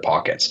into their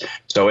pockets.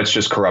 So it's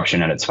just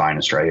corruption at its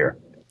finest right here.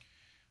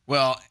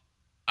 Well,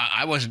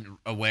 I wasn't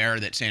aware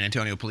that San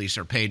Antonio police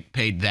are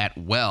paid that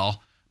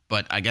well.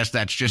 But I guess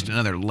that's just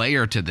another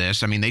layer to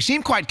this. I mean, they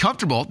seem quite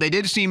comfortable. They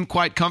did seem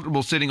quite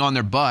comfortable sitting on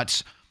their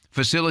butts,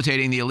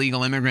 facilitating the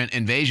illegal immigrant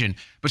invasion.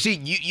 But see,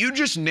 you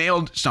just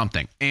nailed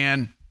something.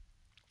 And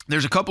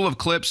there's a couple of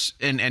clips,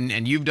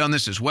 and you've done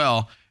this as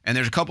well, and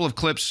there's a couple of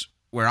clips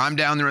where I'm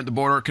down there at the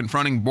border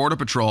confronting Border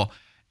Patrol.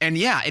 And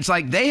yeah, it's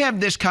like they have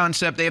this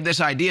concept, they have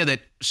this idea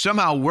that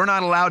somehow we're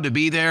not allowed to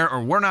be there,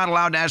 or we're not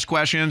allowed to ask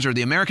questions, or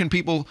the American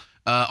people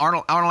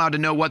aren't allowed to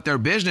know what their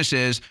business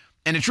is.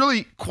 And it's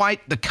really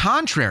quite the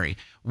contrary.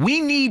 We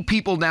need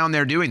people down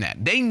there doing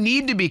that. They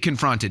need to be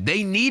confronted.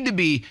 They need to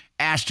be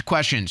asked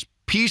questions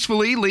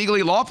peacefully,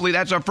 legally, lawfully.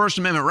 That's our First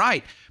Amendment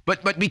right.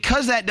 But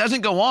because that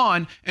doesn't go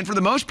on, and for the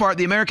most part,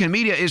 the American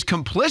media is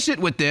complicit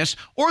with this,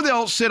 or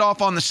they'll sit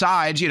off on the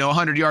sides,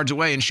 100 yards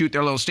away and shoot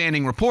their little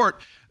standing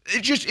report.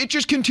 It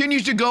just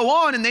continues to go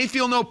on, and they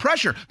feel no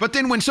pressure. But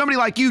then when somebody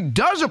like you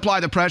does apply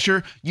the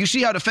pressure, you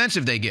see how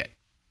defensive they get.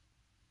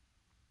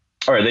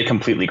 or they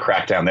completely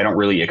crack down. They don't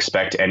really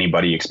expect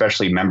anybody,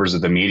 especially members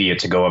of the media,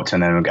 to go up to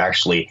them and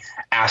actually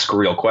ask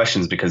real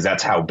questions, because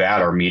that's how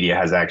bad our media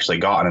has actually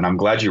gotten. And I'm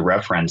glad you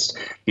referenced,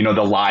 the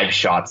live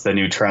shots, the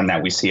new trend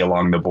that we see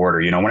along the border.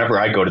 Whenever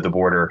I go to the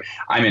border,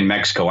 I'm in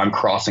Mexico, I'm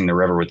crossing the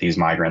river with these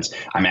migrants.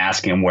 I'm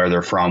asking them where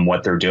they're from,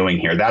 what they're doing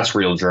here. That's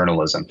real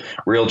journalism.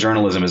 Real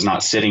journalism is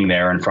not sitting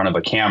there in front of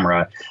a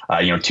camera,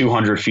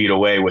 200 feet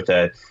away with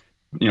a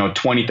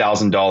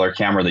 $20,000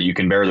 camera that you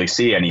can barely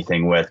see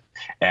anything with,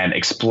 and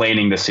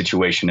explaining the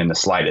situation in the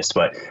slightest.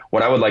 But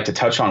what I would like to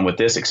touch on with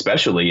this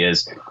especially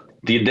is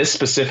this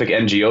specific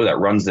NGO that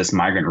runs this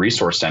Migrant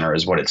Resource Center,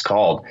 is what it's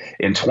called.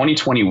 In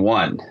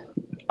 2021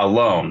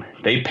 alone,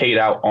 they paid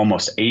out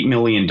almost $8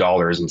 million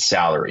in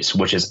salaries,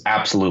 which is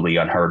absolutely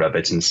unheard of.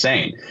 It's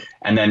insane.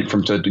 And then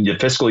from the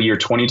fiscal year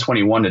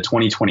 2021 to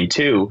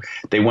 2022,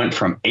 they went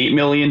from $8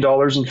 million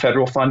in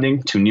federal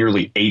funding to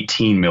nearly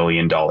 $18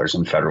 million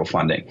in federal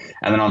funding.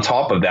 And then on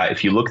top of that,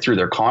 if you look through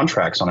their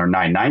contracts on their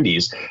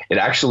 990s, it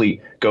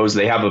actually goes,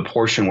 they have a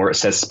portion where it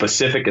says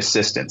specific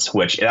assistance,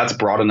 which that's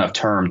broad enough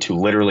term to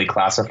literally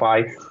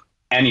classify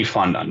any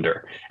fund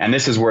under. And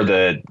this is where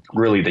the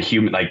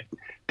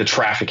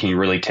trafficking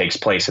really takes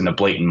place, in the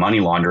blatant money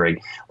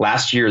laundering.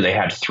 Last year, they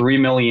had $3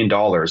 million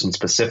in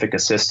specific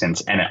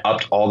assistance, and it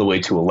upped all the way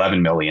to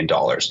 $11 million.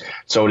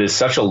 So it is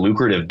such a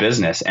lucrative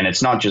business. And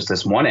it's not just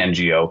this one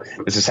NGO.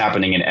 This is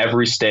happening in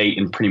every state,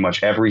 in pretty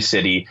much every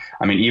city.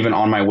 I mean, even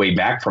on my way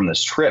back from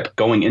this trip,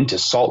 going into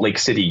Salt Lake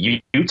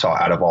City, Utah,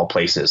 out of all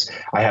places,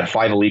 I had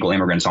 5 illegal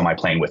immigrants on my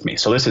plane with me.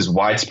 So this is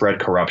widespread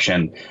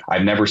corruption.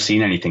 I've never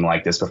seen anything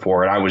like this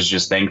before. And I was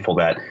just thankful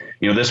that,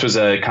 this was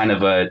a kind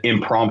of an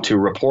impromptu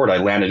report. I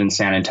landed in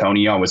San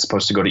Antonio. I was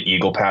supposed to go to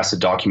Eagle Pass to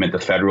document the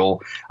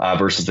federal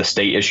versus the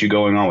state issue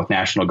going on with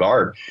National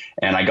Guard.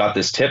 And I got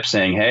this tip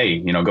saying, hey,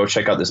 go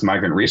check out this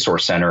Migrant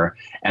Resource Center.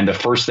 And the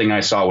first thing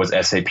I saw was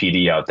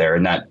SAPD out there.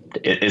 And that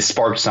it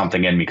sparked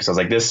something in me, because I was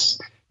like, this,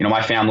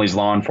 my family's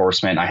law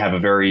enforcement. I have a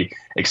very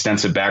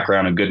extensive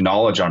background and good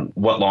knowledge on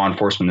what law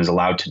enforcement is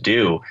allowed to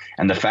do.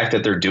 And the fact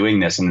that they're doing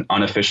this in an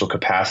unofficial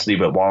capacity,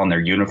 but while in their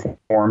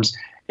uniforms,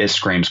 it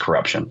screams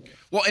corruption.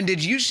 Well, and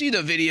did you see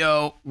the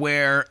video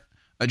where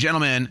a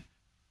gentleman,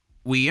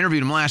 we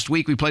interviewed him last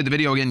week, we played the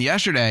video again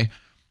yesterday,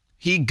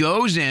 he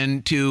goes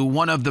into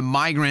one of the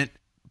migrant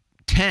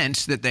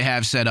tents that they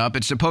have set up.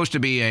 It's supposed to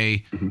be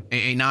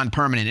a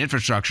non-permanent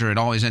infrastructure. It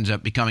always ends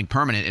up becoming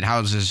permanent. It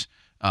houses,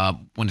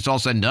 when it's all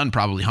said and done,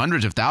 probably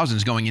hundreds of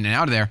thousands going in and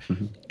out of there.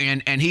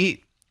 And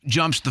he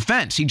jumps the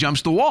fence. He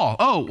jumps the wall.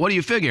 Oh, what do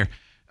you figure?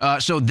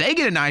 So they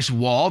get a nice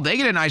wall, they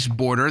get a nice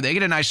border, they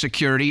get a nice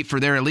security for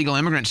their illegal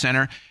immigrant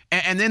center.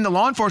 And then the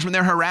law enforcement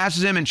there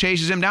harasses him and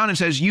chases him down and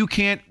says, you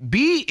can't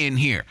be in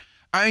here.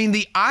 I mean,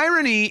 the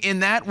irony in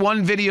that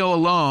one video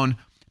alone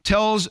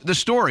tells the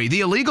story.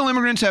 The illegal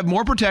immigrants have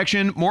more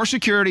protection, more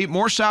security,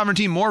 more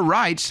sovereignty, more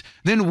rights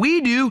than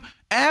we do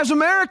as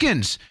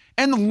Americans.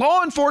 And the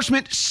law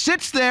enforcement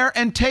sits there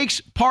and takes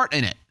part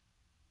in it.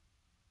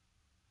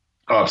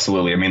 Oh,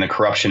 absolutely. I mean, the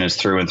corruption is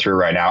through and through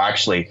right now.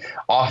 Actually,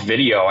 off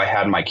video, I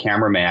had my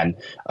cameraman,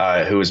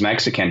 who was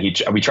Mexican.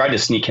 We tried to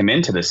sneak him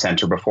into the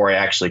center before I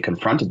actually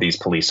confronted these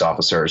police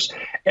officers.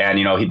 And,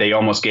 they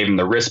almost gave him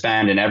the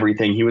wristband and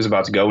everything. He was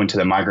about to go into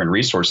the Migrant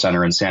Resource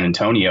Center in San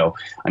Antonio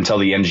until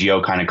the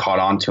NGO kind of caught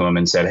on to him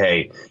and said,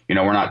 hey,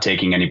 we're not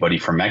taking anybody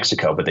from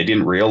Mexico. But they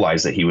didn't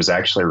realize that he was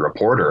actually a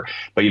reporter.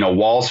 But,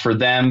 walls for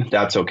them,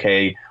 that's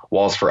okay.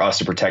 Walls for us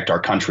to protect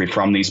our country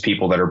from these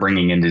people that are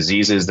bringing in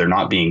diseases. They're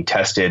not being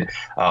tested.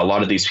 A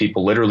lot of these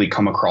people literally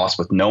come across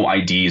with no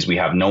IDs. We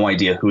have no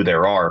idea who they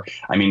are.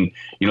 I mean,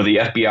 the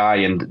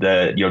FBI and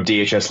the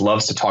DHS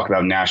loves to talk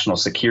about national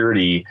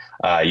security,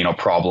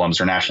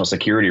 problems or national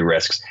security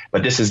risks.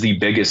 But this is the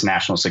biggest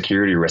national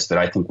security risk that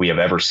I think we have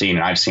ever seen,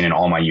 and I've seen in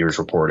all my years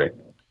reporting.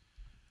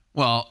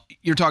 Well,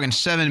 you're talking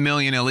 7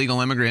 million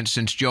illegal immigrants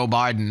since Joe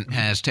Biden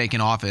has taken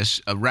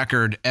office, a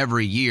record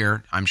every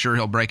year. I'm sure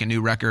he'll break a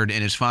new record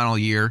in his final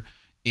year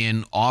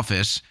in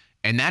office.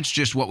 And that's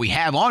just what we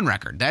have on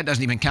record. That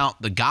doesn't even count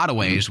the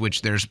gotaways,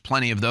 which there's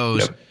plenty of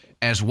those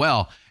as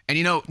well. And,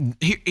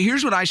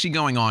 here's what I see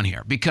going on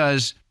here,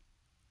 because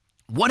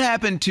what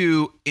happened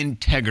to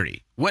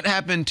integrity? What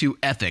happened to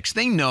ethics?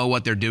 They know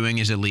what they're doing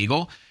is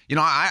illegal.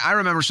 I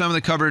remember some of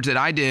the coverage that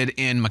I did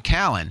in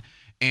McAllen.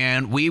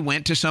 And we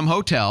went to some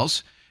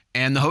hotels,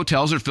 and the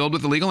hotels are filled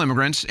with illegal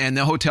immigrants, and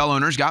the hotel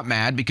owners got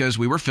mad because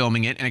we were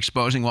filming it and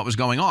exposing what was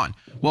going on.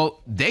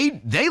 Well, they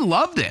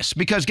love this,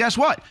 because guess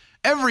what?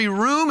 Every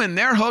room in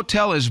their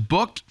hotel is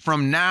booked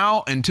from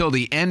now until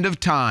the end of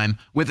time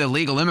with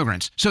illegal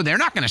immigrants. So they're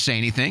not going to say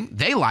anything.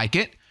 They like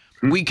it.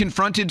 We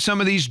confronted some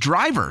of these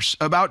drivers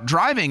about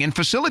driving and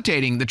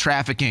facilitating the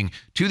trafficking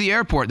to the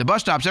airport, the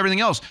bus stops, everything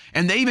else.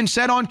 And they even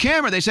said on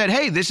camera, they said,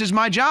 hey, this is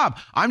my job.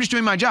 I'm just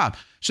doing my job.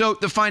 So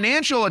the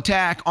financial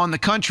attack on the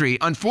country,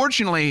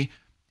 unfortunately,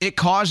 it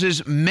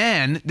causes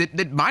men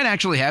that might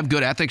actually have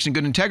good ethics and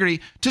good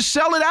integrity to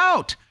sell it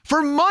out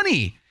for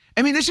money.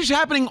 I mean, this is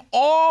happening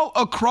all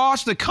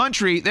across the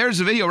country.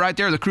 There's a video right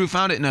there. The crew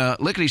found it in a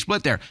lickety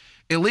split there.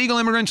 illegal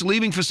immigrants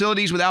leaving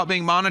facilities without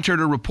being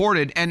monitored or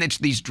reported. And it's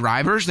these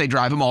drivers, they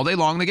drive them all day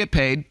long, they get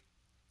paid.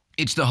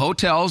 It's the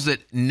hotels that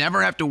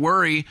never have to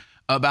worry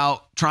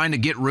about trying to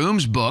get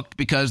rooms booked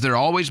because they're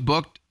always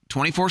booked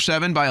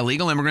 24/7 by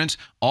illegal immigrants,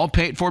 all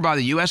paid for by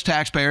the U.S.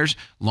 taxpayers,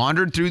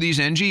 laundered through these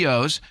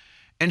NGOs.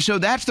 And so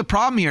that's the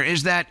problem here,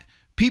 is that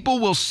people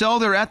will sell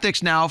their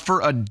ethics now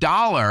for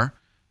 $1.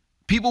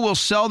 People will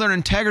sell their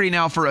integrity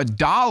now for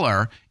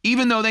 $1,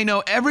 even though they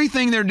know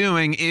everything they're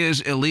doing is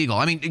illegal.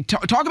 I mean,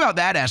 talk about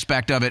that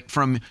aspect of it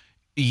from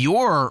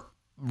your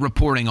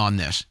reporting on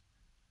this.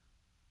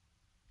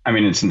 I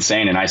mean, it's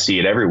insane, and I see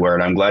it everywhere.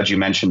 And I'm glad you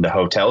mentioned the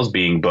hotels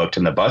being booked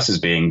and the buses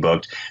being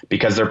booked,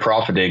 because they're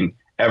profiting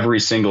every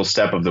single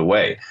step of the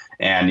way.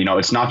 And, you know,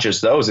 it's not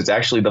just those, it's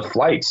actually the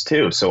flights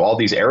too. So all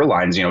these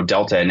airlines, you know,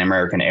 Delta and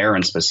American Air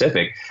in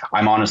specific,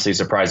 I'm honestly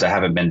surprised I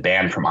haven't been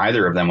banned from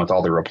either of them with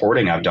all the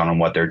reporting I've done on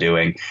what they're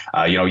doing.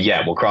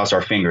 We'll cross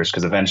our fingers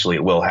because eventually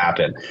it will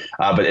happen.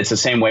 But it's the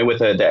same way with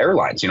the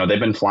airlines. You know, they've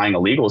been flying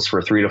illegals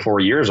for 3 to 4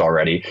 years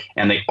already,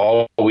 and they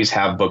always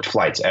have booked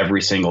flights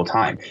every single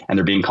time, and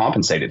they're being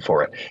compensated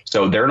for it.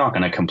 So they're not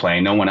going to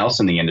complain. No one else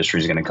in the industry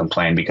is going to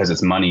complain because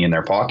it's money in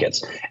their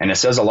pockets. And it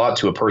says a lot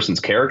to a person's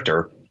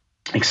character,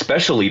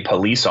 especially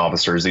police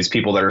officers, these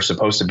people that are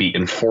supposed to be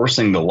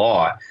enforcing the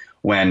law,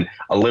 when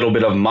a little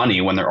bit of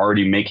money, when they're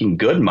already making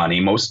good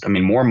money,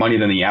 more money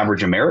than the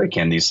average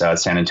American, these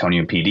San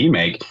Antonio PD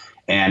make,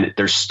 and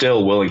they're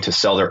still willing to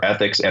sell their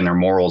ethics and their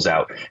morals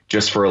out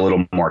just for a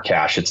little more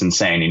cash. It's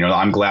insane. You know,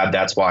 I'm glad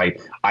that's why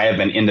I have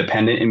been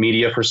independent in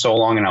media for so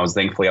long, and I was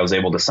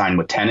able to sign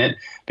with Tenet,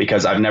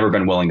 because I've never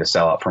been willing to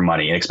sell out for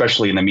money,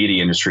 especially in the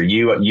media industry.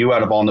 You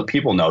out of all the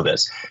people know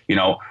this. You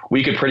know,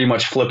 we could pretty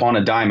much flip on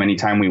a dime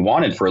anytime we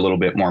wanted for a little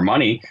bit more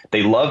money.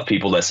 They love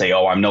people that say,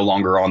 oh, I'm no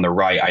longer on the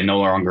right. I no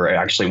longer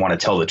actually want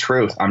to tell the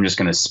truth. I'm just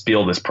going to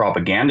spill this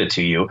propaganda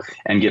to you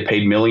and get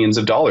paid millions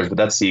of dollars. But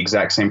that's the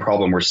exact same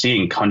problem we're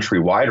seeing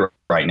countrywide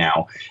right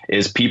now,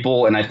 is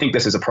people, and I think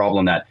this is a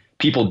problem that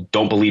people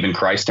don't believe in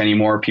Christ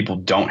anymore. People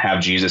don't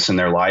have Jesus in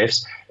their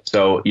lives.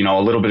 So, you know,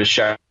 a little bit of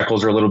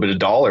shekels or a little bit of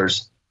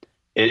dollars,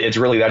 it's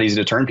really that easy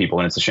to turn people,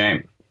 and it's a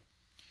shame.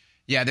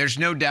 Yeah, there's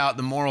no doubt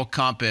the moral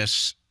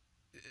compass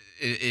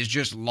is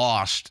just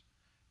lost.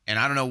 And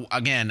I don't know,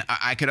 again,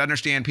 I could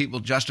understand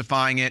people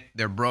justifying it.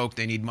 They're broke,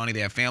 they need money,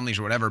 they have families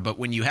or whatever. But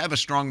when you have a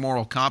strong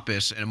moral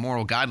compass and a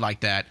moral guide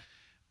like that,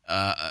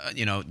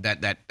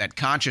 that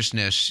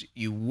consciousness,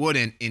 you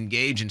wouldn't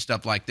engage in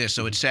stuff like this.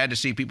 So it's sad to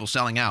see people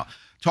selling out.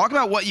 Talk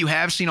about what you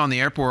have seen on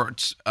the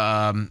airports.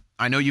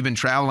 I know you've been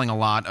traveling a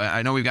lot.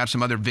 I know we've got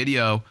some other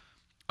video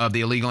of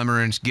the illegal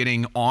immigrants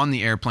getting on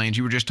the airplanes.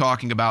 You were just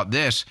talking about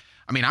this.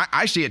 I mean,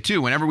 I see it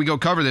too. Whenever we go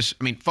cover this,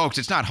 I mean, folks,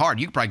 it's not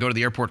hard. You could probably go to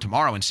the airport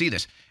tomorrow and see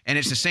this. And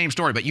it's the same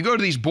story. But you go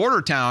to these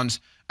border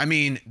towns, I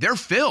mean, they're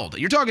filled.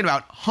 You're talking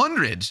about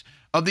hundreds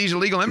of these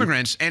illegal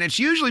immigrants, and it's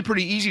usually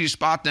pretty easy to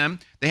spot them.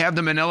 They have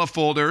the manila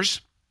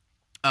folders,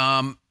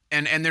 and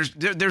there's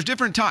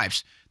different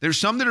types. There's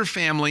some that are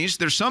families.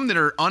 There's some that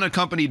are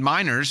unaccompanied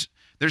minors.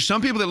 There's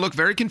some people that look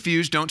very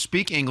confused, don't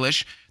speak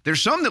English.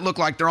 There's some that look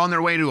like they're on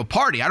their way to a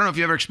party. I don't know if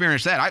you ever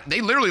experienced that. They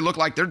literally look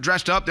like they're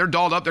dressed up, they're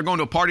dolled up, they're going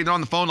to a party, they're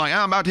on the phone like,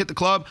 I'm about to hit the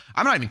club.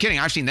 I'm not even kidding.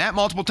 I've seen that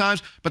multiple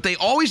times, but they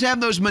always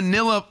have those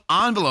manila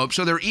envelopes,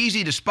 so they're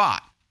easy to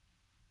spot.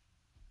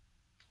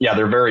 Yeah,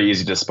 they're very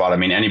easy to spot. I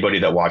mean, anybody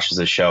that watches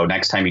the show,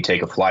 next time you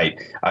take a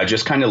flight,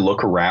 just kind of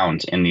look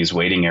around in these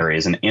waiting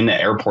areas and in the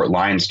airport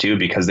lines too,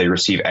 because they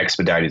receive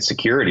expedited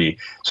security,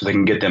 so they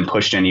can get them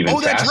pushed in even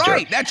faster. Oh, that's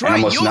right. That's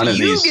right.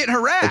 You get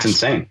harassed. It's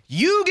insane.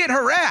 You get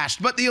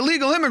harassed, but the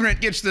illegal immigrant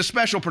gets the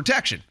special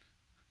protection.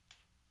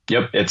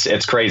 Yep,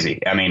 it's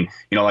crazy. I mean,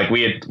 you know, like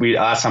we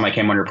last time I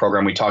came on your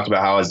program, we talked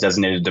about how I was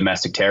designated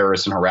domestic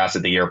terrorist and harassed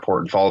at the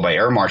airport and followed by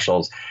air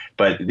marshals.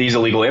 But these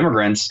illegal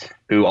immigrants,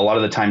 who a lot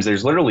of the times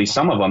there's literally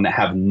some of them that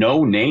have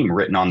no name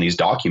written on these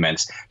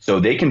documents, so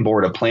they can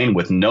board a plane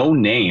with no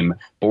name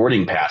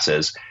boarding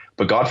passes.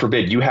 But God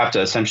forbid, you have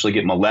to essentially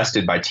get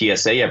molested by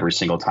TSA every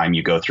single time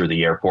you go through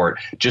the airport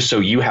just so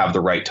you have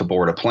the right to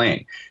board a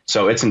plane.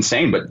 So it's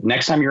insane. But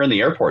next time you're in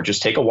the airport,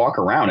 just take a walk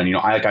around. And, you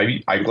know,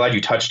 I'm glad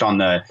you touched on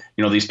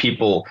these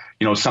people,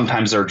 you know,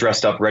 sometimes they're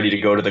dressed up ready to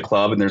go to the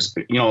club, and there's,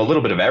 you know, a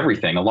little bit of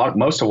everything.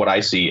 Most of what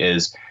I see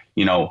is,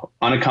 you know,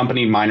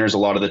 unaccompanied minors. A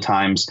lot of the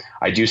times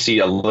I do see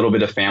a little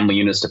bit of family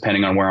units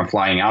depending on where I'm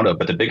flying out of.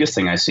 But the biggest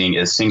thing I'm seeing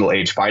is single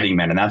age fighting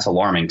men. And that's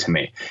alarming to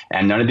me.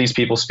 And none of these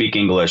people speak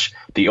English.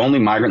 The only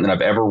migrant that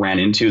I've ever ran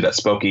into that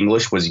spoke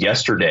English was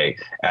yesterday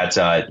at,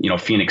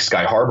 Phoenix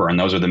Sky Harbor. And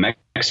those are the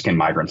Mexican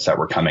migrants that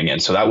were coming in.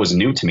 So that was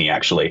new to me,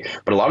 actually.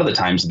 But a lot of the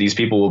times these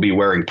people will be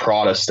wearing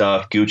Prada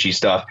stuff, Gucci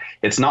stuff.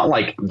 It's not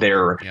like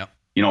they're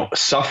you know,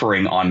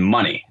 suffering on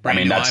money. I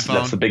mean, that's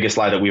the biggest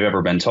lie that we've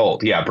ever been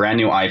told. Yeah, brand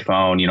new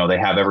iPhone, you know, they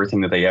have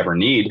everything that they ever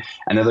need,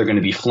 and then they're going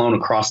to be flown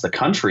across the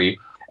country.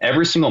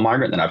 Every single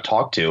migrant that I've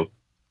talked to,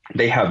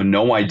 they have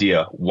no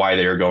idea why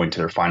they are going to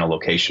their final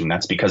location.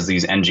 That's because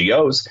these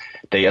NGOs,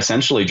 they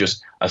essentially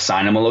just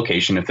assign them a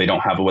location. If they don't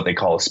have what they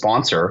call a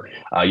sponsor,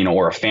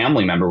 or a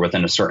family member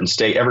within a certain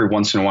state, every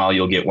once in a while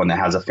you'll get one that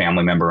has a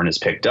family member and is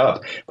picked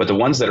up. But the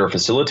ones that are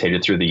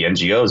facilitated through the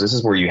NGOs, this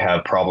is where you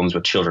have problems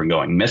with children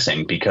going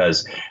missing,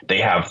 because they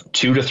have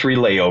 2 to 3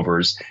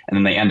 layovers and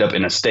then they end up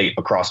in a state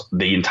across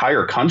the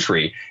entire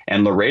country.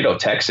 And Laredo,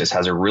 Texas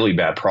has a really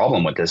bad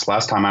problem with this.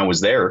 Last time I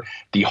was there,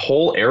 the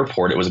whole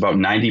airport, it was about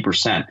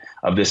 90%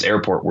 of this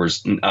airport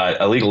was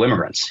illegal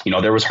immigrants.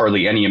 There was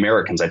hardly any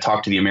Americans. I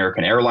talked to the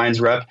American Airlines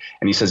rep,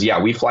 and he says,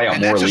 yeah, we fly out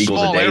more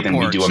illegals a day than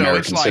we do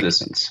American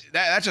citizens.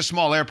 That's a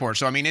small airport.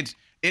 So, I mean,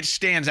 it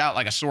stands out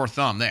like a sore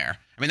thumb there.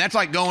 I mean, that's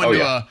like going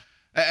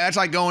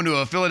to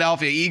a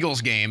Philadelphia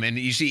Eagles game and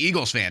you see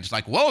Eagles fans. It's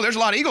like, whoa, there's a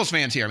lot of Eagles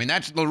fans here. I mean,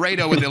 that's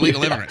Laredo with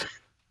illegal immigrants.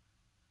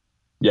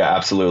 Yeah,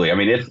 absolutely. I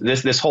mean,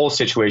 this whole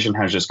situation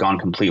has just gone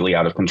completely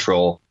out of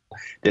control.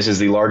 This is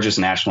the largest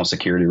national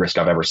security risk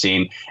I've ever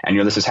seen. And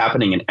this is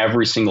happening in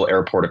every single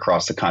airport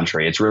across the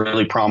country. It's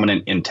really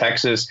prominent in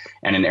Texas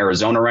and in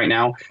Arizona right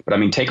now. But I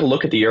mean, take a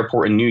look at the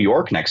airport in New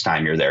York next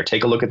time you're there.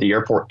 Take a look at the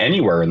airport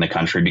anywhere in the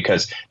country,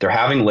 because they're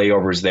having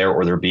layovers there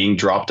or they're being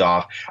dropped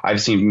off.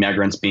 I've seen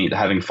migrants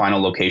having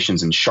final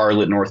locations in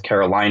Charlotte, North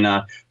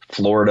Carolina,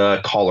 Florida,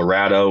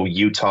 Colorado,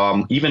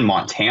 Utah, even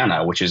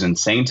Montana, which is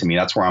insane to me.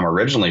 That's where I'm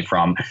originally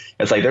from.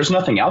 It's like there's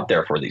nothing out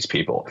there for these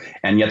people,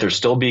 and yet they're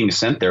still being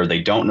sent there.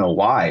 They don't know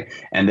why.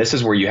 And this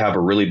is where you have a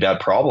really bad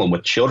problem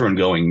with children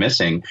going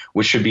missing,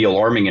 which should be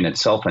alarming in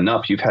itself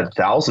enough. You've had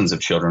thousands of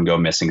children go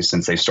missing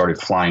since they started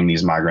flying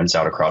these migrants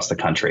out across the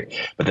country.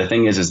 But the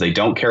thing is they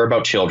don't care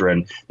about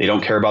children. They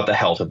don't care about the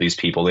health of these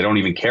people. They don't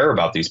even care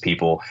about these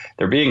people.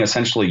 They're being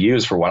essentially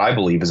used for what I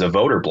believe is a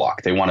voter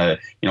block. They want to,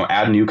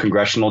 add new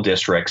congressional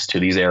districts to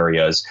these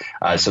areas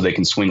so they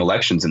can swing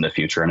elections in the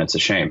future, and it's a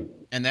shame.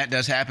 And that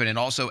does happen. It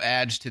also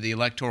adds to the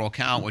electoral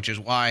count, which is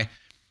why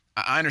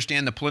I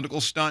understand the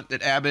political stunt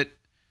that Abbott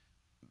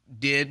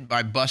did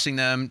by busing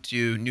them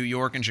to New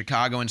York and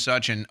Chicago and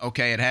such, and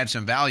okay, it had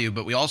some value,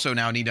 but we also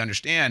now need to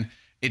understand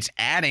it's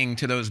adding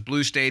to those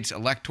blue states'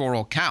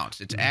 electoral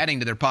counts. It's adding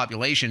to their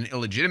population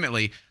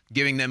illegitimately,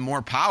 giving them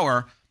more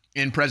power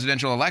in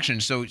presidential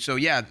elections. So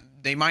yeah,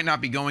 they might not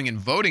be going and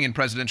voting in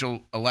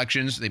presidential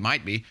elections. They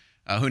might be.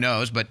 Who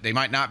knows? But they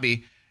might not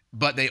be.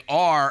 But they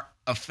are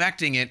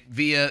affecting it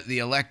via the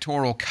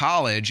Electoral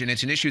College, and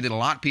it's an issue that a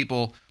lot of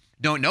people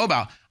don't know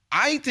about.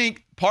 I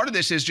think part of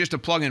this is just a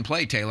plug and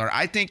play, Taylor.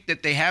 I think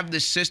that they have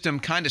this system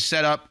kind of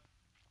set up.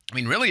 I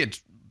mean, really,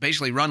 it's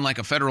basically run like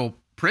a federal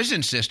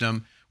prison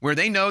system where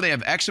they know they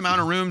have X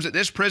amount of rooms at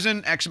this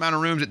prison, X amount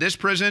of rooms at this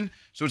prison.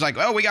 So it's like,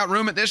 oh, we got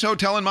room at this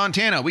hotel in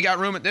Montana. We got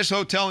room at this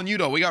hotel in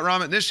Utah. We got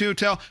room at this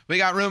hotel. We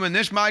got room in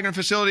this migrant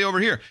facility over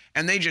here.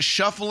 And they just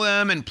shuffle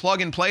them and plug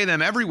and play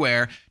them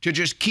everywhere to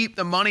just keep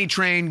the money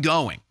train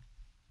going.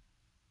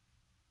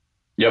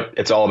 Yep,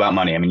 it's all about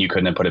money. I mean, you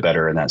couldn't have put it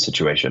better in that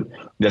situation.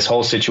 This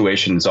whole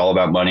situation is all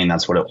about money, and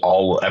that's what it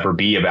all will ever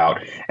be about.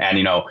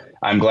 And,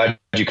 I'm glad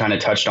you kind of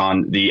touched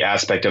on the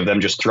aspect of them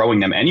just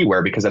throwing them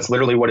anywhere, because that's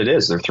literally what it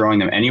is. They're throwing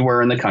them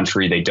anywhere in the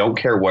country. They don't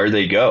care where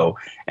they go.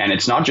 And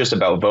it's not just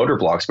about voter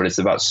blocks, but it's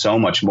about so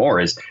much more.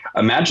 Is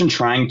imagine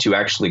trying to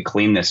actually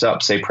clean this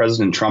up. Say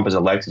President Trump is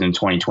elected in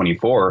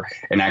 2024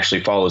 and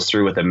actually follows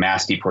through with a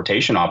mass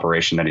deportation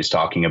operation that he's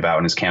talking about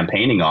and is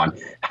campaigning on.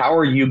 How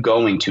are you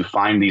going to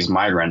find these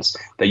migrants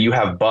that you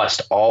have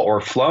bused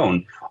or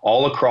flown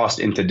all across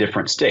into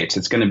different states?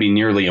 It's going to be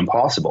nearly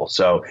impossible.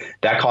 So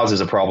that causes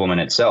a problem in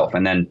itself.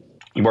 And then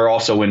we're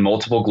also in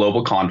multiple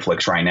global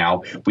conflicts right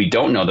now. We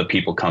don't know the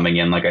people coming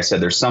in. Like I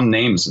said, there's some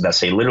names that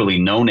say literally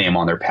no name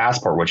on their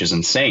passport, which is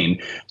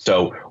insane.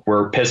 So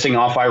we're pissing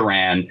off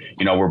Iran.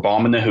 We're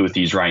bombing the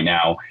Houthis right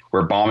now.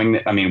 We're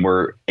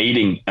we're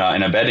aiding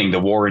and abetting the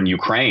war in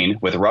Ukraine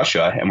with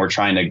Russia, and we're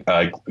trying to,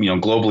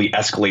 globally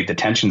escalate the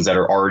tensions that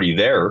are already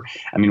there.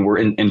 I mean, we're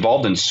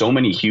involved in so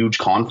many huge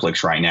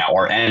conflicts right now.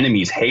 Our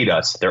enemies hate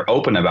us. They're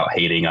open about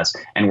hating us,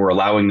 and we're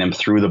allowing them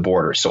through the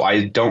border. So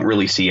I don't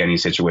really see any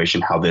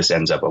situation how this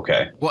ends up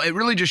okay. Well, it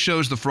really just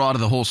shows the fraud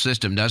of the whole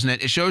system, doesn't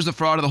it? It shows the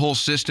fraud of the whole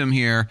system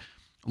here,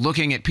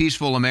 looking at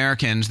peaceful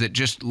Americans that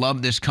just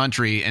love this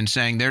country and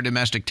saying they're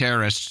domestic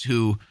terrorists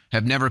who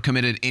have never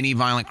committed any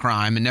violent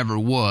crime and never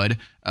would.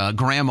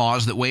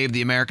 Grandmas that wave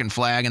the American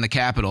flag in the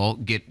Capitol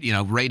get,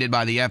 raided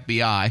by the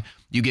FBI.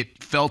 You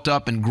get felt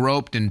up and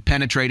groped and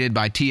penetrated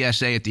by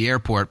TSA at the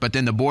airport, but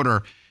then the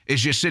border is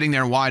just sitting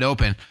there wide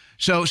open.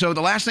 So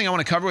the last thing I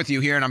want to cover with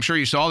you here, and I'm sure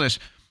you saw this,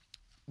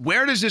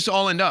 where does this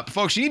all end up?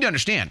 Folks, you need to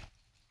understand,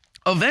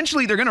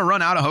 eventually they're going to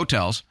run out of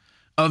hotels.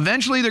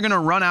 Eventually, they're going to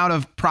run out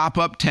of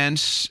prop-up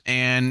tents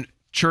and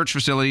church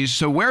facilities.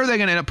 So where are they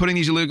going to end up putting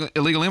these illegal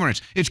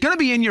immigrants? It's going to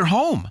be in your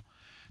home.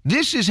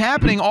 This is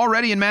happening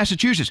already in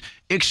Massachusetts,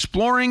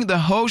 exploring the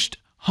host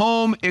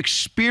home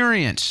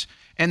experience.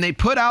 And they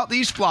put out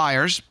these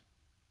flyers.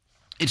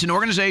 It's an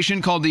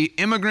organization called the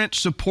Immigrant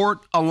Support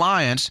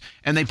Alliance.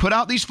 And they put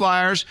out these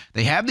flyers.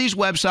 They have these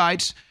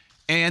websites.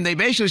 And they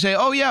basically say,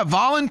 oh, yeah,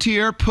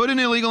 volunteer, put an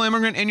illegal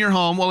immigrant in your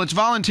home. Well, it's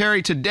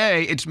voluntary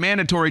today. It's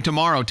mandatory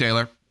tomorrow,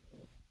 Taylor.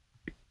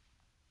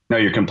 No,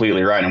 you're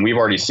completely right. And we've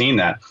already seen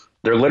that.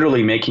 They're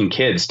literally making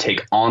kids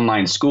take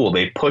online school.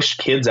 They pushed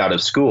kids out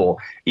of school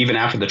even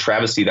after the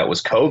travesty that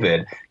was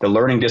COVID, the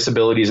learning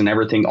disabilities and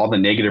everything, all the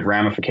negative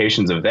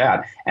ramifications of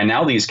that. And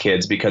now these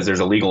kids, because there's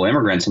illegal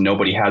immigrants and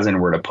nobody has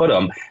anywhere to put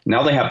them,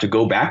 now they have to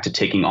go back to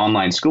taking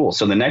online school.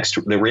 So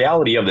the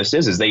reality of this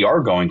is they are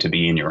going to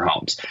be in your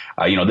homes.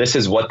 This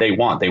is what they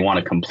want. They want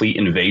a complete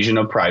invasion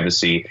of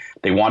privacy.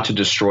 They want to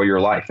destroy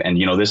your life.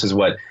 And, this is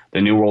what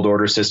the New World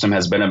Order system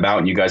has been about.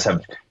 And you guys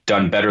have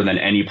done better than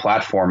any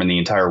platform in the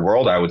entire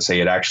world, I would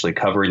say, at actually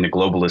covering the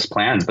globalist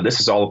plans. But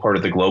this is all a part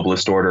of the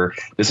globalist order.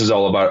 This is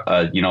all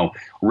about,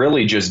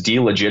 really just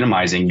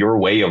delegitimizing your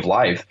way of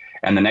life.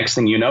 And the next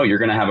thing you know, you're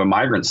going to have a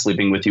migrant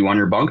sleeping with you on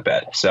your bunk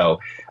bed. So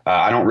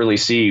I don't really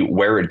see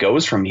where it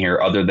goes from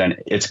here other than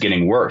it's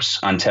getting worse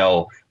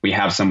until we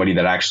have somebody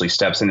that actually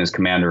steps in as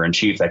commander in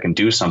chief that can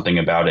do something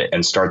about it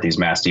and start these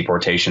mass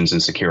deportations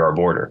and secure our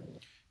border.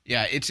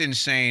 Yeah, it's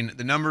insane.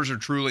 The numbers are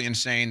truly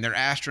insane. They're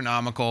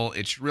astronomical.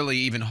 It's really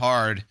even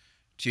hard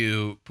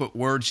to put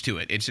words to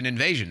it. It's an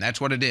invasion. That's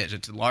what it is.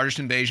 It's the largest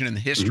invasion in the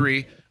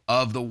history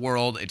of the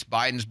world. It's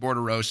Biden's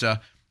Borderosa.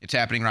 It's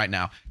happening right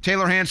now.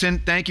 Taylor Hanson,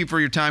 thank you for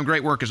your time.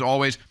 Great work as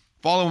always.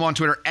 Follow him on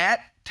Twitter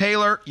at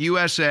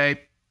TaylorUSA,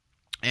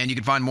 and you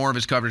can find more of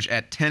his coverage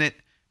at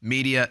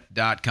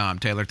tenetmedia.com.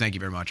 Taylor, thank you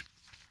very much.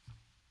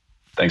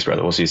 Thanks,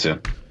 brother. We'll see you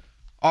soon.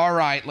 All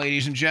right,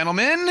 ladies and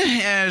gentlemen,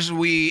 as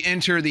we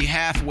enter the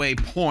halfway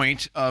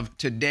point of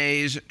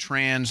today's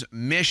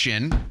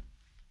transmission,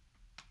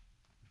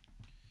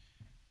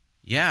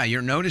 yeah,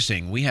 you're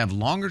noticing we have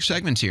longer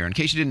segments here. In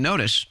case you didn't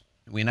notice,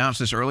 we announced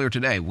this earlier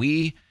today.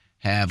 We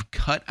have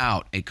cut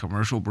out a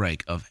commercial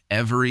break of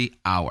every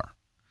hour.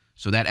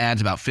 So that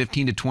adds about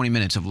 15 to 20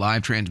 minutes of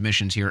live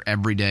transmissions here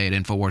every day at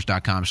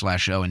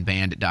Infowars.com/show and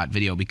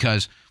band.video,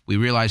 because we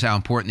realize how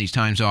important these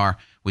times are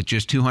with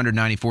just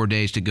 294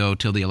 days to go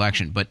till the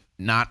election. But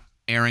not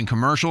airing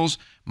commercials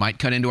might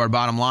cut into our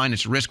bottom line.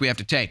 It's a risk we have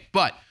to take.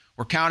 But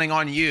we're counting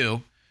on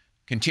you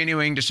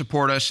continuing to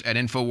support us at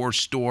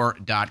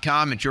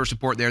InfoWarsStore.com. It's your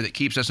support there that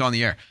keeps us on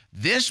the air.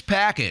 This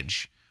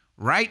package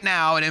right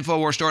now at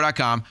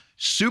InfoWarsStore.com,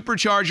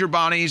 supercharge your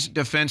body's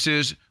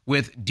defenses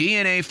with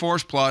DNA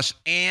Force Plus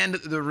and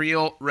the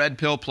Real Red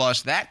Pill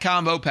Plus. That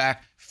combo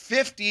pack,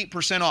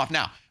 50% off.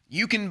 Now,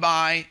 you can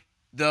buy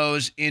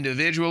those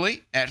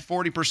individually at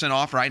 40%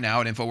 off right now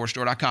at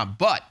InfoWarsStore.com.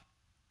 But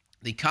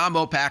the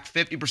combo pack,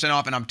 50%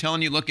 off, and I'm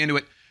telling you, look into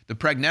it. The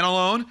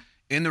pregnenolone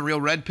in the Real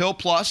Red Pill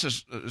Plus,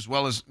 as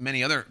well as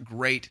many other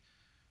great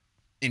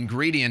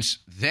ingredients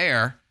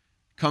there,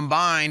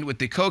 combined with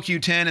the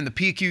CoQ10 and the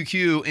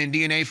PQQ in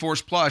DNA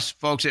Force Plus,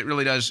 folks, it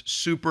really does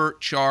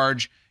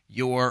supercharge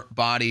your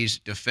body's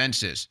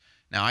defenses.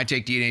 Now, I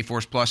take DNA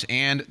Force Plus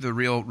and the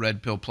Real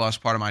Red Pill Plus,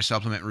 part of my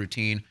supplement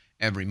routine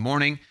every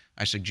morning.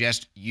 I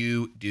suggest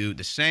you do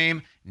the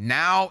same.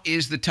 Now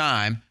is the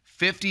time.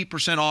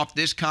 50% off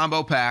this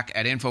combo pack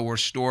at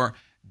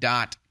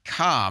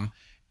InfoWarsStore.com.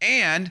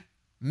 And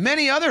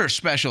many other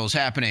specials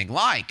happening,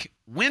 like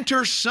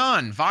Winter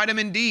Sun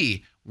Vitamin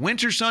D,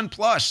 Winter Sun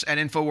Plus at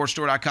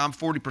InfoWarsStore.com,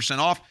 40%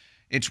 off.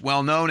 It's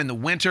well known in the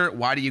winter.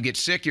 Why do you get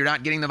sick? You're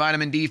not getting the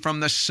vitamin D from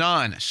the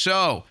sun.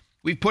 So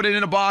we've put it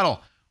in a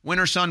bottle.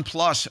 Winter Sun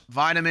Plus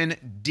Vitamin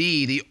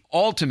D, the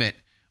ultimate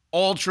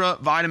ultra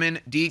vitamin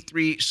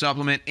D3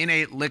 supplement in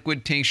a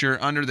liquid tincture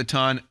under the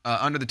tongue.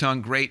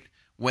 Great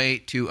way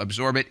to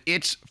absorb it.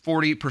 It's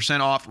 40%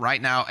 off right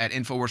now at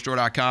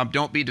InfoWarsStore.com.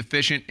 Don't be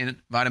deficient in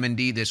vitamin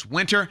D this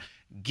winter.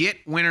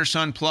 Get Winter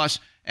Sun Plus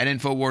at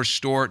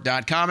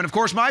InfoWarsStore.com. And of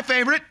course, my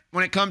favorite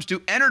when it comes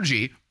to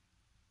energy,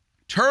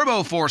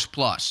 Turbo Force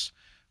Plus,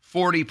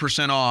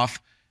 40%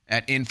 off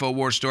at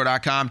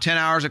InfoWarsStore.com. 10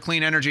 hours of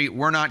clean energy.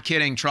 We're not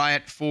kidding. Try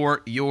it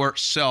for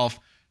yourself.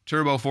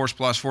 Turbo Force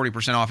Plus,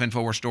 40% off,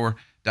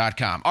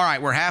 InfoWarsStore.com. All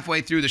right, we're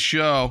halfway through the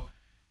show,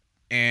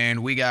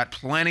 and we got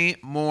plenty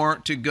more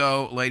to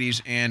go,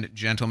 ladies and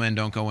gentlemen.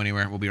 Don't go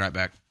anywhere. We'll be right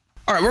back.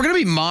 All right, we're going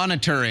to be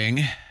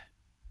monitoring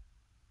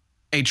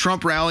a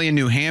Trump rally in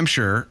New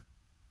Hampshire,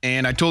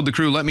 and I told the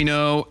crew, let me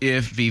know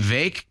if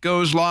Vivek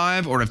goes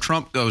live or if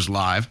Trump goes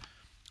live.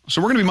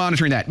 So we're going to be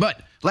monitoring that.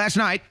 But last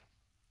night,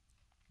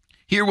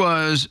 here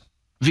was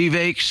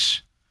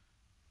Vivek's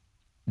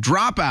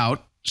dropout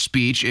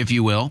speech, if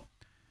you will,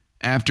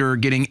 after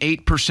getting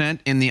 8%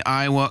 in the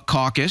Iowa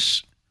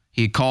caucus.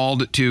 He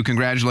called to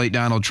congratulate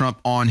Donald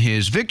Trump on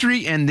his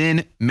victory and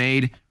then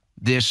made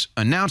this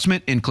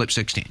announcement in clip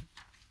 16.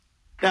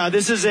 Now,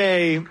 this is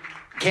a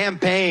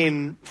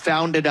campaign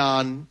founded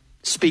on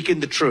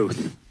speaking the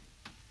truth.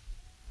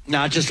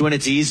 Not just when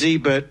it's easy,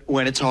 but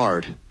when it's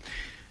hard.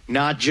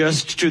 Not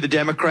just to the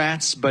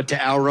Democrats, but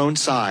to our own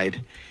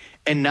side.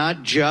 And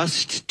not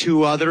just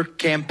to other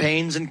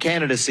campaigns and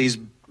candidacies,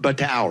 but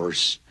to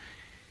ours.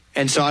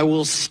 And so I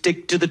will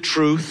stick to the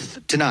truth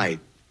tonight.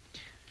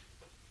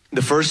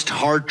 The first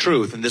hard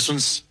truth, and this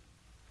one's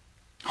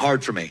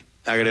hard for me.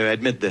 I got to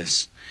admit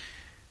this.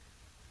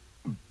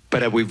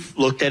 But we've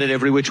looked at it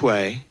every which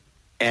way,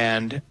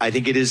 and I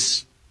think it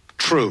is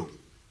true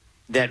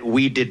that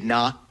we did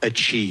not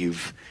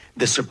achieve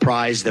the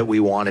surprise that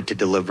we wanted to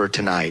deliver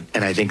tonight.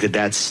 And I think that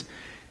that's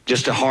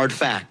just a hard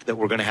fact that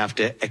we're going to have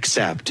to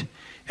accept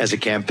as a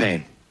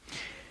campaign.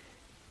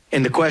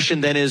 And the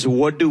question then is,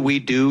 what do we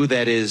do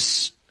that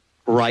is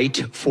right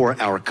for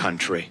our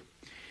country?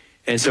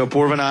 And so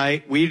Purv and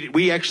I,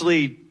 we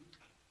actually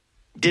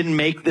didn't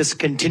make this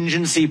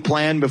contingency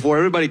plan before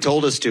everybody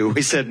told us to.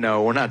 We said,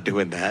 no, we're not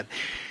doing that.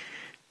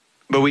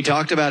 But we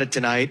talked about it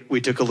tonight.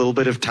 We took a little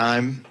bit of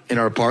time in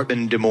our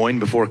apartment in Des Moines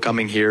before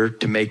coming here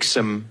to make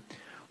some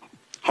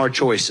hard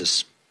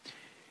choices.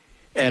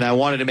 And I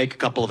wanted to make a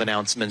couple of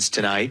announcements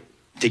tonight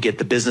to get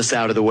the business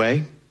out of the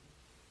way.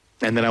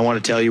 And then I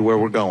want to tell you where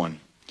we're going.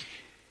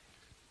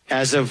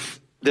 As of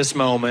this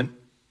moment,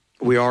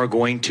 we are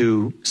going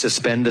to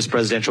suspend this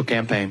presidential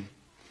campaign.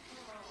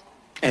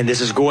 And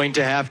this is going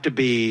to have to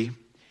be,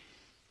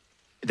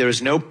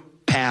 there's no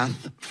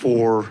path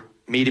for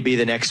me to be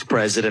the next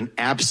president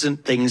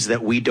absent things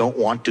that we don't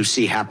want to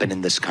see happen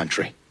in this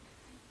country.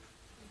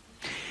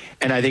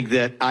 And I think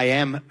that I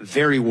am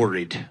very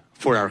worried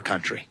for our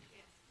country.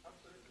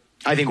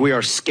 I think we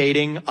are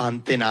skating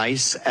on thin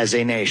ice as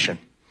a nation.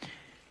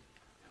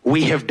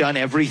 We have done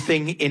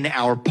everything in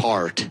our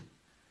part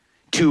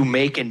to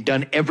make, and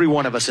done, every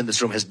one of us in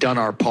this room has done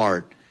our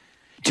part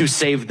to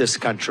save this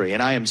country.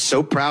 And I am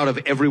so proud of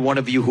every one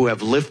of you who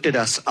have lifted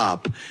us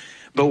up.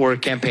 But we're a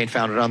campaign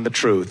founded on the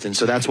truth. And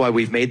so that's why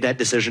we've made that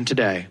decision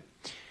today.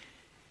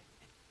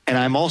 And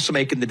I'm also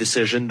making the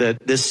decision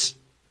that this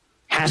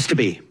has to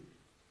be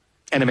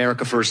an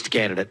America First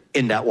candidate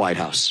in that White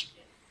House.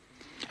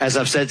 As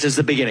I've said since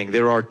the beginning,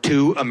 there are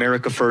two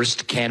America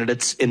First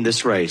candidates in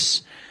this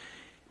race.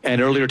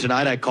 And earlier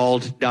tonight, I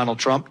called Donald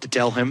Trump to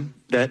tell him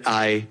that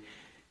I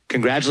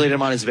congratulate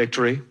him on his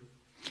victory.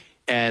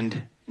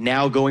 And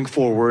now going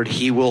forward,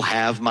 he will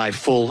have my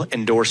full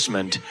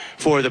endorsement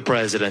for the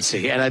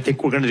presidency. And I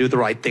think we're going to do the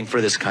right thing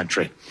for this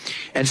country.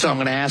 And so I'm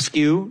going to ask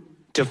you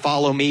to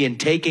follow me in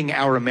taking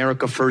our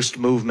America First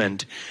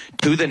movement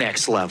to the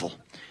next level.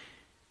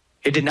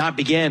 It did not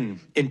begin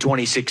in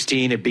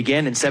 2016. It began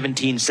in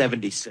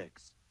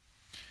 1776.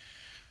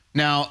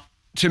 Now,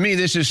 to me,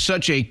 this is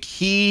such a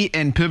key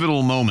and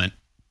pivotal moment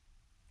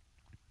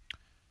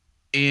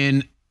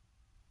in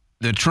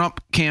the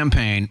Trump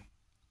campaign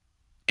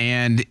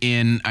and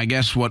in, I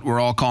guess, what we're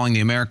all calling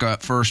the America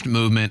First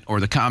movement, or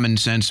the common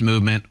sense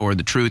movement, or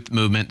the truth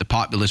movement, the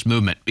populist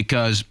movement,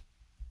 because,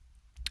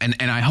 and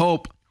I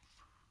hope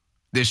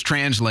this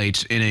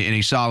translates in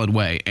a solid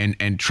way.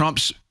 And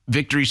Trump's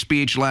victory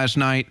speech last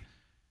night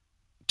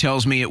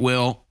tells me it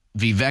will.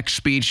 Vivek's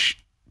speech,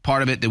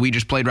 part of it that we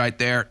just played right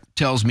there,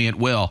 tells me it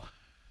will.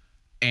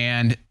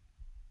 And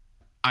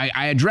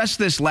I addressed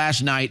this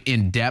last night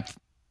in depth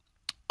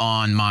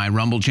on my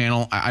Rumble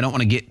channel. I don't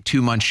want to get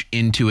too much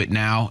into it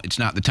now. It's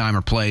not the time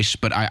or place,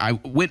 but I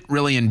went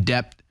really in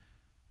depth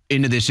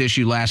into this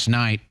issue last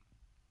night,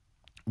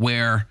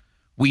 where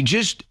we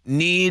just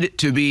need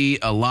to be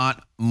a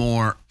lot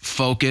more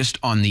focused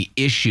on the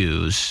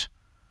issues,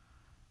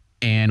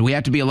 and we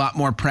have to be a lot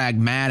more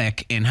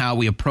pragmatic in how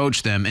we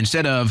approach them,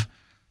 instead of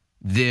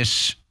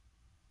this,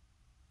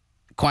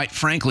 quite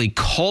frankly,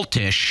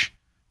 cultish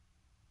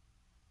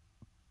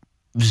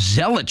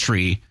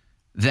zealotry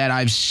that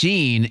I've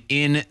seen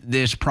in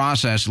this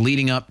process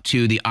leading up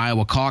to the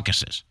Iowa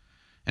caucuses.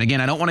 And again,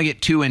 I don't want to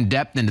get too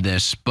in-depth into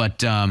this,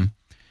 but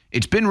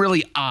it's been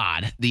really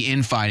odd, the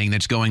infighting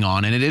that's going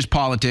on, and it is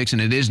politics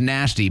and it is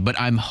nasty, but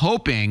I'm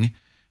hoping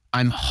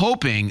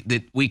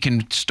that we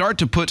can start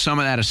to put some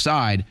of that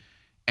aside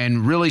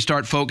and really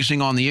start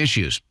focusing on the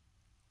issues.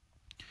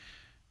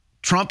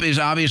 Trump is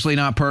obviously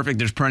not perfect.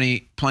 There's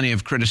plenty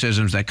of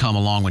criticisms that come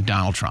along with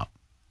Donald Trump.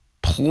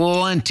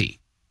 Plenty.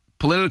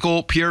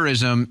 Political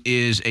purism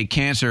is a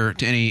cancer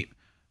to any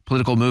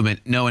political movement.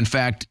 No, in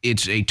fact,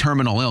 it's a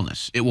terminal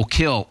illness. It will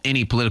kill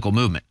any political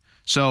movement.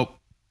 So,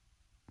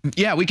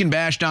 yeah, we can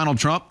bash Donald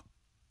Trump,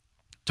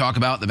 talk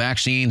about the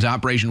vaccines,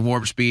 Operation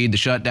Warp Speed, the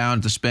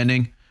shutdowns, the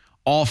spending,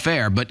 all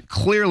fair. But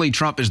clearly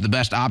Trump is the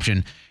best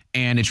option,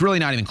 and it's really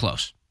not even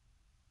close.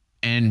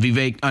 And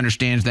Vivek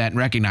understands that and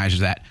recognizes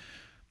that.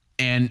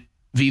 And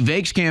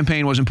Vivek's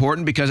campaign was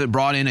important because it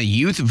brought in a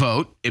youth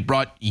vote. It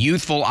brought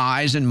youthful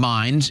eyes and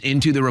minds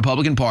into the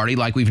Republican Party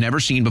like we've never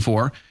seen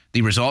before.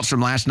 The results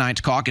from last night's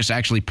caucus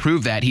actually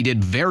prove that. He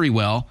did very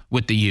well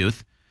with the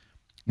youth.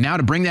 Now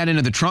to bring that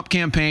into the Trump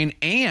campaign,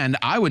 and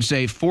I would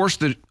say force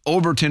the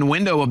Overton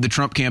window of the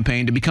Trump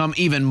campaign to become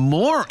even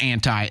more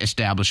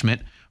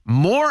anti-establishment,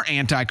 more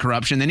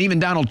anti-corruption than even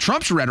Donald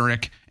Trump's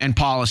rhetoric and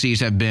policies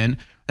have been,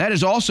 that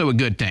is also a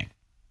good thing.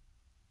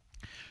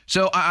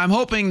 So I'm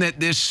hoping that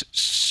this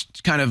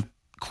kind of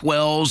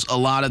quells a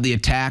lot of the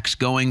attacks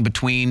going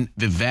between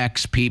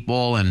Vivek's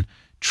people and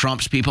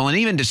Trump's people and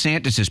even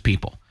DeSantis's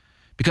people,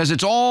 because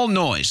it's all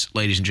noise,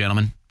 ladies and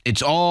gentlemen.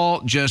 It's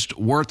all just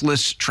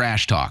worthless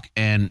trash talk,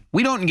 and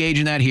we don't engage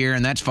in that here,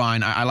 and that's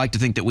fine. I like to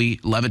think that we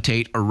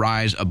levitate or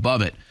rise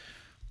above it.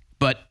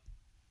 But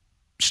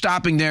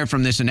stopping there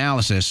from this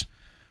analysis,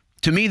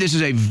 to me, this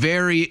is a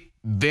very,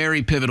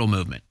 very pivotal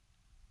movement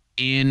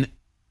in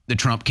the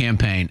Trump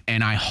campaign,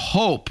 and I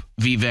hope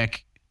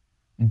Vivek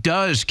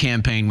does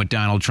campaign with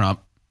Donald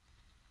Trump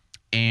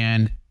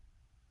and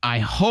I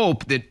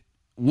hope that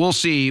we'll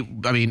see.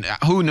 I mean,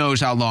 who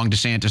knows how long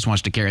DeSantis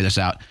wants to carry this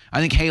out. I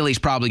think Haley's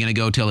probably going to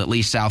go till at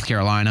least South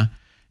Carolina.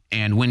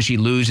 And when she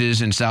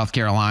loses in South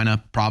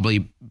Carolina,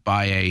 probably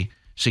by a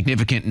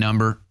significant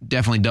number,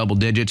 definitely double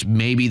digits,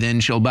 maybe then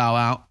she'll bow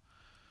out.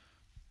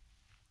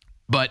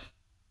 But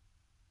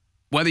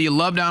whether you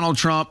love Donald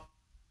Trump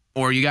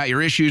or you got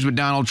your issues with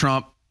Donald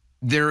Trump,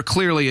 there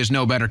clearly is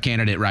no better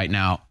candidate right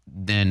now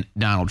than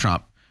Donald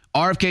Trump.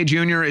 RFK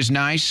Jr. is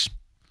nice,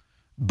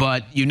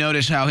 but you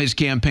notice how his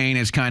campaign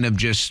is kind of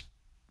just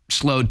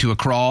slowed to a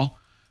crawl.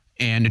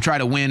 And to try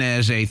to win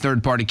as a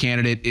third-party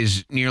candidate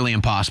is nearly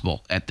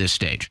impossible at this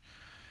stage.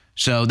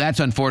 So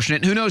that's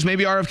unfortunate. Who knows,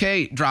 maybe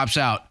RFK drops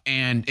out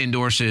and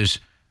endorses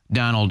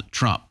Donald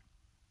Trump.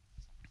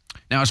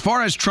 Now, as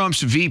far as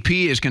Trump's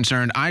VP is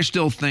concerned, I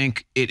still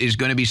think it is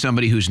going to be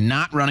somebody who's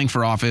not running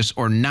for office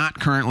or not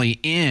currently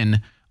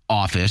in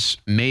office.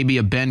 Maybe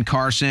a Ben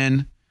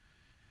Carson,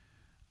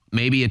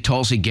 maybe a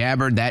Tulsi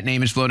Gabbard. That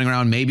name is floating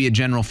around. Maybe a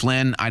General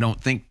Flynn. I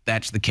don't think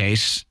that's the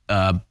case.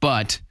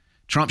 But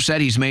Trump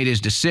said he's made his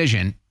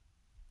decision.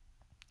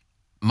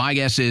 My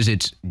guess is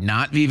it's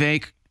not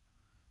Vivek,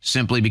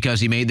 simply because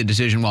he made the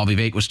decision while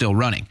Vivek was still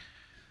running.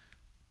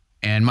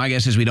 And my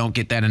guess is we don't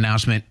get that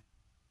announcement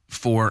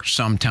for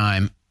some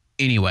time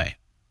anyway.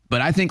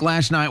 But I think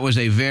last night was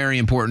a very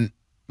important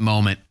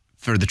moment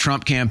for the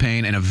Trump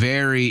campaign and a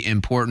very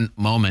important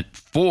moment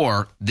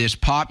for this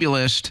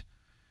populist,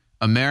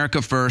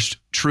 America First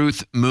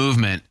truth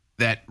movement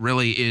that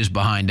really is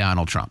behind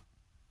Donald Trump.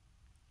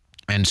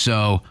 And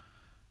so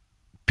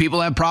people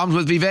have problems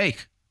with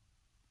Vivek.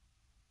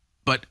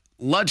 But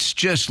let's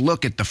just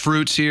look at the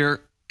fruits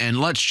here, and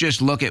let's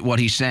just look at what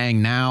he's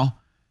saying now,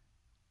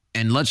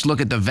 and let's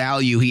look at the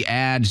value he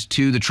adds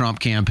to the Trump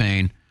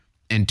campaign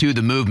and to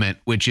the movement,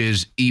 which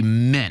is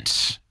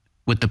immense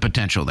with the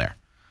potential there.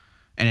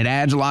 And it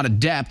adds a lot of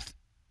depth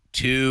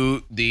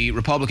to the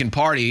Republican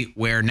Party,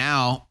 where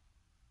now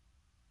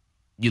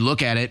you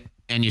look at it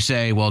and you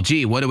say, well,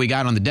 gee, what do we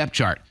got on the depth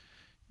chart?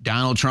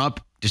 Donald Trump,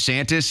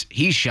 DeSantis,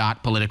 he's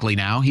shot politically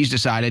now. He's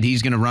decided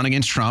he's going to run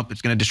against Trump.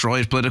 It's going to destroy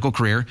his political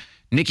career.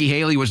 Nikki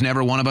Haley was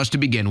never one of us to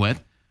begin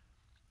with.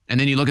 And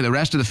then you look at the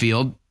rest of the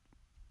field,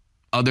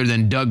 other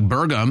than Doug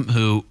Burgum,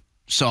 who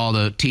saw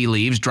the tea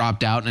leaves,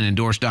 dropped out and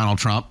endorsed Donald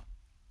Trump.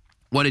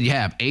 What did you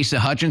have? Asa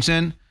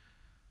Hutchinson?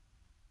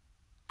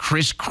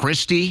 Chris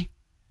Christie?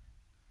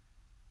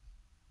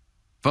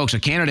 Folks, a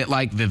candidate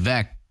like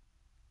Vivek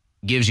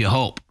gives you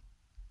hope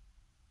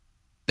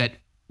that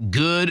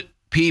good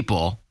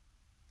people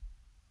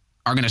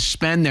are going to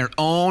spend their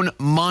own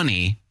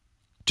money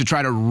to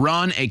try to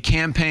run a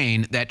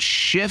campaign that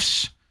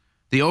shifts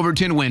the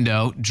Overton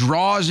window,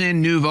 draws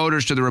in new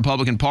voters to the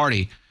Republican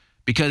Party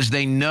because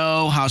they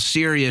know how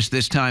serious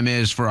this time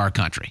is for our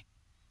country.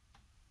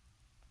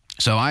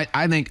 So I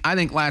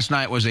think last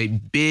night was a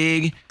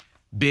big,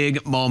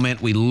 big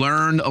moment. We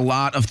learned a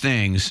lot of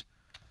things,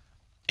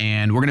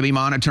 and we're going to be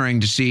monitoring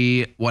to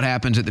see what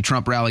happens at the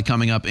Trump rally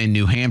coming up in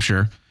New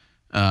Hampshire.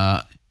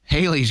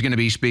 Haley's going to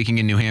be speaking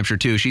in New Hampshire,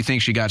 too. She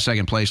thinks she got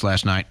second place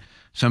last night.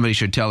 Somebody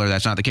should tell her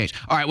that's not the case.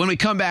 All right, when we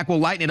come back, we'll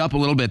lighten it up a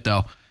little bit,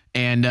 though.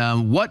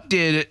 And what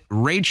did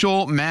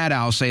Rachel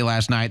Maddow say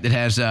last night that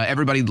has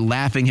everybody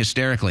laughing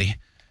hysterically?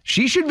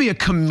 She should be a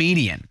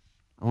comedian.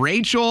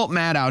 Rachel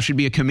Maddow should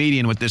be a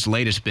comedian with this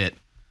latest bit.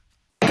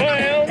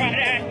 Well,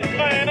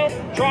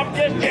 Trump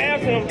just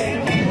jabbed him.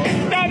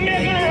 Stop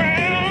messing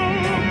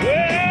around.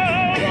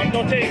 Well, Trump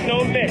don't take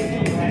no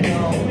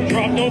mess.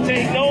 Trump don't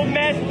take no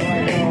mess.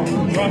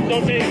 Trump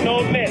don't take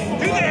no mess.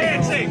 Do the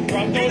handshake.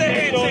 Trump don't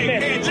take no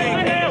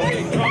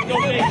mess. Trump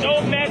don't take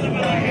no mess.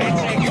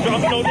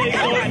 Trump don't take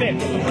no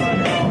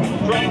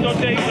mess. Trump don't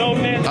take no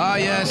mess. Ah,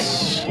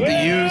 yes,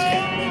 the youth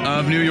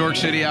of New York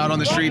City out on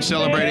the street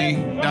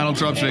celebrating Donald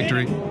Trump's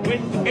victory.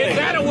 Is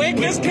that a wig?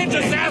 This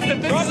picture says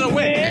that this is a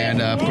wig.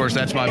 And, of course,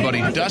 that's my buddy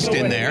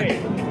Dustin there,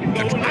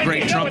 a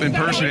great Trump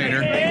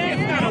impersonator,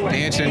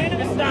 dancing.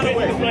 It's not a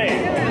wig.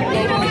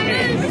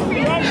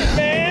 Trump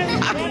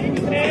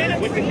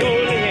man with the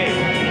golden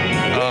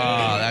hair.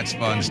 Ah, that's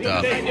fun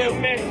stuff.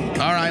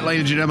 All right,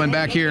 ladies and gentlemen,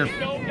 back here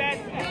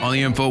on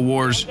the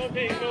InfoWars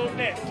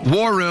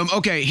War Room.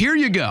 Okay, here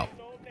you go.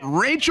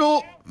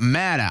 Rachel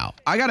Maddow.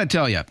 I got to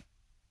tell you,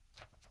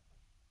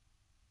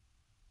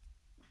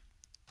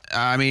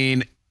 I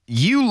mean,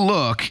 you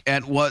look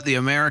at what the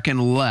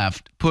American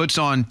left puts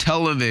on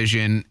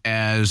television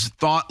as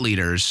thought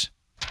leaders,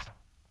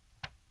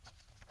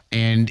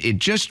 and it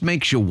just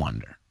makes you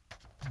wonder.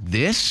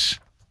 This?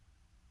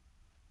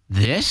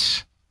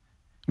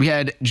 We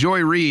had Joy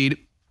Reid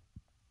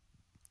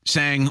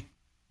saying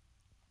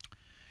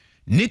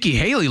Nikki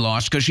Haley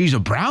lost because she's a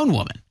brown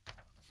woman.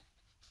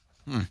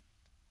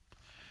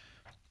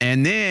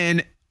 And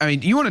then, I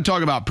mean, you want to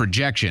talk about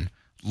projection.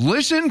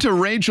 Listen to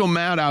Rachel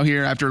Maddow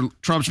here after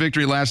Trump's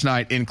victory last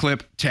night in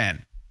clip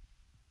 10.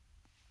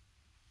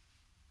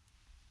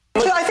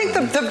 So I think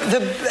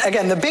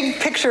the big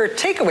picture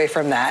takeaway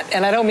from that,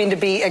 and I don't mean to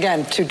be,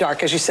 again, too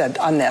dark, as you said,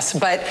 on this,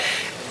 but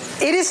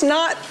it is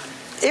not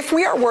if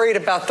we are worried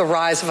about the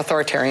rise of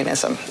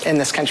authoritarianism in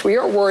this country, we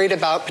are worried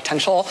about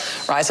potential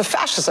rise of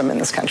fascism in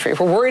this country, if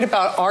we're worried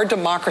about our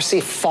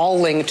democracy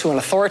falling to an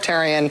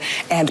authoritarian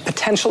and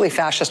potentially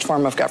fascist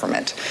form of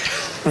government,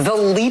 the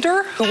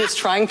leader who is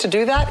trying to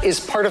do that is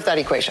part of that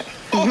equation.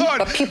 Hold on.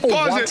 But people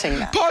wanting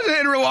that. Pause it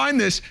and rewind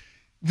this.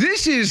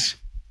 This is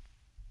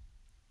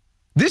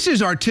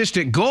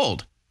artistic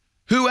gold.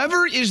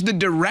 Whoever is the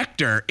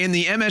director in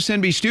the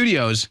MSNBC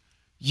studios,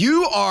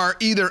 you are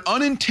either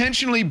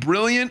unintentionally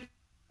brilliant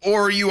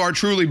or you are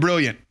truly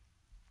brilliant.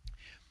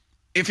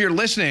 If you're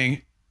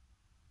listening,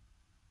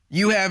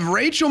 you have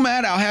Rachel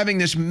Maddow having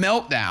this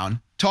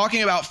meltdown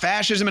talking about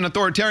fascism and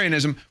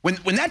authoritarianism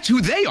when that's who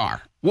they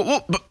are.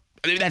 But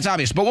that's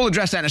obvious, but we'll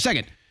address that in a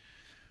second.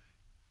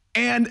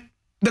 And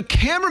the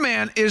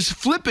cameraman is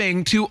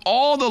flipping to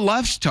all the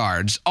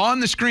leftards on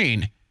the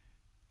screen.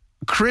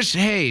 Chris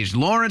Hayes,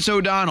 Lawrence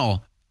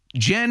O'Donnell,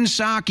 Jen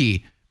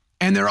Psaki,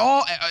 and they're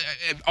all,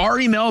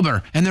 Ari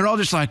Melber, and they're all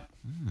just like,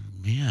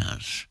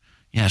 yes,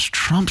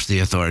 Trump's the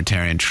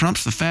authoritarian,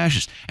 Trump's the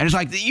fascist. And it's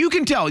like, you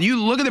can tell,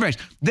 you look at their face,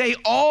 they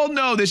all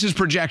know this is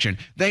projection.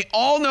 They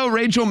all know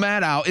Rachel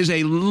Maddow is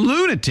a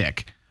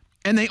lunatic,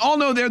 and they all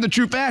know they're the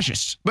true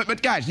fascists.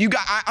 But guys,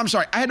 I'm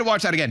sorry, I had to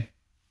watch that again.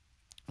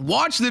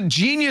 Watch the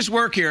genius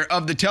work here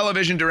of the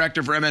television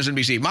director for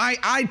MSNBC.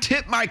 I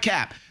tip my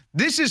cap.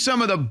 This is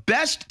some of the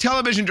best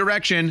television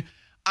direction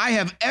I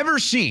have ever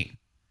seen.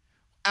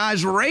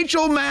 As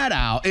Rachel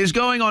Maddow is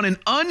going on an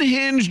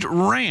unhinged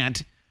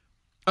rant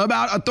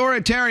about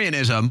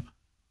authoritarianism.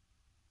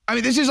 I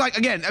mean, this is like,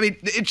 again,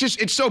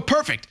 it's so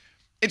perfect.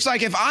 It's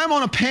like if I'm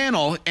on a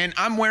panel and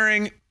I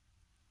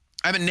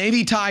have a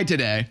navy tie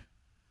today.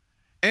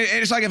 And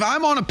it's like if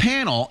I'm on a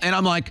panel and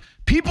I'm like,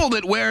 people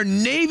that wear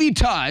navy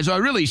ties are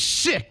really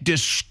sick,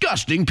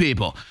 disgusting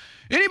people.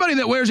 Anybody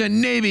that wears a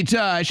navy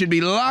tie should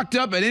be locked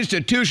up and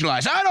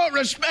institutionalized. I don't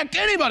respect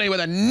anybody with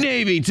a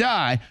navy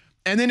tie.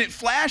 And then it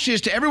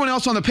flashes to everyone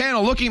else on the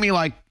panel looking at me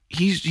like,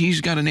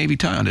 he's got a navy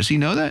tie on. Does he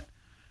know that?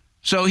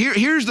 So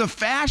here's the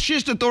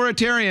fascist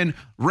authoritarian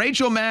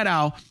Rachel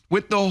Maddow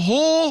with the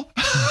whole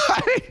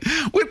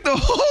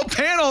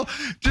panel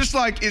just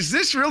like, is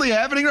this really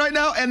happening right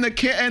now? And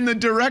the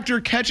director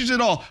catches it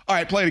all. All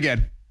right, play it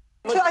again.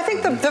 So I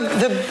think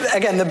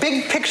the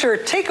big picture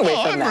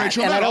takeaway from that,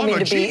 Rachel, and I don't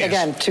mean to be,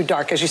 again, too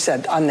dark, as you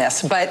said, on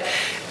this, but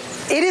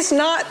it is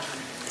not,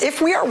 if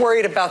we are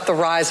worried about the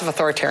rise of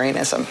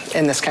authoritarianism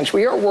in this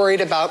country, we are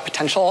worried about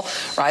potential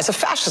rise of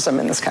fascism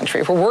in this country.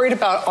 If we're worried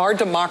about our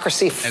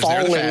democracy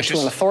falling to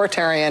an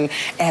authoritarian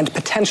and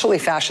potentially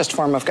fascist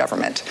form of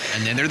government,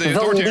 and then they're the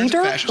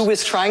leader who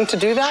is trying to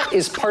do that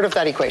is part of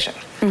that equation.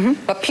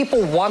 Mm-hmm. But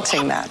people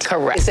wanting that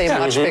is a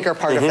much bigger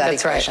part of that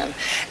equation.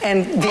 Right.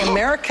 And the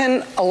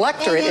American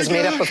electorate is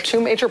made up of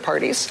two major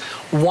parties.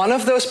 One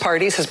of those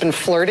parties has been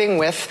flirting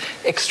with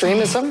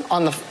extremism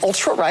on the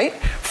ultra-right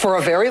for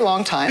a very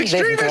long time.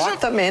 They've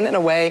brought them in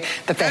a way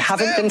that they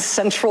haven't been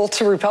central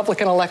to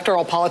Republican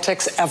electoral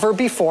politics ever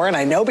before, and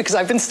I know because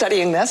I've been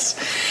studying this.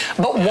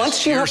 But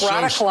once you have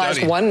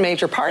radicalized one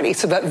major party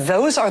so that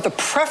those are the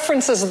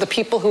preferences of the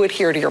people who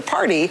adhere to your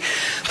party,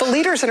 the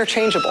leader's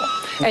interchangeable.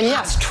 And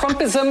yes,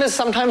 Trumpism is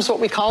sometimes what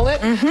we call it.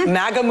 Mm-hmm.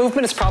 MAGA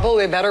movement is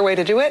probably a better way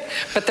to do it.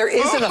 But there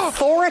is an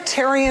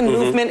authoritarian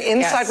movement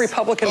inside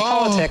Republican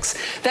politics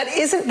that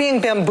isn't being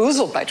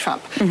bamboozled by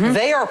Trump. Mm-hmm.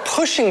 They are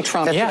pushing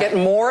Trump to get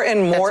more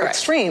and more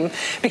extreme,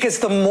 because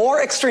the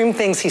more extreme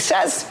things he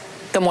says,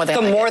 the more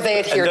they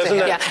adhere to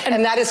him.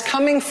 And that is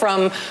coming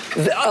from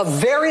a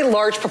very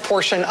large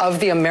proportion of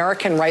the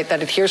American right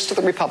that adheres to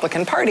the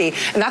Republican Party.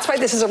 And that's why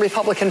this is a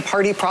Republican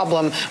Party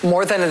problem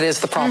more than it is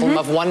the problem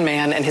of one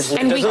man and his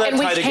leader. Doesn't that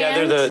tie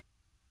together the...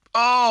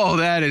 Oh,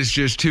 that is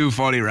just too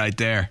funny right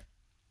there.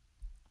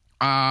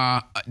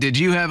 Did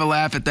you have a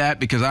laugh at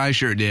that? Because I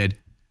sure did.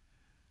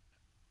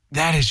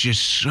 That is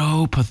just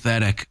so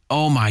pathetic.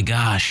 Oh, my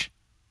gosh.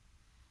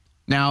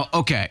 Now,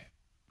 okay.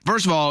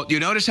 First of all, you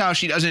notice how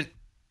she doesn't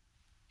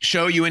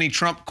show you any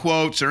Trump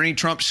quotes or any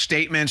Trump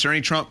statements or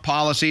any Trump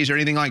policies or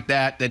anything like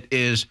that that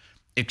is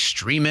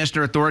extremist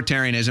or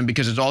authoritarianism,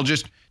 because it's all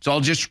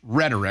just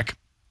rhetoric.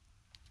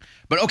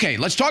 But okay,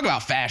 let's talk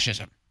about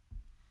fascism.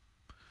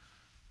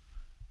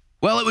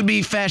 Well, it would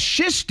be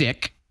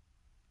fascistic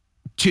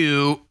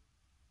to,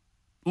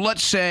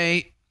 let's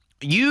say,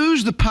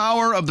 use the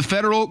power of the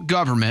federal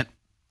government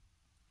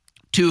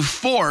to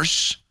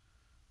force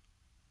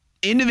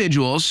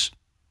individuals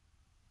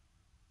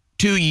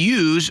to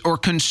use or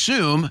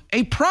consume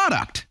a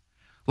product.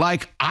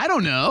 Like, I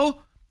don't know,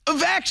 a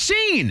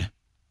vaccine.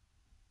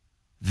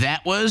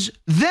 That was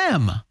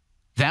them.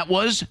 That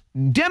was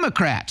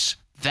Democrats.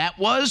 That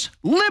was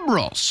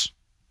liberals.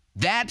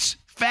 That's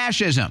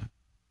fascism.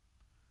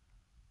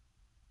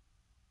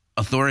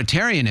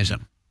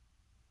 Authoritarianism.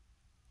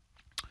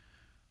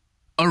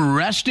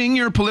 Arresting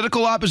your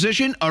political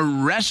opposition,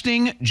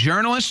 arresting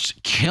journalists,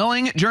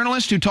 killing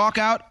journalists who talk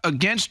out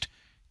against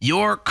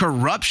your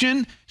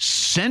corruption,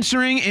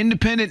 censoring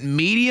independent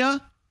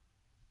media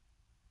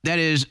that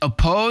is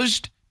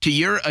opposed to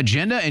your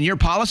agenda and your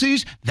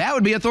policies, that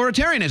would be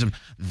authoritarianism.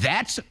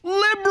 That's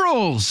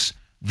liberals.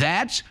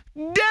 That's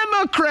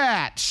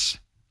Democrats.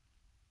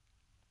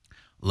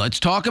 Let's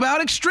talk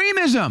about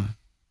extremism.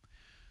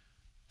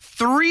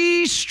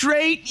 3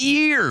 straight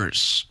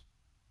years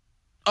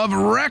of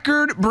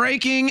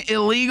record-breaking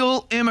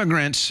illegal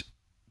immigrants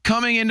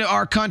coming into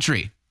our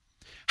country.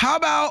 How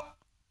about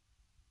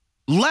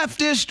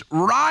leftist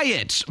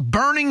riots,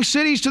 burning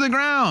cities to the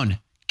ground,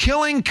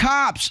 killing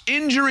cops,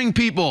 injuring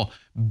people,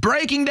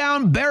 breaking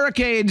down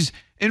barricades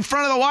in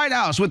front of the White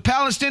House with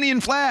Palestinian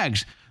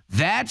flags?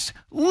 That's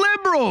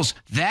liberals.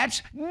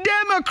 That's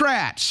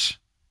Democrats.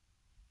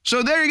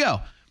 So there you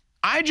go.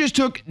 I just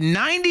took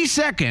 90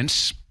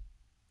 seconds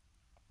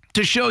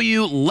to show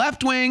you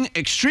left-wing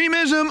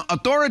extremism,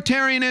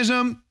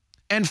 authoritarianism,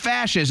 and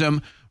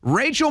fascism.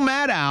 Rachel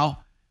Maddow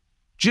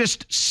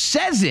just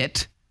says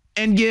it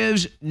and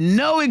gives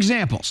no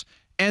examples.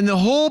 And the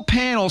whole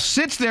panel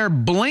sits there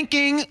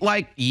blinking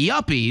like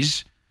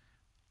yuppies,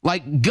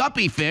 like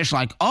guppy fish,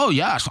 like, oh,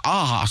 yes,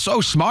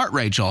 so smart,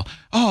 Rachel.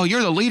 Oh,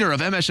 you're the leader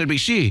of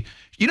MSNBC.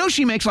 You know,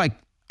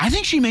 I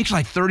think she makes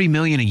like $30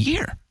 million a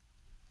year.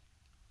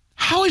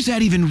 How is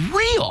that even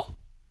real?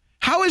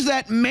 How is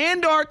that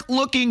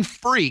Mandark-looking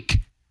freak?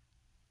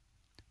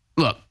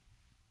 Look,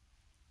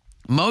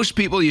 most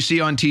people you see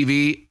on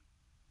TV,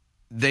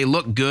 they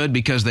look good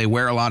because they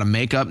wear a lot of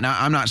makeup. Now,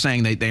 I'm not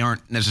saying they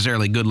aren't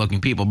necessarily good-looking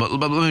people, but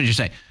let me just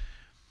say,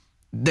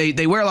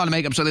 they wear a lot of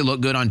makeup so they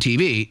look good on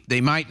TV.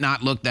 They might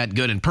not look that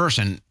good in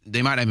person.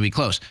 They might even be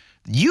close.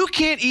 You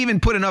can't even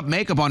put enough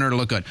makeup on her to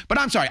look good. But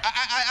I'm sorry,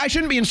 I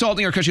shouldn't be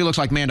insulting her because she looks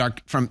like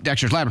Mandark from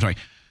Dexter's Laboratory.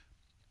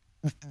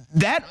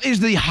 That is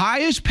the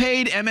highest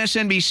paid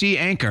MSNBC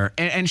anchor,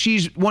 and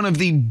she's one of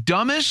the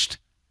dumbest,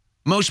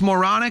 most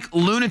moronic,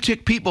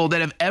 lunatic people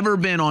that have ever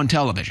been on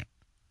television.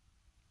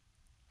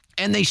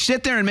 And they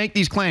sit there and make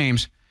these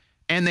claims,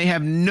 and they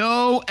have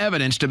no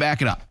evidence to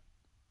back it up.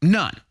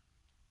 None.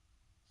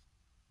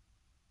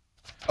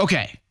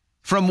 Okay,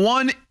 from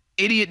one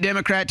idiot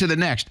Democrat to the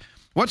next.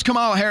 What's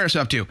Kamala Harris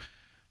up to?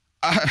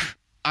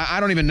 I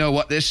don't even know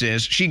what this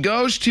is. She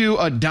goes to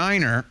a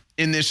diner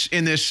in this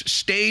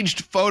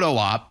staged photo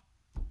op.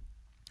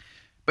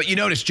 But you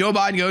notice Joe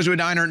Biden goes to a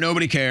diner,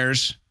 nobody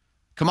cares.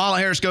 Kamala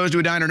Harris goes to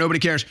a diner, nobody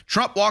cares.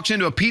 Trump walks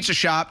into a pizza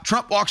shop.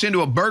 Trump walks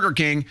into a Burger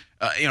King.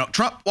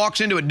 Trump walks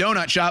into a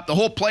donut shop. The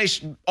whole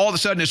place all of a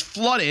sudden is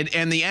flooded,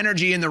 and the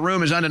energy in the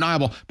room is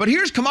undeniable. But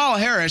here's Kamala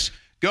Harris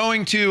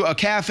going to a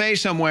cafe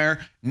somewhere,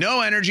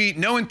 no energy,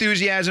 no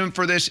enthusiasm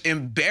for this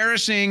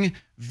embarrassing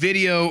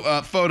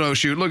video photo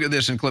shoot. Look at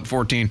this in clip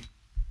 14.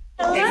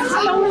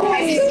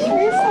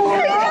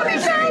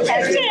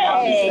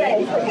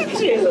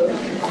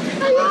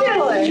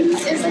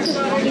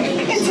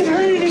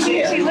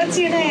 What's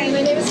your name?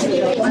 My name is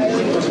Taylor.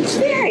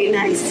 Very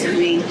nice to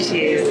meet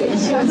you.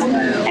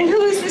 And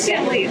who is this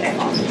young lady?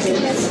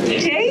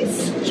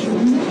 Chase?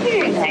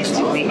 Very nice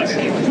to meet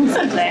you. I'm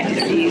so glad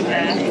to see you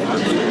back.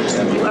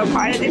 You are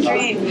part of the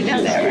dream. You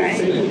know that,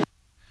 right?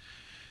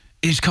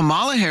 Is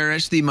Kamala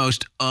Harris the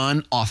most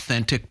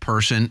unauthentic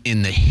person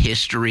in the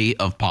history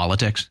of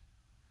politics?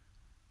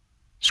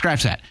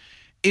 Scratch that.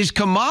 Is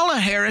Kamala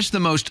Harris the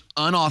most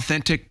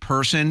unauthentic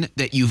person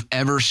that you've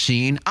ever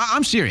seen?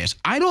 I'm serious.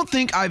 I don't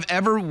think I've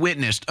ever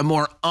witnessed a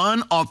more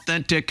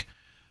unauthentic,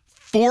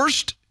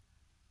 forced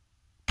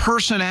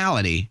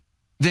personality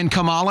than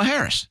Kamala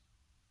Harris.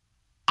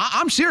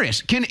 I'm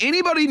serious. Can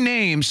anybody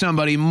name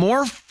somebody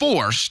more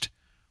forced,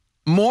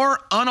 more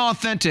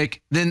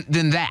unauthentic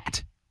than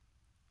that?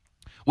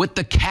 With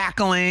the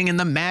cackling and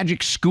the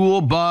magic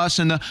school bus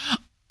and the,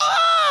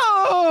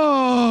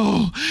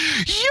 oh,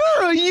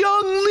 you're a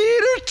young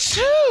leader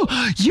too.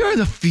 You're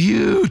the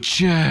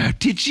future.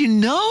 Did you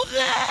know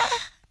that?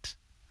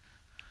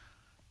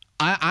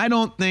 I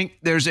don't think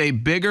there's a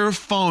bigger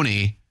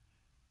phony.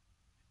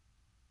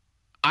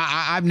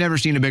 I've never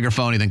seen a bigger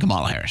phony than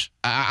Kamala Harris.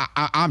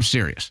 I'm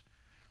serious.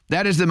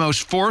 That is the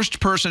most forced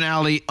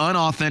personality,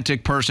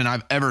 unauthentic person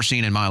I've ever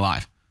seen in my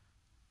life.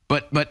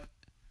 But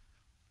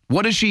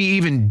what does she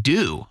even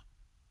do?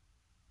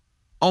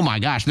 Oh my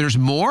gosh, there's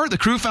more? The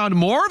crew found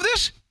more of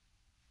this?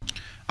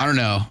 I don't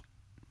know.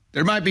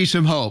 There might be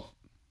some hope.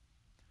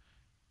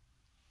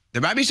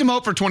 There might be some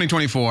hope for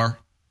 2024.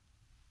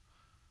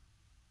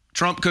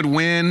 Trump could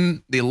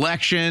win the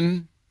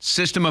election.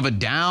 System of a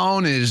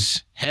Down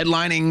is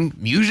headlining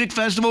music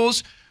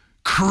festivals.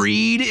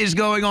 Creed is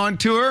going on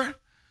tour.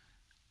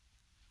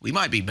 We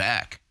might be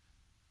back.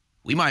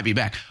 We might be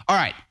back. All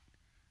right.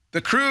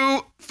 The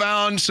crew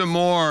found some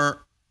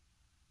more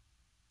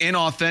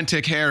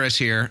inauthentic Harris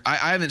here. I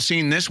haven't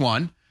seen this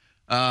one.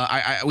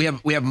 We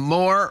have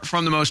more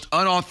from the most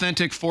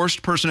unauthentic,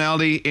 forced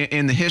personality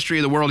in the history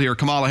of the world here.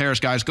 Kamala Harris,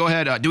 guys. Go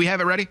ahead. Do we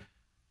have it ready?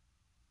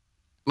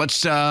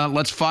 Let's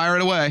fire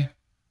it away.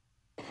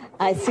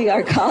 I see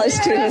our college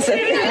students.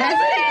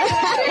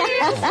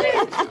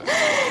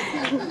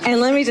 And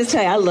let me just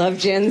tell you, I love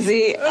Gen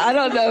Z. I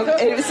don't know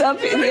if some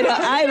people,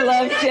 I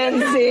love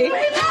Gen Z.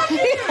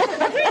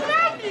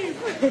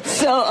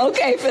 So,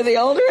 okay, for the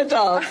older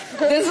adults,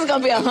 this is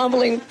going to be a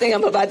humbling thing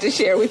I'm about to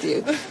share with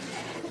you.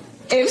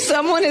 If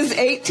someone is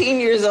 18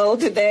 years old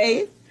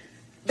today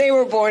They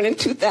were born in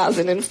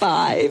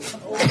 2005.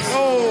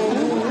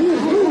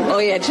 Oh,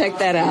 yeah, check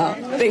that out.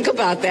 Think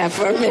about that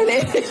for a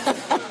minute.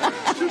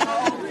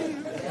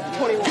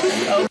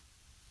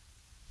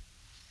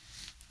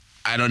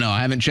 I don't know. I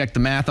haven't checked the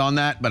math on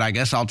that, but I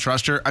guess I'll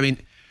trust her. I mean,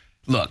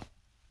 look.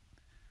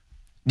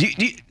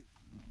 You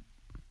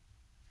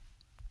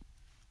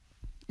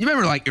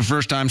remember, like, your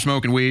first time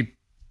smoking weed?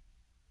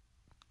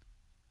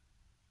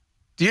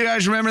 Do you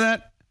guys remember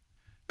that?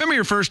 Remember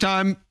your first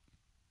time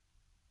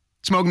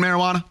smoking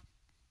marijuana?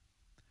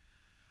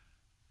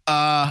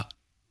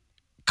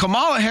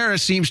 Kamala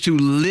Harris seems to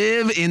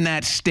live in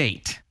that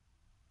state.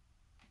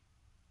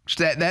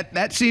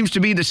 That seems to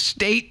be the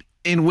state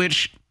in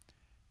which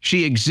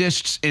she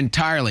exists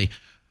entirely.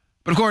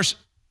 But, of course,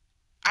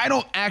 I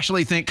don't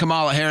actually think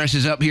Kamala Harris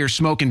is up here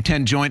smoking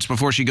 10 joints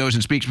before she goes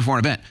and speaks before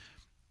an event.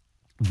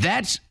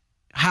 That's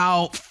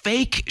how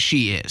fake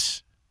she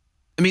is.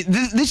 I mean,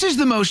 this is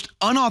the most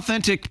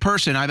unauthentic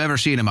person I've ever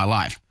seen in my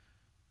life.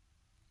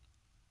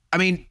 I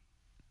mean,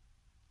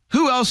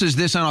 who else is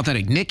this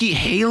unauthentic? Nikki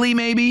Haley,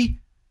 maybe?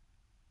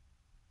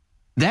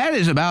 That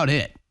is about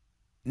it.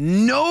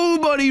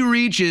 Nobody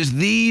reaches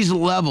these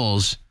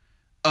levels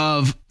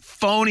of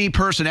phony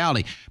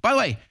personality. By the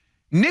way,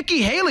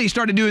 Nikki Haley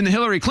started doing the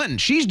Hillary Clinton.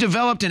 She's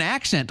developed an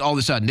accent all of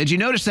a sudden. Did you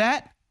notice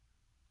that?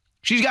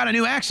 She's got a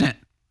new accent.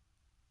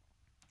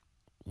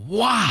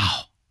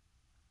 Wow.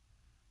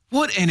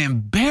 What an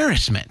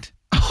embarrassment.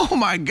 Oh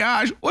my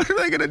gosh. What are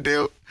they going to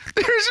do?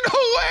 There's no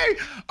way.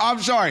 I'm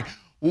sorry.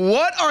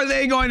 What are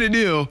they going to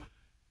do?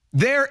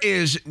 There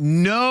is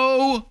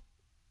no,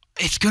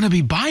 it's going to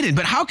be Biden.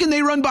 But how can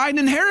they run Biden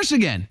and Harris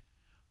again?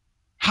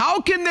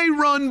 How can they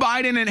run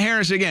Biden and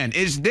Harris again?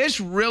 Is this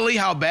really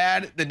how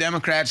bad the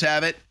Democrats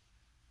have it?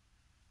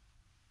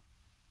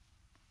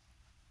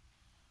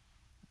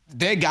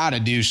 They got to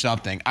do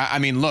something. I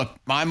mean, look,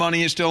 my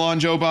money is still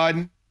on Joe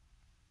Biden.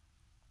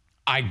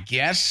 I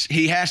guess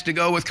he has to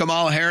go with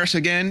Kamala Harris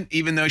again,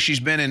 even though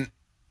she's been an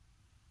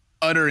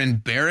utter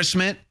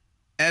embarrassment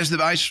as the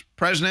vice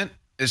president,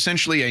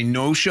 essentially a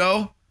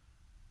no-show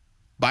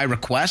by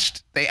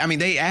request. They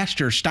asked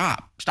her,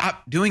 stop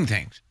doing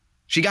things.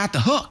 She got the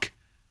hook.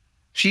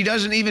 She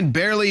doesn't even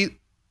barely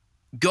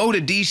go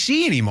to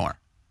D.C. anymore.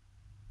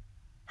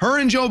 Her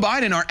and Joe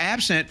Biden are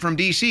absent from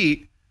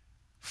D.C.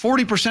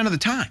 40% of the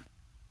time.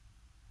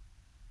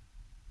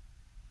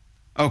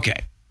 Okay.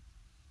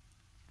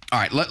 All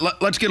right,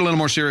 let's get a little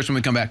more serious when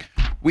we come back.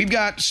 We've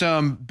got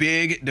some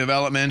big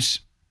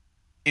developments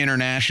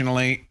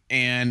internationally,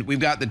 and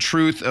we've got the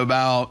truth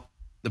about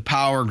the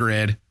power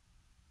grid.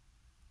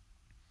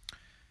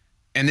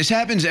 And this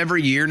happens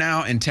every year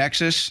now in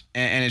Texas,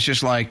 and it's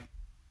just like,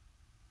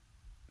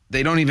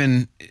 they don't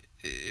even,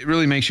 it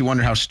really makes you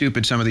wonder how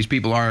stupid some of these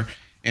people are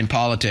in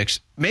politics.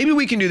 Maybe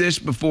we can do this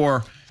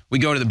before we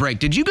go to the break.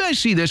 Did you guys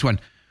see this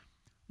one?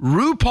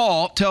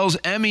 RuPaul tells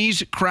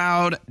Emmys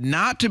crowd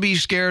not to be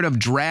scared of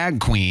drag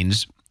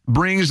queens,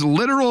 brings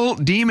literal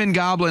demon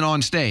goblin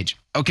on stage.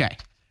 Okay.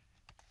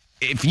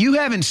 If you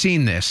haven't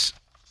seen this,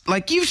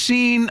 like we've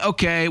seen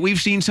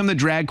some of the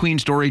drag queen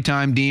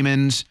storytime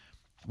demons.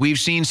 We've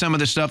seen some of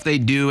the stuff they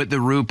do at the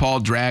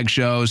RuPaul drag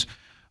shows.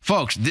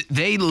 Folks,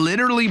 they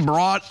literally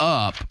brought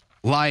up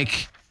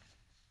like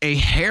a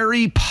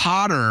Harry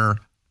Potter,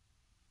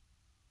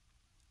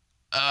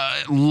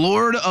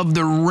 Lord of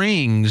the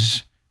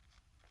Rings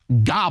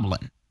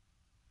goblin.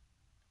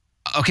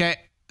 Okay?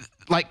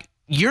 Like,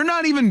 you're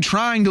not even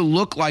trying to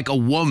look like a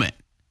woman.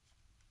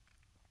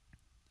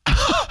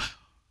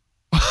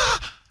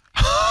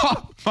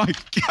 Oh my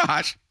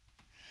gosh.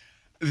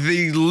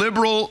 The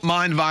liberal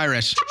mind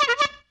virus.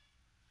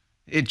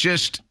 It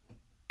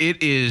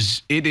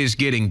is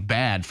getting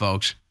bad,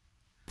 folks.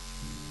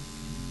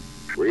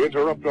 We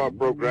interrupt our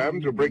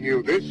program to bring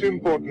you this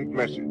important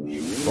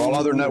message. While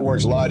other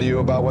networks lie to you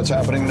about what's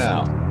happening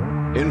now,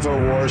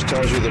 InfoWars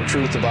tells you the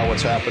truth about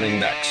what's happening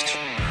next.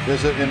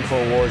 Visit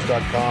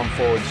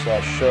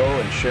Infowars.com/show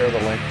and share the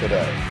link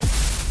today.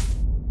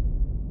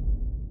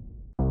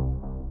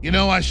 You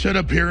know, I sit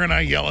up here and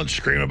I yell and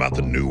scream about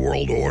the New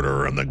World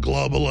Order and the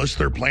globalists.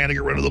 They're planning to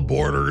get rid of the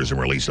borders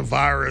and release a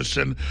virus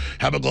and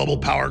have a global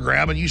power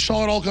grab, and you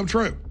saw it all come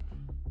true.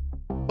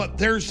 But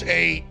there's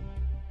a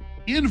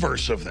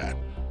inverse of that.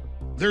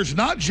 There's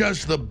not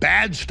just the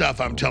bad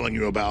stuff I'm telling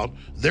you about,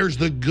 there's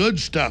the good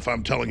stuff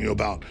I'm telling you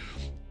about.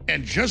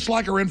 And just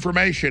like our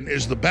information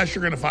is the best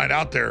you're going to find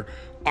out there,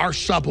 our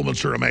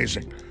supplements are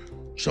amazing.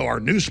 So our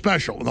new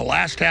special in the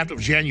last half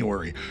of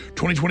January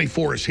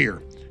 2024 is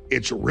here.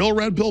 It's Real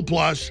Red Pill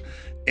Plus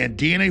and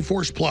DNA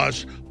Force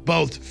Plus,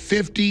 both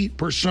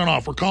 50%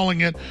 off. We're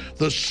calling it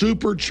the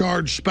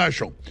Supercharged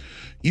Special.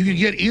 You can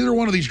get either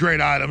one of these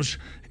great items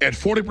at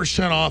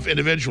 40% off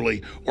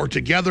individually or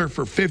together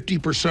for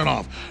 50%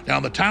 off. Now,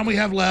 in the time we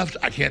have left,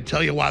 I can't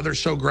tell you why they're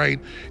so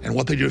great and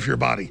what they do for your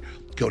body.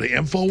 Go to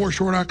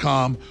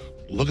InfoWarsStore.com,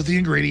 look at the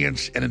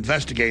ingredients and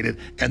investigate it,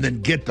 and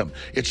then get them.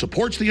 It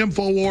supports the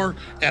InfoWar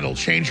and it'll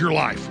change your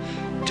life.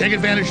 Take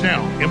advantage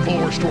now,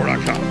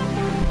 InfoWarsStore.com.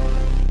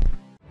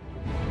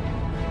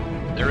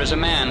 There is a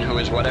man who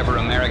is whatever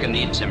America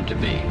needs him to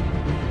be.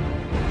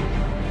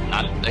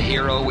 Not the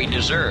hero we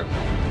deserve,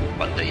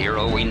 but the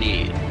hero we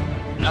need.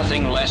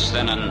 Nothing less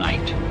than a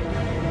knight,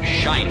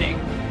 shining.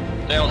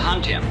 They'll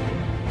hunt him.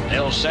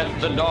 They'll set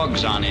the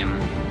dogs on him.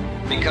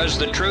 Because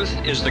the truth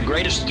is the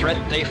greatest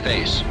threat they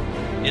face.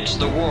 It's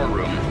the War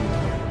Room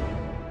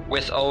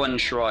with Owen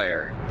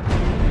Schroyer.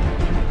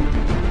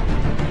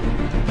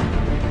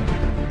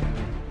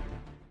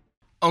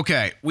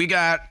 Okay, we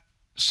got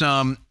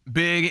some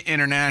big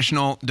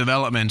international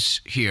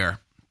developments here.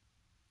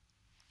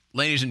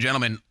 Ladies and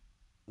gentlemen,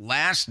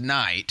 last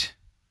night,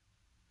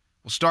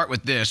 we'll start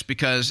with this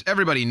because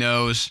everybody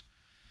knows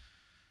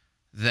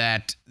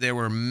that there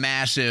were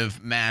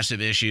massive,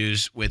 massive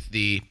issues with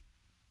the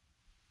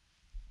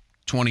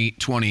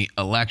 2020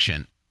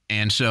 election.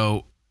 And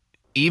so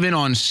even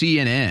on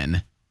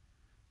CNN,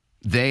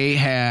 they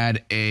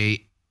had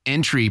a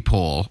entry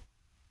poll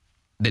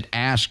that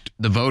asked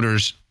the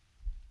voters,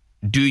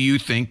 do you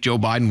think Joe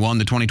Biden won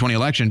the 2020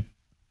 election?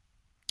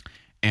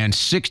 And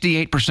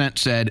 68%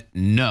 said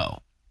no.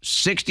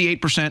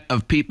 68%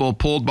 of people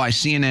polled by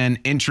CNN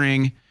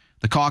entering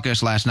the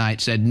caucus last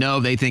night said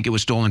no, they think it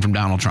was stolen from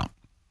Donald Trump.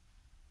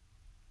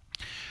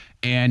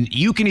 And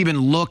you can even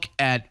look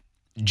at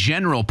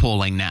general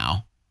polling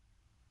now,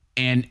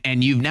 and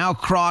you've now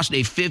crossed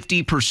a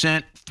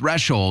 50%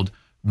 threshold.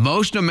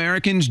 Most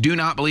Americans do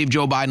not believe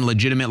Joe Biden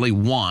legitimately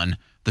won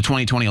the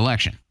 2020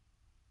 election.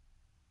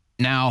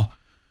 Now,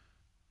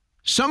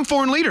 some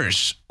foreign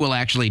leaders will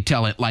actually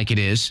tell it like it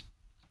is,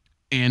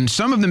 and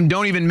some of them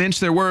don't even mince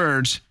their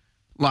words,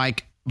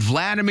 like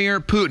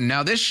Vladimir Putin.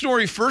 Now, this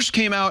story first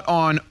came out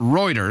on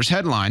Reuters,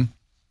 headline,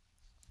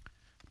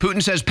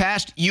 Putin says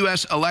past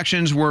U.S.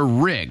 elections were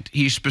rigged.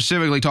 He's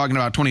specifically talking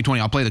about 2020.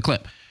 I'll play the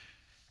clip.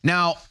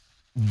 Now,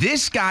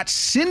 this got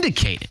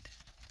syndicated.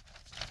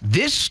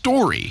 This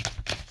story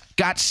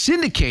got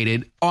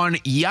syndicated on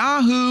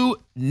Yahoo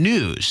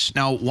News.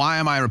 Now, why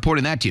am I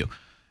reporting that to you?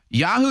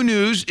 Yahoo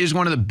News is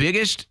one of the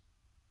biggest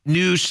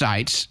news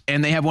sites,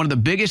 and they have one of the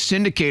biggest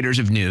syndicators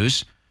of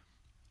news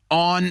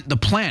on the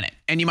planet.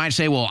 And you might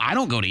say, well, I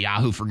don't go to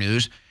Yahoo for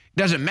news.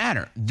 Doesn't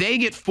matter. They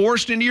get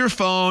forced into your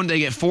phone. They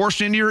get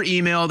forced into your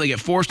email. They get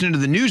forced into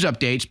the news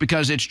updates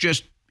because it's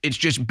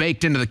just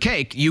baked into the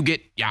cake. You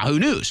get Yahoo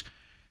News.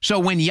 So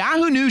when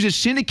Yahoo News is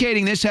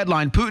syndicating this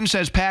headline, Putin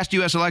says past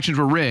U.S. elections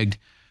were rigged.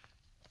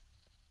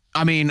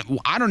 I mean,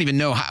 I don't even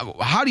know.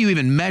 How do you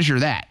even measure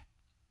that?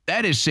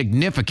 That is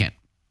significant.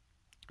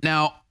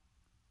 Now,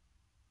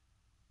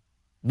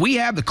 we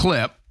have the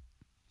clip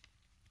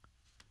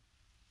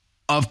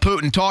of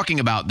Putin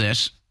talking about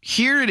this.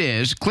 Here it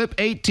is, clip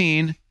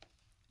 18.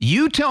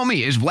 You tell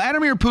me, is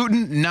Vladimir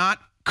Putin not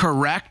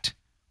correct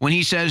when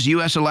he says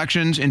U.S.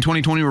 elections in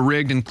 2020 were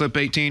rigged in clip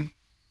 18?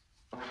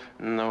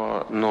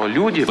 But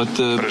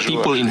the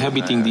people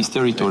inhabiting these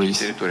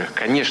territories,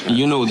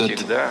 you know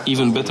that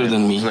even better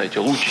than me,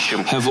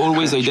 have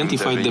always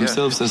identified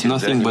themselves as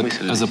nothing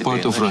but as a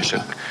part of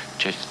Russia.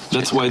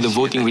 That's why the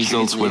voting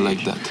results were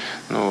like that.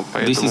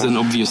 This is an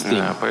obvious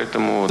thing.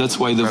 That's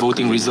why the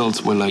voting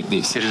results were like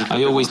this.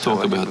 I always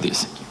talk about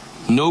this.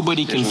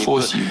 Nobody can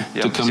force you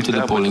to come to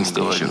the polling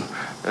station.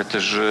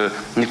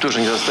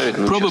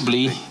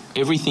 Probably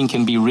everything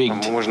can be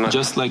rigged,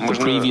 just like the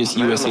previous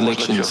U.S.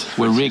 elections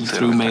were rigged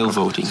through mail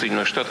voting.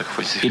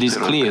 It is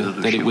clear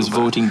that it was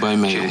voting by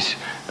mail.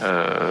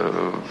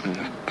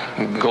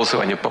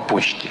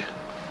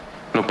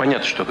 They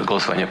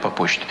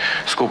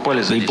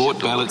bought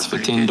ballots for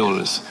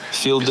 $10,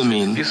 filled them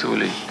in,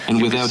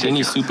 and without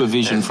any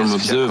supervision from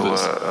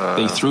observers,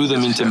 they threw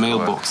them into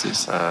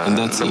mailboxes, and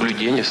that's it.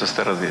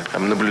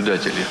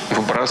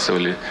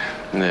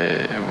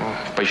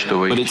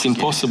 But it's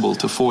impossible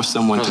to force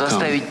someone to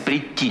come.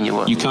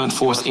 You can't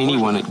force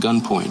anyone at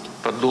gunpoint.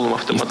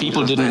 If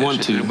people didn't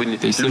want to,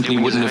 they simply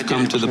wouldn't have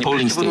come to the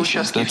polling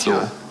stations, that's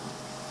all.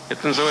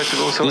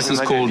 This is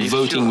called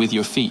voting with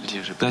your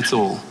feet, that's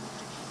all.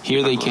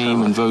 Here they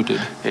came and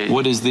voted.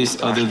 What is this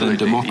other than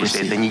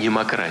democracy?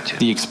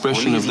 The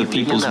expression of the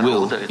people's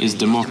will is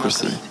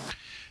democracy.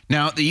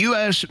 Now, the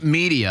U.S.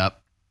 media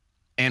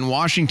and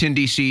Washington,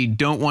 D.C.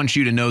 don't want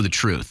you to know the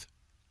truth.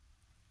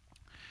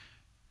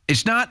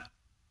 It's not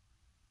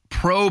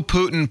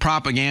pro-Putin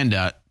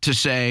propaganda to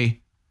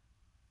say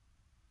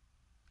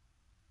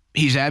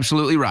he's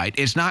absolutely right.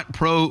 It's not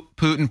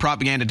pro-Putin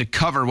propaganda to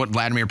cover what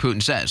Vladimir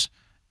Putin says.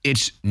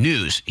 It's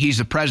news. He's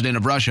the president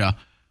of Russia,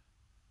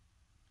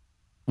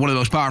 one of the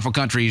most powerful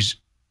countries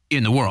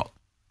in the world.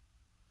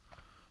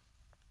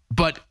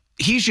 But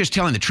he's just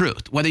telling the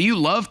truth. Whether you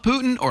love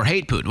Putin or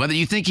hate Putin, whether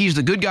you think he's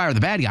the good guy or the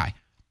bad guy,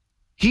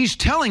 he's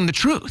telling the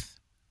truth.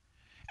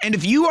 And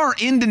if you are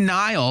in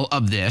denial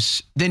of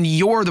this, then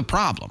you're the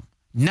problem,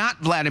 not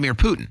Vladimir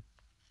Putin.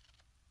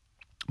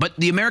 But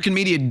the American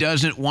media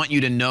doesn't want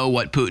you to know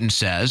what Putin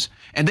says,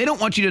 and they don't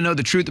want you to know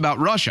the truth about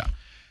Russia.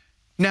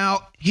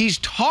 Now, he's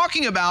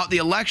talking about the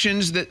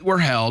elections that were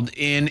held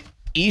in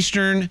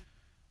eastern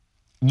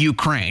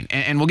Ukraine.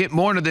 And we'll get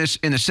more into this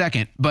in a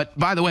second. But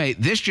by the way,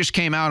 this just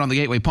came out on the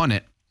Gateway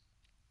Pundit.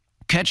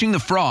 Catching the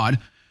fraud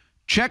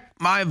Check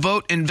My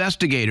Vote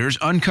investigators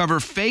uncover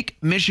fake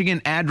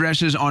Michigan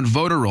addresses on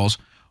voter rolls.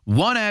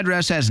 One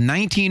address has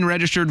 19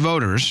 registered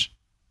voters.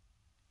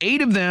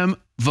 8 of them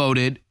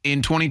voted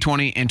in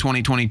 2020 and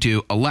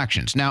 2022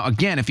 elections. Now,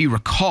 again, if you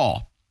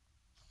recall,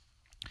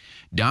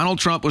 Donald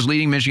Trump was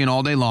leading Michigan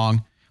all day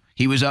long.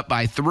 He was up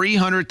by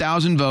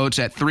 300,000 votes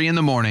at 3 in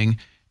the morning.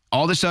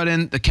 All of a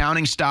sudden, the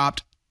counting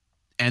stopped.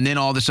 And then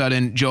all of a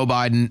sudden, Joe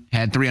Biden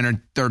had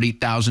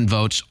 330,000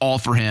 votes, all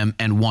for him,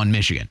 and won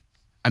Michigan.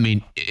 I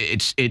mean,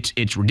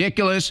 it's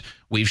ridiculous.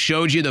 We've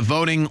showed you the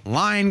voting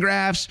line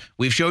graphs.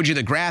 We've showed you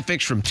the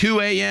graphics from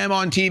 2 a.m.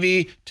 on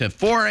TV to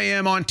 4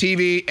 a.m. on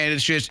TV, and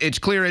it's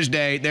clear as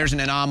day. There's an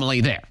anomaly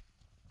there.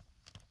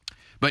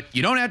 But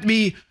you don't have to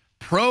be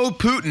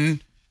pro-Putin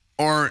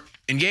or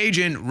engage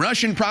in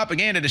Russian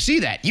propaganda to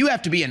see that. You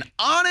have to be an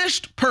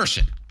honest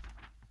person.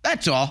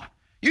 That's all.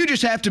 You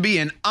just have to be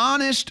an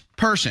honest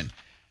person.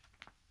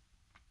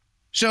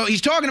 So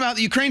he's talking about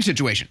the Ukraine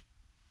situation.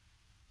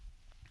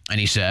 And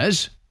he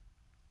says,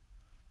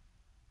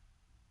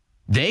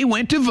 they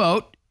went to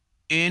vote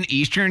in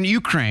eastern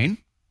Ukraine,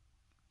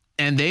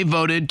 and they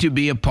voted to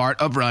be a part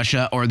of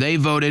Russia, or they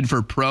voted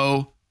for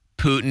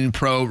pro-Putin,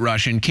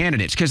 pro-Russian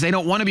candidates, because they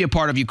don't want to be a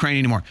part of Ukraine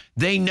anymore.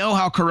 They know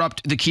how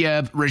corrupt the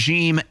Kiev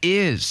regime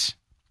is.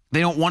 They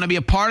don't want to be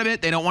a part of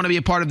it. They don't want to be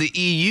a part of the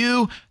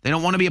EU. They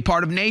don't want to be a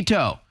part of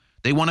NATO.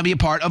 They want to be a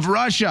part of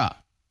Russia.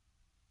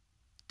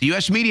 The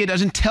U.S. media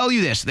doesn't tell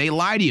you this. They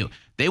lie to you.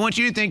 They want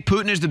you to think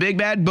Putin is the big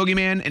bad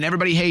boogeyman and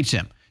everybody hates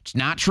him. It's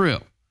not true.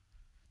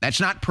 That's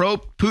not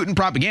pro-Putin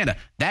propaganda.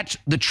 That's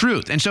the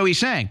truth. And so he's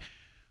saying,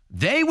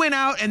 they went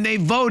out and they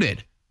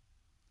voted.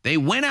 They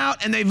went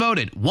out and they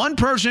voted. One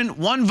person,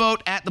 one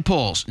vote at the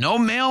polls. No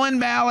mail-in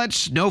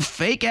ballots, no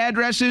fake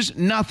addresses,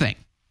 nothing.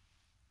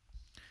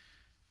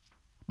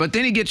 But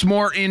then he gets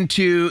more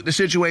into the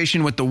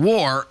situation with the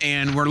war,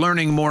 and we're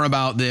learning more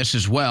about this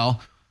as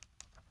well.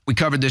 We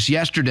covered this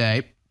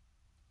yesterday.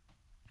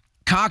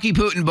 Cocky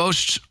Putin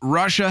boasts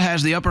Russia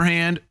has the upper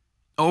hand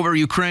over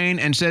Ukraine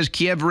and says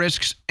Kiev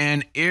risks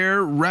an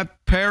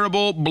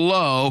irreparable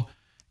blow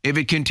if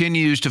it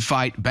continues to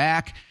fight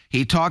back.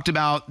 He talked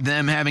about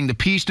them having the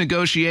peace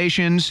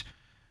negotiations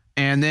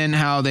and then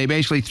how they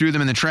basically threw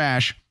them in the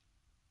trash.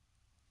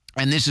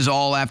 And this is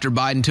all after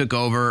Biden took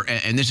over,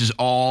 and this is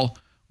all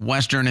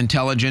Western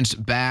intelligence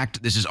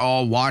backed. This is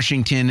all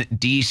Washington,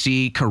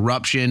 D.C.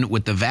 corruption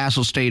with the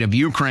vassal state of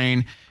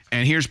Ukraine.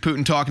 And here's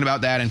Putin talking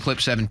about that in clip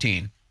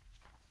 17.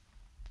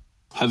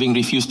 Having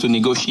refused to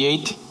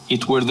negotiate,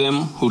 it were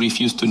them who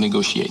refused to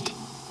negotiate.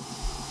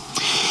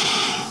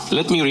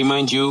 Let me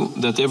remind you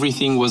that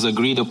everything was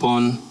agreed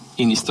upon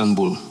in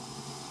Istanbul.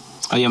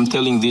 I am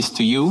telling this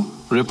to you,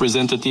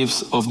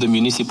 representatives of the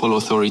municipal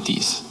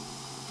authorities.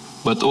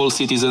 But all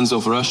citizens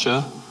of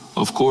Russia,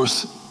 of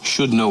course,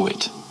 should know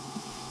it.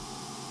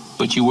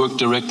 But you worked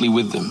directly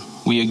with them.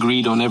 We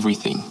agreed on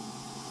everything.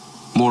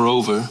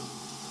 Moreover,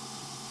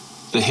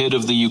 the head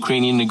of the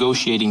Ukrainian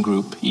negotiating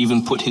group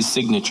even put his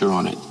signature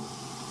on it.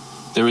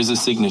 There is a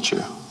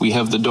signature. We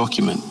have the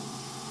document.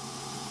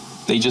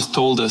 They just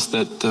told us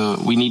that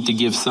we need to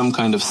give some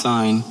kind of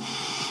sign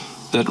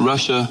that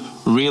Russia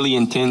really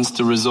intends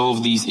to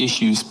resolve these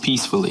issues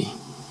peacefully.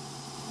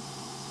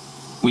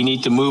 We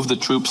need to move the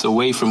troops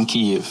away from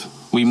Kyiv.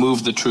 We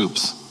moved the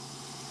troops.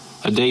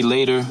 A day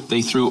later,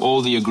 they threw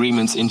all the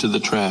agreements into the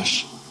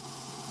trash.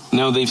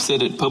 Now they've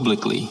said it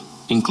publicly,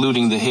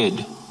 including the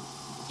head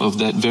of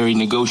that very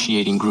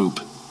negotiating group.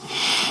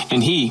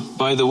 And he,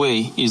 by the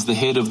way, is the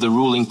head of the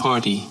ruling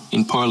party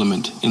in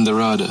parliament in the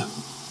Rada.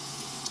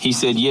 He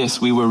said, yes,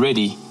 we were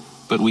ready,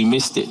 but we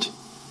missed it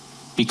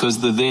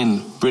because the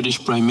then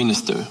British Prime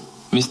Minister,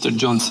 Mr.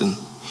 Johnson,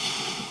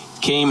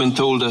 came and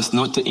told us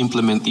not to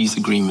implement these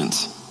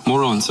agreements.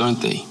 Morons,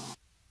 aren't they?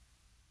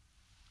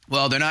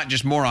 Well, they're not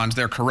just morons,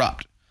 they're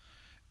corrupt.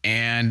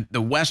 And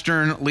the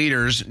Western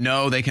leaders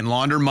know they can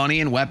launder money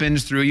and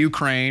weapons through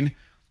Ukraine,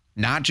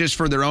 not just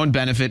for their own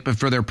benefit, but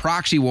for their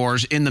proxy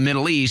wars in the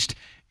Middle East.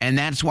 And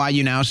that's why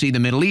you now see the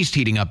Middle East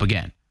heating up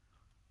again.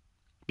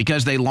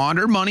 Because they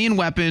launder money and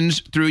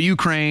weapons through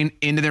Ukraine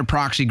into their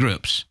proxy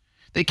groups.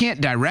 They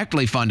can't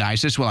directly fund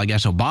ISIS. Well, I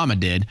guess Obama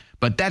did,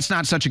 but that's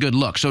not such a good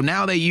look. So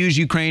now they use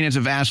Ukraine as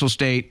a vassal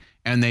state,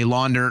 and they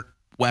launder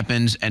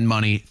weapons and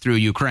money through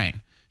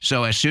Ukraine.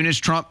 So as soon as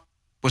Trump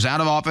was out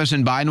of office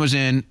and Biden was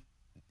in,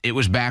 it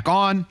was back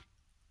on,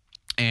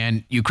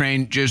 and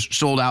Ukraine just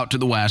sold out to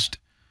the West,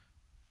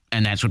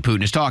 and that's what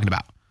Putin is talking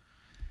about.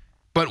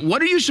 But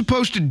what are you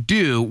supposed to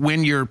do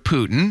when you're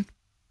Putin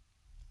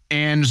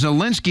and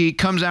Zelensky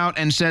comes out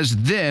and says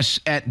this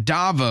at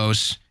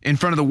Davos in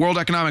front of the World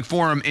Economic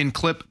Forum in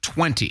clip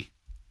 20?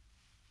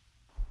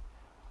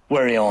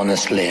 Very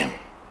honestly,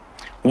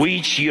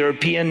 which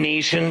European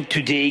nation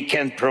today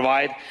can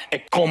provide a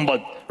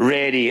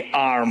combat-ready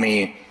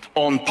army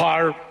on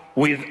par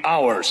with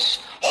ours,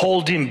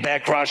 holding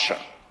back Russia?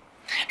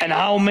 And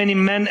how many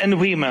men and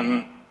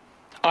women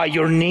are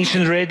your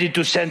nation ready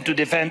to send to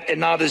defend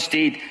another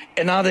state,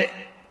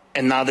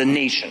 another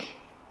nation?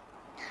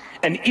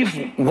 And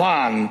if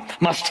one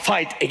must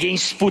fight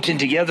against Putin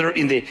together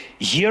in the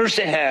years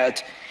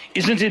ahead,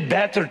 isn't it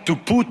better to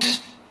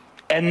put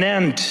an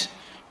end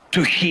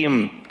to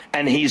him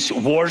and his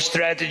war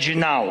strategy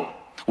now,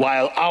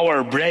 while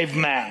our brave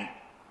men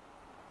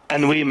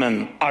and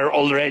women are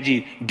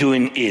already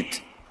doing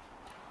it?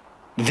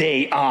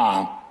 They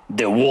are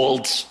the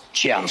world's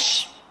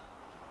chance.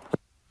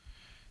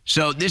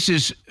 So this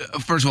is,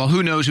 first of all,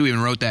 who knows who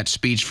even wrote that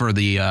speech for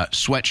the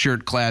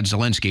sweatshirt-clad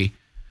Zelensky?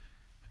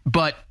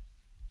 But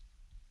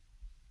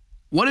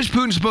what is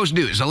Putin supposed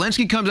to do?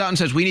 Zelensky comes out and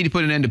says, we need to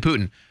put an end to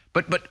Putin.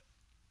 But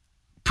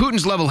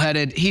Putin's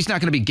level-headed. He's not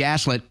going to be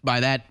gaslit by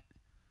that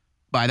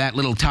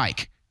little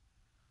tyke.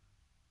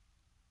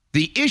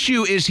 The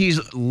issue is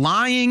he's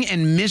lying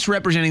and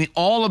misrepresenting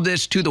all of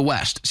this to the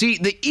West. See,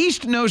 the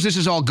East knows this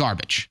is all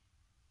garbage.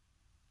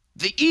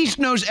 The East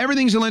knows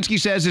everything Zelensky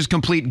says is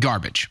complete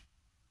garbage.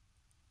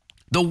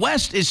 The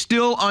West is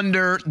still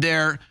under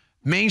their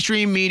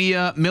mainstream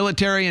media,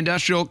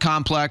 military-industrial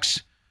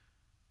complex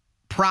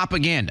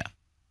propaganda.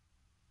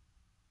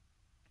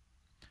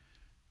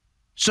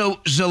 So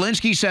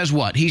Zelensky says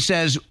what? He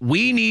says,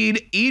 we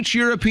need each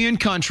European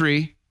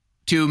country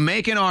to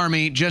make an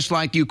army just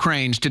like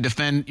Ukraine's to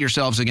defend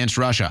yourselves against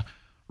Russia.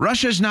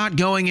 Russia's not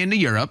going into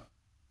Europe.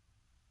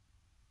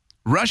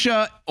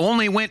 Russia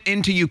only went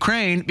into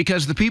Ukraine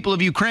because the people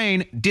of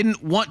Ukraine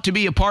didn't want to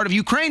be a part of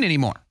Ukraine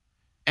anymore.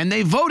 And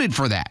they voted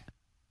for that.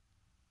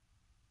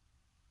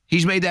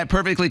 He's made that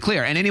perfectly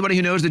clear. And anybody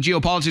who knows the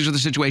geopolitics of the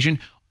situation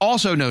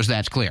also knows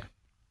that's clear.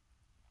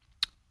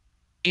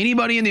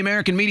 Anybody in the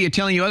American media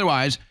telling you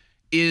otherwise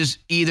is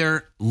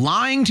either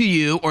lying to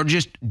you or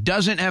just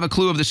doesn't have a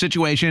clue of the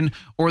situation,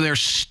 or they're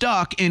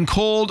stuck in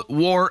Cold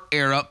War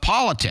era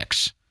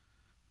politics.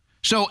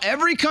 So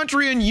every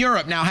country in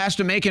Europe now has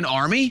to make an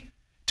army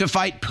to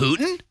fight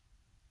Putin?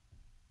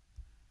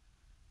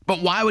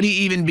 But why would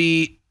he even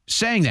be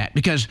saying that?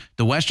 Because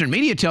the Western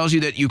media tells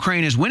you that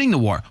Ukraine is winning the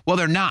war. Well,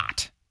 they're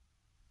not.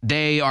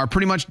 They are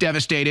pretty much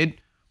devastated.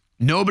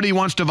 Nobody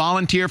wants to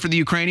volunteer for the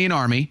Ukrainian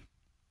army.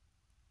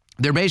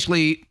 They're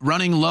basically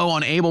running low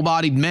on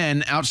able-bodied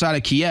men outside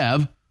of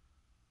Kiev,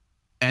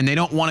 and they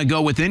don't want to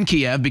go within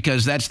Kiev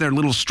because that's their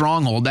little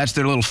stronghold. That's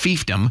their little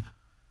fiefdom.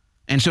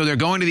 And so they're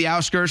going to the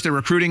outskirts. They're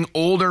recruiting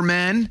older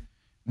men.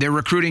 They're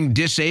recruiting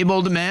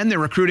disabled men. They're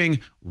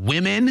recruiting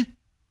women.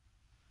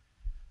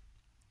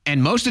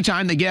 And most of the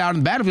time they get out on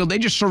the battlefield, they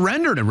just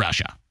surrender to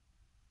Russia.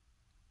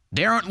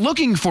 They aren't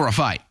looking for a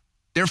fight.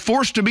 They're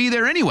forced to be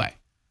there anyway.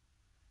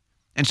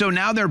 And so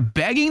now they're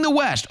begging the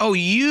West, oh,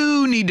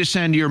 you need to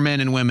send your men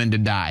and women to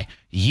die.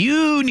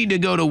 You need to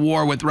go to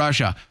war with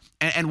Russia.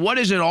 And what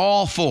is it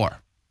all for?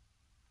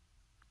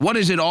 What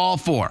is it all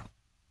for?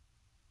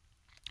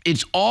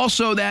 It's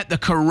also that the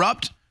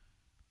corrupt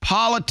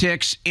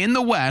politics in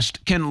the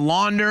West can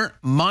launder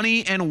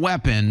money and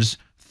weapons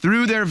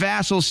through their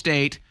vassal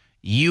state,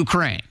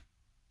 Ukraine.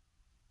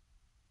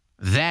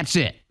 That's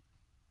it.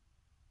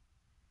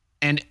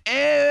 And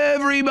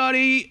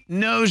everybody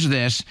knows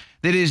this,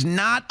 that is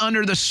not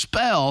under the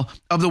spell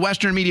of the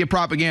Western media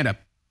propaganda.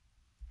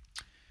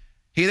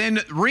 He then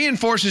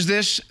reinforces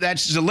this.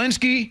 That's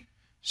Zelensky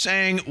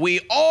saying we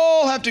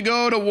all have to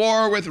go to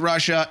war with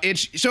Russia.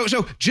 It's so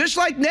just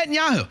like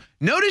Netanyahu.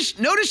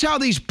 Notice how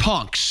these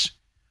punks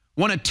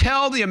want to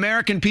tell the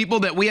American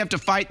people that we have to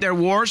fight their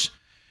wars.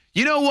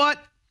 You know what?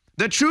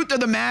 The truth of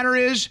the matter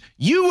is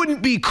you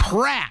wouldn't be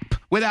crap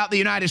without the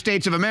United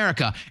States of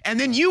America. And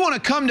then you want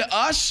to come to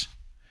us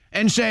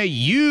and say,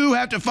 you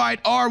have to fight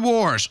our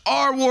wars.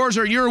 Our wars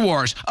are your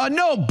wars.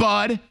 No,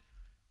 bud.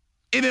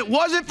 If it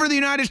wasn't for the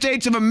United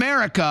States of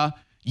America,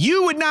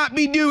 you would not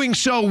be doing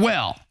so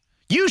well.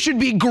 You should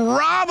be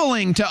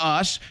groveling to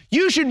us.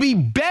 You should be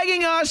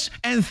begging us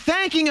and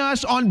thanking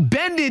us on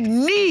bended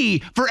knee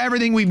for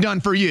everything we've done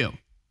for you.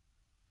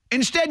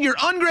 Instead, you're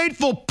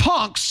ungrateful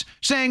punks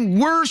saying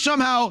we're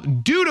somehow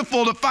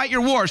dutiful to fight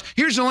your wars.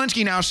 Here's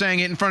Zelensky now saying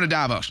it in front of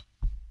Davos.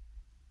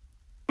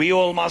 We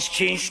all must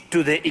change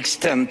to the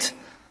extent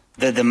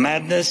that the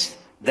madness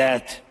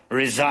that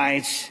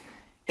resides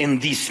in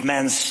this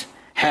man's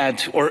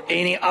head or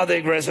any other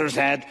aggressor's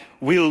head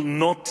will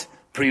not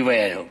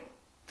prevail.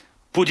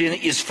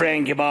 Putin is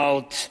frank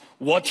about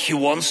what he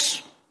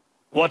wants,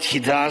 what he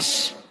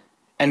does,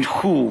 and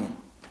who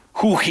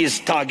his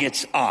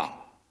targets are.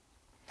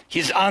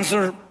 His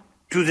answer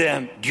to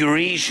the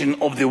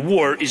duration of the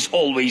war is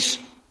always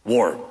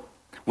war,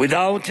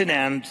 without an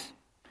end,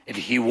 if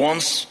he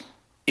wants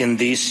in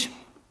this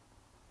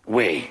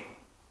way.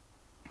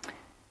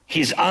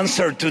 His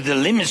answer to the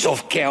limits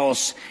of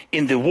chaos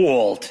in the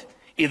world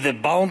is the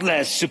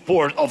boundless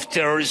support of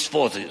terrorist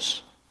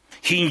forces.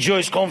 He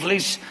enjoys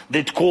conflicts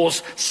that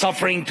cause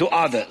suffering to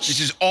others.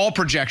 This is all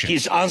projection.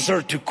 His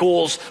answer to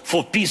calls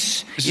for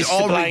peace is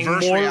all supplying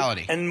reverse more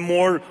reality. and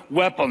more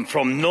weapons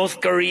from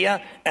North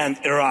Korea and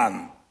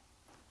Iran.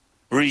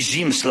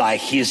 Regimes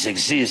like his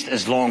exist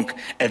as long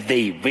as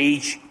they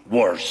wage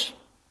wars.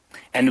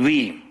 And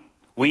we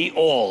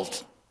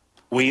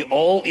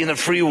all in a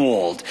free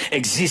world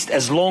exist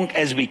as long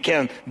as we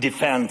can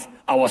defend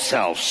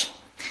ourselves.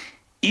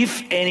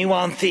 If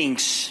anyone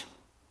thinks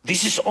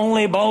this is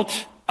only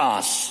about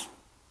us,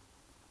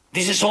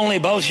 this is only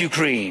about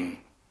Ukraine,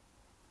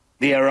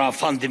 they are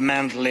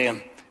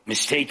fundamentally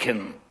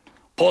mistaken.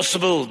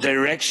 Possible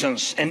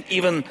directions and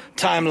even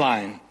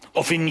timeline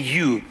of a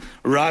new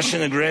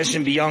Russian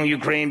aggression beyond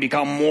Ukraine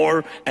become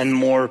more and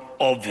more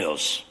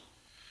obvious.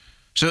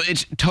 So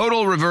it's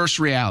total reverse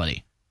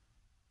reality.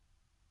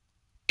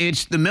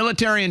 It's the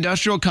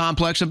military-industrial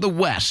complex of the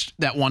West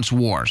that wants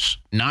wars,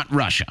 not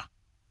Russia.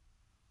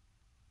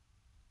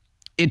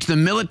 It's the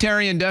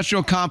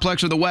military-industrial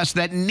complex of the West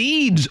that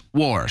needs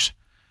wars,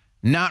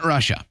 not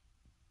Russia.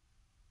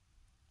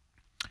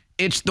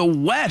 It's the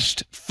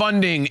West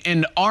funding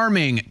and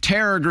arming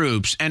terror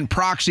groups and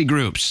proxy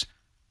groups,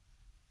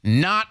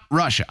 not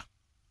Russia.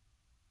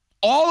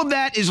 All of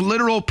that is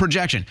literal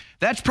projection.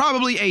 That's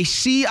probably a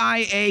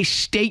CIA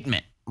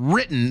statement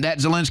written that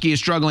Zelensky is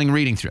struggling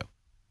reading through.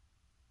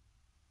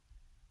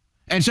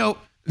 And so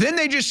then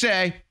they just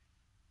say,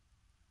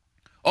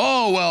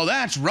 oh, well,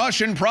 that's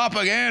Russian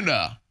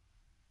propaganda.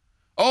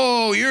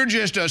 Oh, you're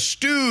just a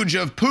stooge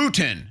of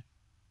Putin.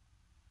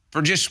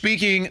 For just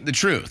speaking the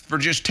truth, for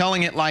just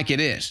telling it like it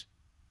is.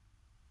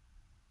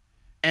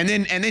 And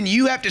then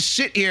you have to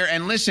sit here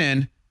and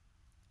listen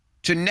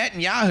to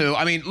Netanyahu.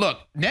 I mean, look,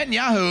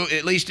 Netanyahu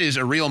at least is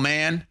a real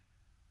man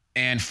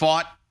and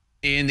fought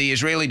in the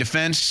Israeli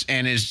defense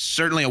and is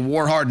certainly a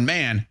war-hardened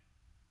man.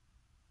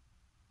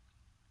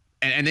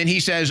 And then he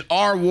says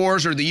our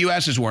wars are the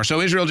U.S.'s war.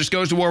 So Israel just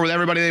goes to war with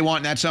everybody they want,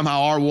 and that's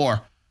somehow our war.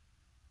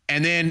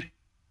 And then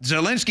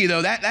Zelensky,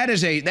 though, that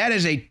is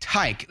a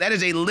tyke. That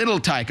is a little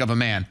tyke of a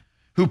man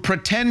who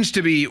pretends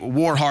to be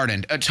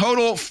war-hardened, a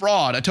total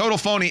fraud, a total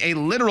phony, a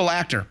literal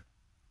actor.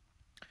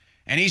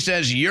 And he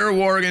says, your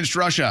war against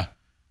Russia,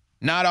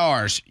 not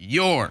ours,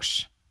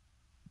 yours.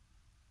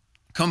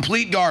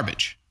 Complete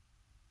garbage.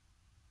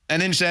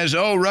 And then says,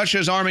 oh,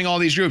 Russia's arming all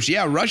these groups.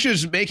 Yeah,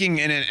 Russia's making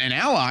an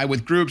ally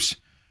with groups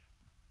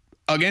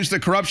against the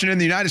corruption in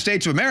the United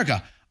States of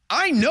America.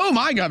 I know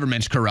my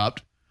government's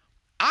corrupt.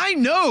 I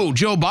know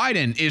Joe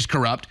Biden is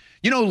corrupt.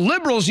 You know,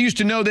 liberals used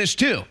to know this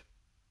too.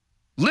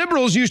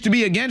 Liberals used to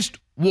be against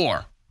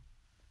war.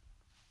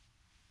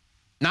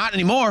 Not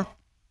anymore.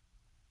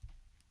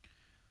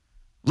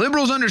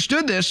 Liberals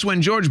understood this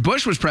when George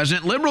Bush was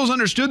president. Liberals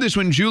understood this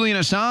when Julian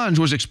Assange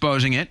was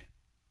exposing it.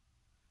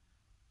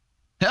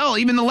 Hell,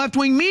 even the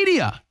left-wing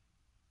media.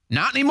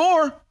 Not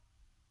anymore.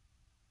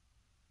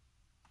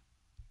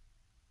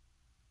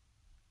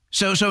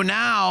 So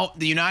now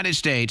the United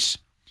States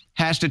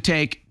has to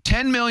take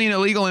 10 million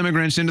illegal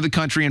immigrants into the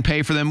country and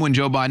pay for them when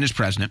Joe Biden is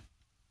president.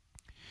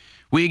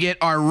 We get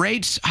our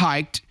rates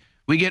hiked.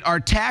 We get our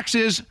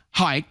taxes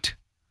hiked.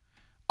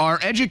 Our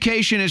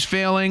education is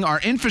failing. Our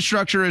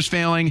infrastructure is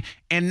failing.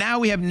 And now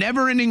we have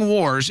never-ending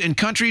wars in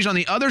countries on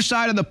the other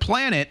side of the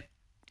planet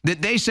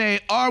that they say,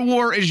 our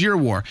war is your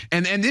war.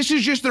 And this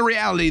is just the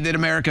reality that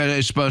America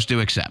is supposed to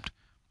accept.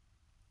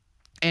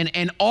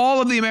 And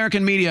all of the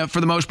American media, for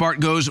the most part,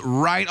 goes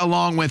right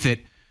along with it,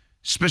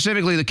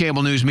 specifically the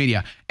cable news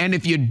media. And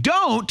if you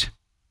don't,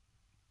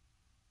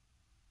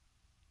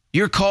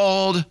 you're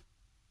called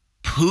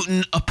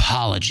Putin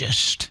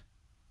apologist.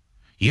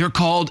 You're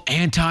called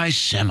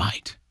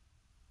anti-Semite.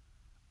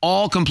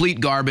 All complete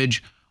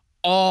garbage,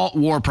 all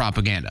war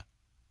propaganda.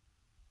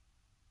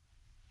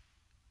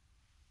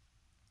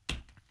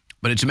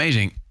 But it's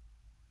amazing,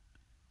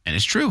 and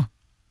it's true.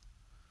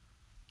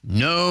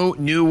 No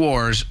new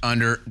wars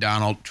under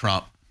Donald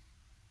Trump.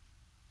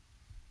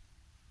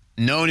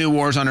 No new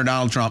wars under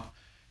Donald Trump.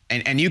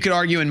 And you could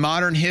argue in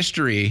modern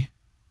history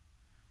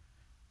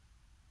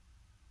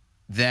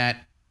that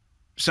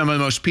some of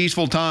the most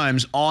peaceful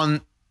times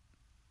on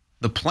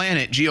the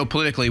planet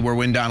geopolitically were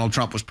when Donald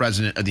Trump was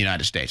president of the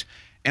United States.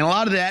 And a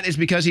lot of that is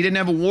because he didn't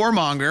have a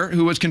warmonger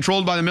who was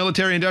controlled by the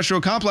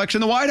military-industrial complex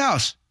in the White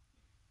House.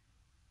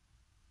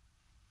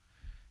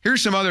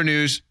 Here's some other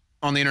news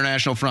on the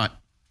international front.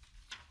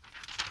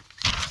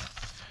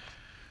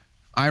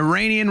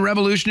 Iranian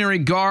Revolutionary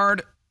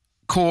Guard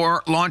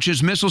Corps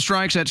launches missile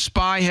strikes at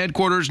spy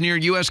headquarters near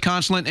U.S.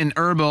 consulate in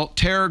Erbil,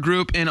 terror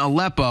group in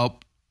Aleppo.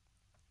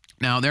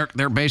 Now,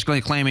 they're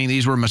basically claiming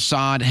these were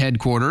Mossad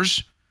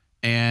headquarters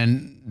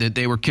and that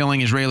they were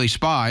killing Israeli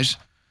spies.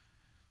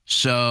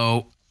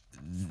 So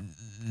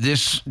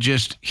this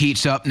just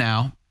heats up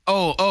now.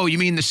 Oh, you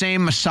mean the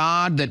same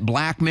Mossad that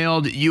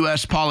blackmailed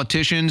U.S.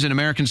 politicians and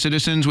American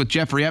citizens with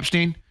Jeffrey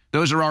Epstein?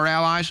 Those are our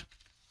allies?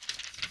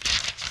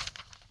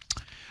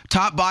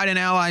 Top Biden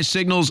allies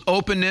signals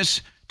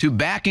openness to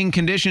backing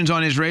conditions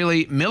on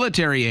Israeli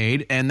military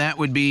aid, and that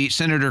would be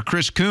Senator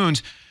Chris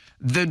Coons.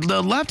 The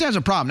left has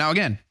a problem. Now,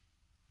 again,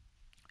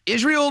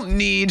 Israel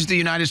needs the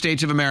United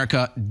States of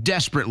America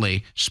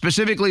desperately,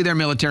 specifically their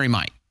military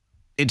might.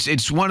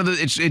 It's one of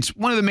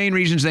the main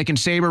reasons they can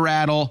saber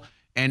rattle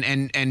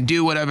and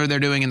do whatever they're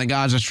doing in the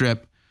Gaza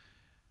Strip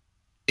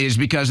is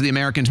because of the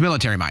Americans'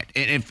 military might.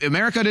 If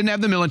America didn't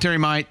have the military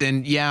might,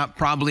 then yeah,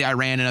 probably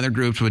Iran and other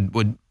groups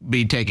would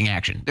be taking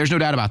action. There's no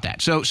doubt about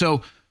that.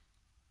 So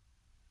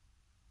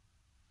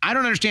I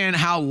don't understand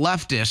how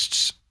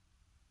leftists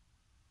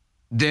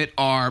that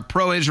are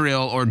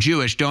pro-Israel or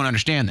Jewish don't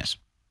understand this.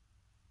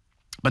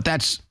 But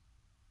that's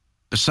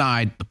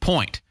beside the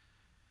point.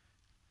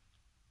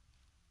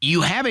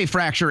 You have a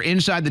fracture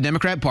inside the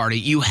Democrat Party.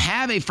 You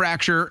have a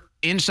fracture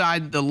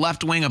inside the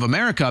left wing of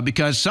America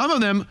because some of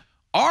them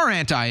are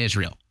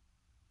anti-Israel.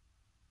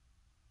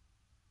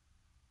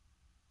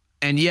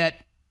 And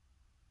yet,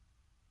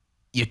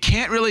 you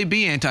can't really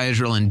be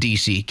anti-Israel in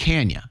D.C.,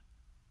 can you?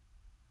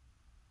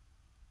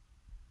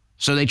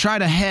 So they try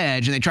to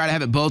hedge and they try to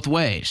have it both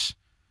ways.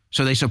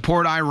 So they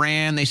support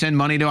Iran. They send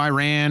money to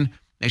Iran.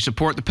 They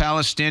support the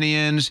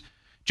Palestinians.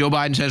 Joe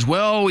Biden says,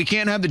 well, we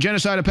can't have the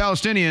genocide of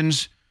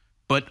Palestinians,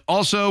 but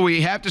also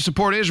we have to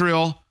support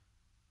Israel.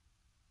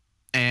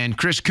 And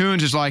Chris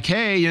Coons is like,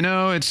 hey, you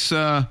know, it's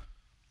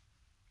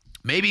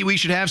maybe we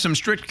should have some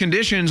strict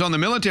conditions on the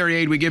military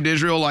aid we give to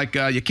Israel, like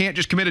you can't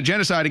just commit a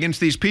genocide against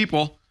these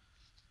people.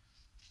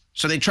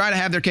 So they try to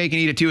have their cake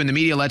and eat it too, and the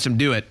media lets them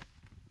do it.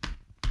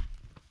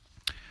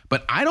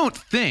 But I don't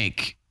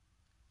think,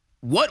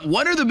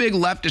 what are the big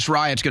leftist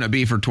riots going to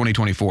be for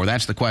 2024?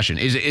 That's the question.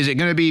 Is it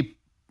going to be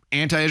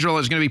anti-Israel?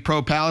 Is it going to be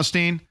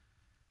pro-Palestine?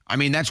 I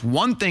mean, that's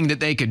one thing that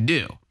they could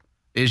do,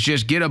 is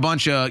just get a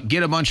bunch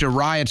of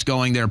riots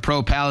going. They're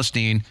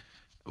pro-Palestine,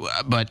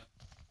 but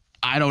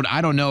I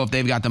don't know if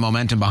they've got the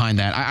momentum behind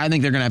that. I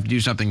think they're going to have to do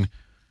something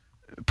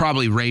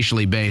probably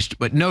racially based,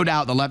 but no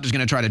doubt the left is going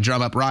to try to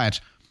drum up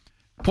riots.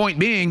 Point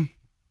being,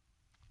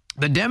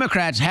 the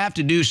Democrats have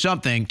to do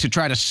something to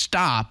try to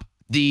stop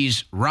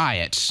these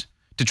riots,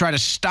 to try to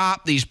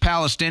stop these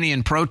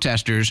Palestinian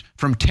protesters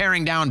from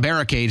tearing down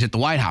barricades at the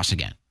White House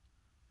again.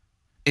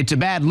 It's a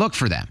bad look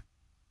for them.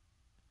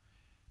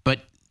 But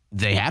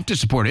they have to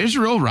support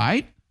Israel,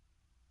 right?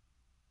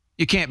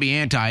 You can't be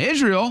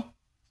anti-Israel.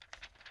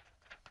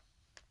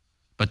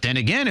 But then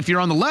again, if you're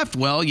on the left,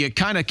 well, you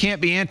kind of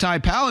can't be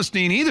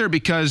anti-Palestine either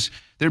because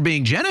they're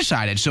being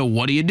genocided. So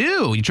what do?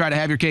 You try to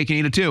have your cake and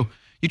eat it too.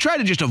 You try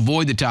to just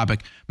avoid the topic.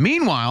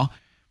 Meanwhile,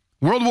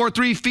 World War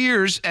III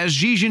fears as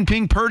Xi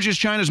Jinping purges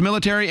China's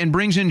military and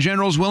brings in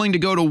generals willing to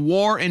go to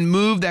war and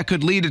move that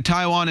could lead to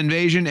Taiwan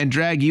invasion and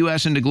drag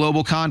U.S. into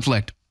global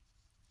conflict.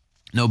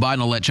 No, Biden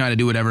will let China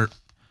do whatever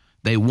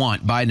they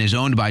want. Biden is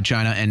owned by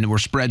China, and we're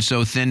spread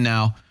so thin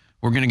now.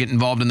 We're going to get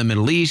involved in the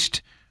Middle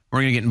East.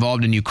 We're going to get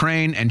involved in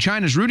Ukraine. And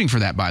China's rooting for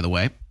that, by the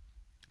way.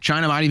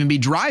 China might even be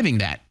driving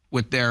that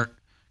with their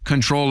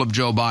control of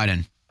Joe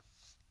Biden.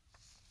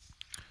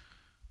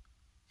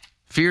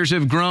 Fears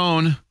have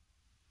grown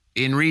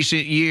in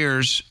recent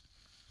years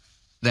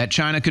that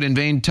China could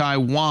invade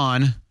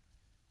Taiwan,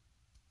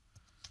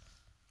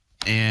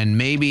 and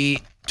maybe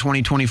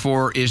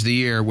 2024 is the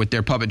year with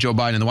their puppet Joe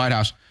Biden in the White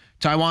House.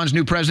 Taiwan's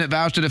new president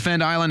vows to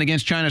defend island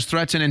against China's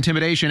threats and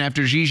intimidation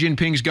after Xi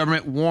Jinping's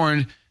government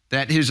warned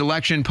that his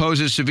election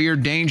poses severe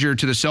danger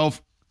to the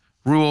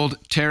self-ruled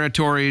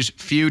territory's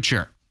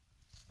future.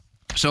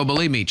 So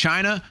believe me,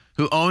 China,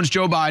 who owns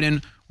Joe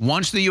Biden,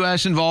 wants the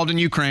U.S. involved in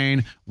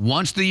Ukraine,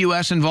 wants the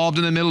U.S. involved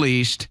in the Middle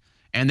East,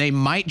 and they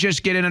might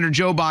just get it under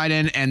Joe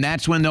Biden, and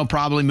that's when they'll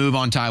probably move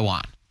on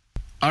Taiwan.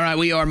 All right,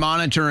 we are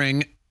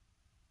monitoring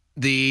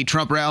the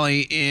Trump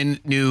rally in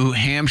New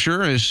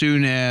Hampshire. As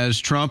soon as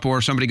Trump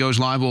or somebody goes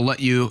live, we'll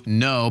let you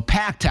know.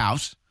 Packed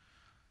house.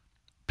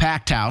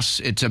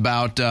 It's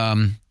about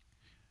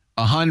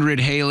 100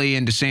 Haley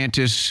and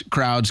DeSantis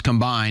crowds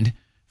combined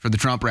for the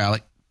Trump rally.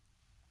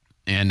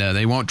 And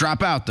they won't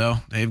drop out, though.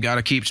 They've got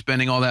to keep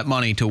spending all that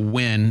money to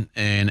win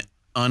an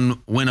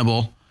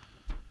unwinnable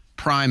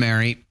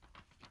primary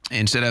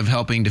instead of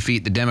helping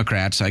defeat the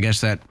Democrats. I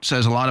guess that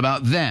says a lot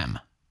about them,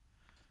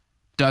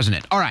 doesn't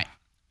it? All right,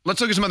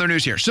 let's look at some other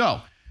news here.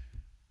 So,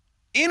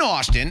 in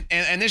Austin,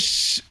 and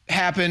this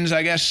happens,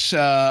 I guess,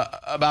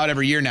 about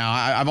every year now.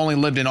 I've only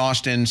lived in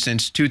Austin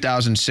since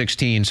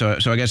 2016, so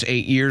I guess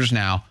 8 years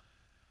now.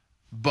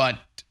 But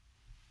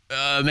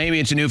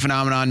maybe it's a new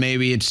phenomenon,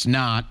 maybe it's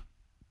not.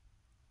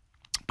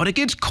 But it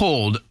gets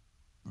cold,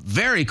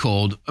 very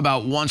cold,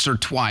 about once or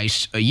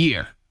twice a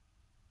year.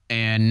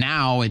 And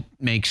now it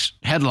makes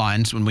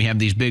headlines when we have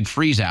these big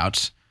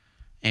freeze-outs.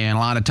 And a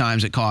lot of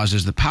times it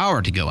causes the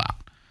power to go out.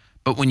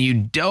 But when you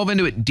delve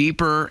into it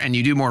deeper and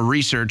you do more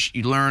research,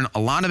 you learn a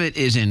lot of it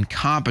is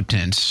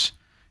incompetence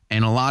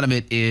and a lot of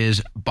it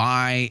is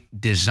by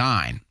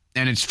design.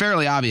 And it's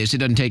fairly obvious. It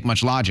doesn't take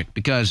much logic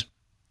because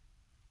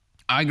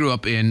I grew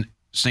up in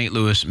St.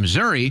 Louis,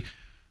 Missouri,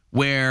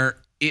 where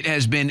it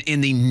has been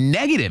in the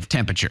negative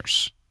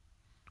temperatures.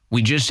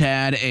 We just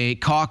had a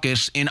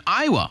caucus in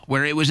Iowa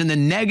where it was in the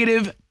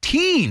negative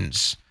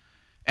teens,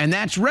 and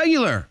that's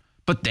regular.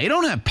 But they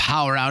don't have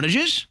power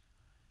outages.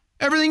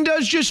 Everything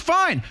does just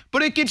fine.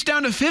 But it gets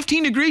down to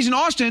 15 degrees in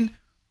Austin,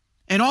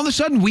 and all of a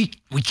sudden we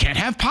can't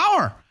have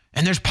power.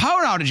 And there's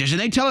power outages, and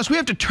they tell us we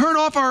have to turn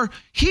off our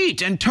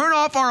heat and turn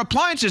off our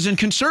appliances and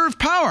conserve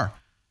power.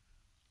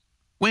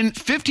 When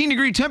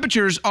 15-degree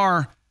temperatures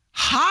are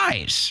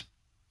highs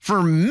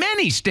for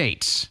many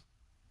states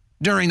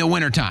during the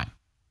wintertime.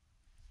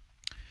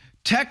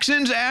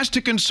 Texans asked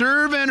to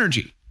conserve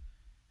energy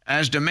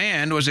as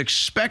demand was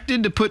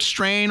expected to put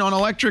strain on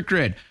electric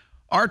grid.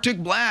 Arctic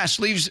blast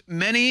leaves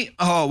many.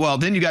 Oh, well,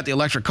 then you got the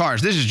electric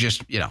cars. This is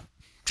just,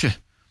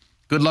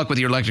 good luck with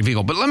your electric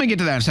vehicle. But let me get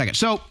to that in a second.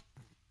 So,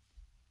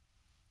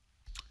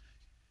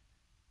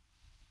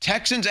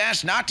 Texans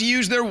asked not to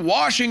use their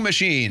washing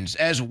machines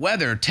as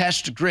weather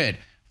test grid.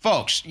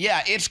 Folks,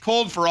 yeah, it's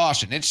cold for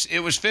Austin.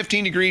 It was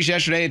 15 degrees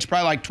yesterday. It's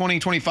probably like 20,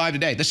 25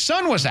 today. The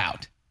sun was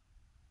out.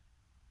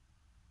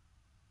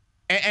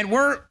 And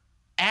we're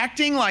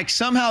acting like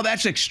somehow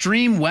that's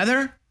extreme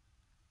weather?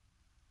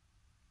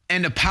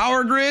 And the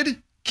power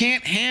grid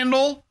can't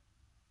handle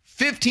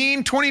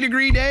 15,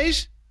 20-degree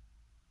days?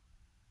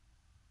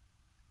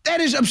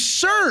 That is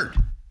absurd.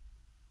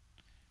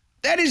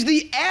 That is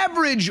the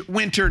average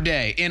winter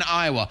day in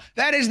Iowa.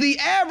 That is the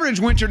average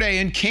winter day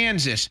in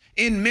Kansas,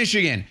 in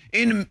Michigan,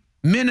 in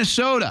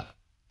Minnesota.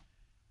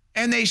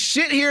 And they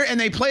sit here and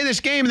they play this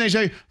game and they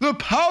say, the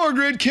power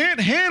grid can't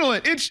handle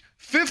it. It's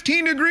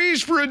 15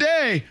 degrees for a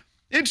day.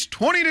 It's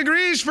 20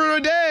 degrees for a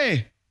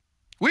day.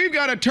 We've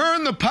got to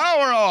turn the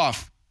power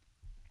off.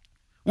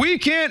 We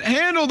can't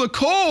handle the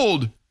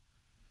cold.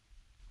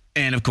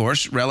 And, of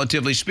course,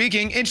 relatively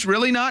speaking, it's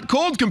really not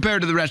cold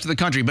compared to the rest of the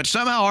country, but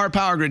somehow our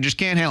power grid just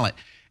can't handle it.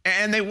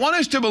 And they want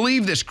us to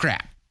believe this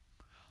crap.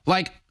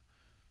 Like,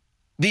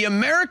 the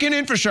American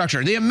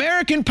infrastructure, the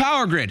American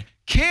power grid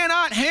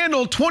cannot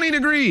handle 20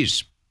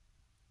 degrees.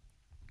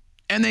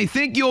 And they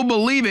think you'll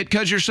believe it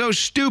because you're so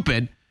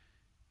stupid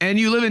and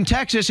you live in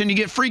Texas and you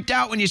get freaked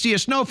out when you see a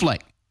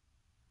snowflake.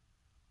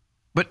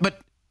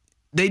 But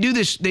they do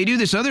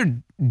this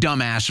other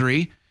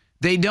dumbassery.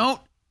 They don't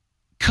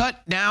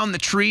cut down the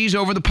trees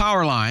over the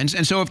power lines.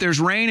 And so if there's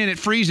rain and it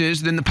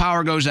freezes, then the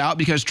power goes out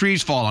because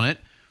trees fall on it.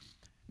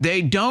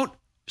 They don't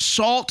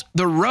salt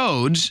the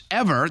roads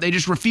ever. They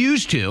just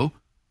refuse to.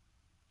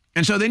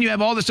 And so then you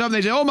have all this stuff and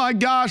they say, oh my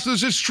gosh,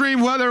 this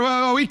extreme weather.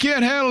 Well, we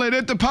can't handle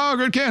it. The power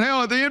grid can't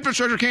handle it. The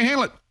infrastructure can't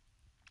handle it.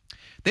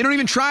 They don't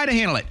even try to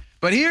handle it.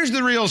 But here's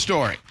the real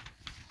story.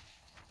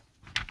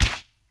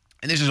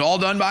 And this is all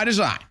done by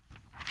design.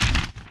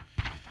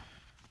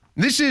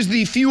 This is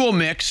the fuel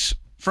mix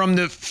from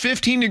the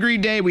 15-degree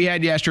day we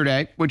had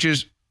yesterday, which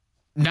is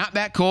not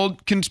that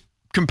cold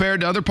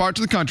compared to other parts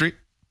of the country.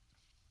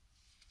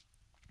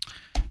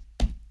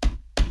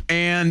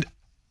 And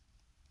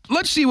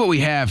let's see what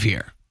we have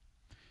here.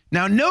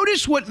 Now,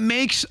 notice what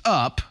makes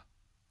up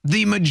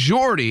the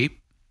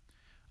majority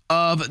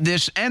of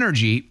this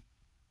energy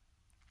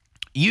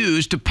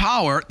used to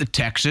power the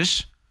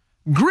Texas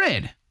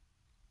grid.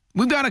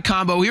 We've got a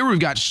combo here. We've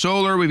got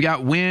solar, we've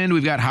got wind,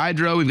 we've got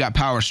hydro, we've got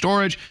power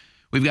storage,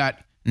 we've got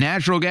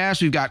natural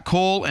gas, we've got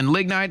coal and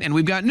lignite, and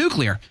we've got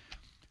nuclear.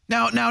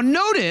 Now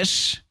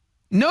notice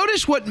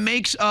what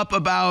makes up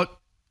about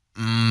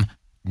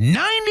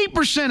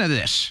 90% of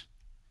this.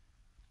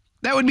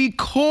 That would be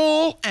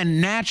coal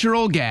and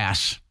natural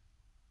gas.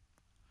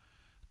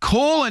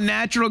 Coal and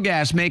natural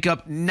gas make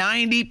up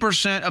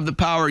 90% of the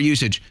power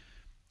usage,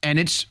 and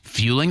it's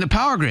fueling the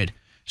power grid.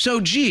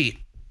 So,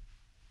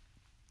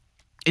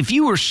 if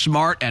you were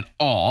smart at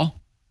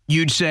all,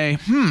 you'd say,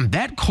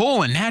 that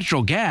coal and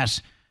natural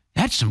gas,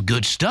 that's some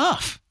good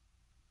stuff.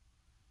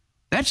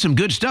 That's some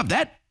good stuff.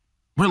 That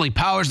really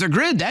powers the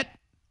grid. That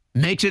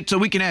makes it so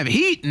we can have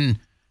heat and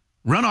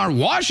run our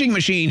washing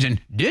machines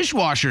and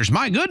dishwashers.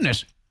 My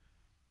goodness.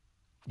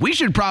 We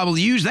should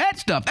probably use that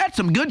stuff. That's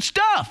some good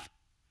stuff.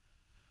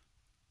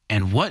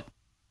 And what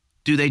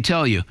do they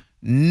tell you?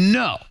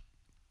 No.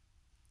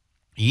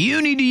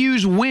 You need to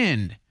use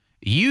wind.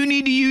 You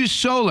need to use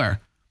solar,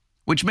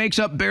 which makes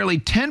up barely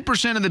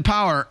 10% of the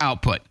power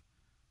output.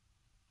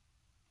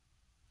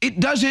 It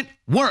doesn't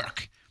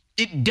work.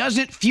 It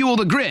doesn't fuel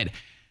the grid.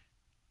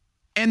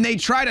 And they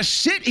try to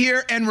sit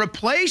here and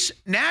replace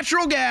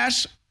natural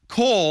gas,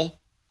 coal,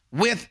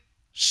 with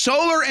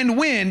solar and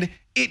wind.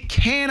 It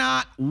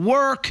cannot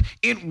work.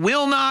 It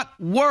will not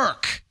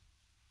work.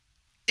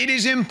 It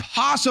is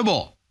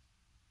impossible.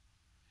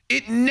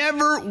 It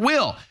never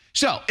will.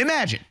 So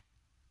imagine.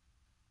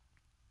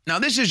 Now,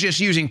 this is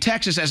just using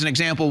Texas as an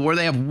example where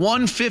they have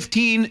one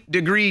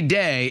 15-degree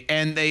day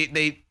and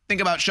they think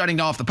about shutting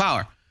off the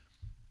power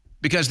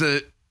because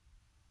the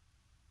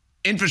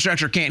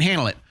infrastructure can't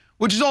handle it,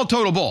 which is all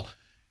total bull.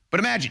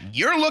 But imagine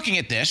you're looking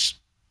at this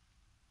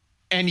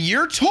and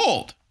you're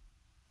told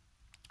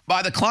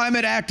by the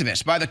climate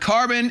activists, by the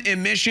carbon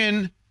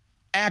emission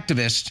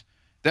activists,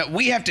 that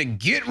we have to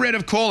get rid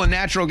of coal and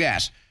natural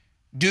gas.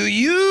 Do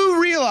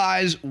you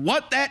realize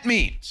what that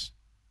means?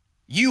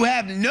 You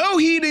have no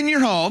heat in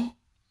your home,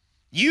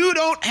 you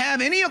don't have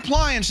any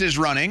appliances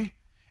running,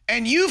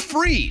 and you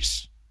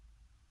freeze.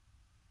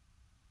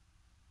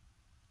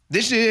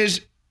 This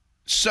is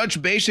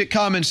such basic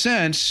common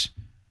sense,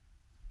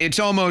 it's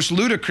almost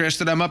ludicrous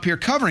that I'm up here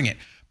covering it.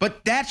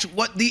 But that's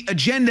what the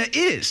agenda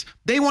is.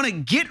 They want to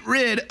get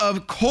rid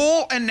of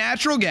coal and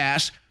natural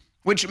gas,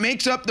 which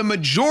makes up the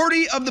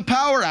majority of the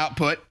power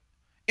output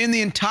in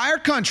the entire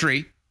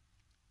country,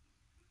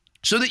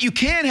 so that you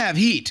can have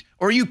heat,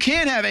 or you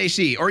can have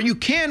AC, or you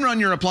can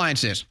run your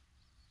appliances.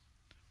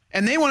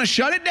 And they want to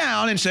shut it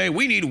down and say,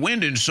 we need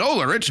wind and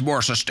solar. It's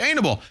more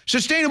sustainable.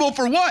 Sustainable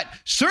for what?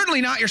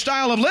 Certainly not your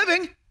style of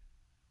living.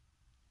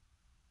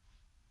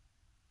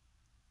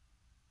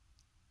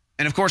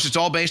 And of course, it's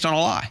all based on a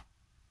lie.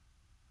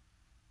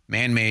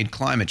 Man-made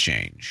climate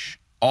change,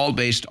 all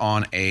based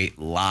on a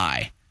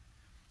lie.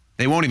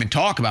 They won't even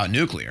talk about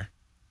nuclear,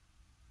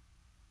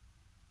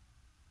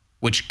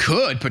 which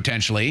could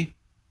potentially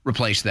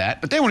replace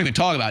that, but they won't even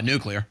talk about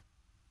nuclear.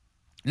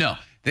 No,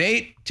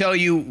 they tell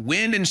you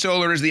wind and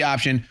solar is the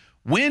option.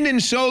 Wind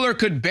and solar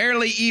could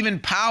barely even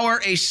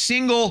power a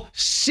single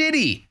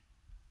city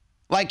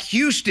like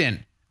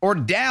Houston or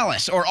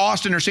Dallas or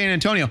Austin or San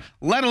Antonio,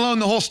 let alone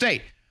the whole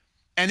state.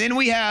 And then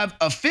we have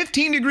a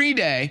 15-degree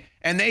day,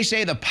 and they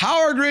say the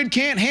power grid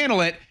can't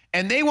handle it,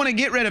 and they want to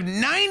get rid of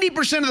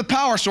 90% of the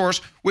power source,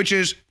 which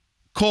is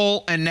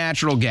coal and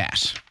natural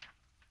gas.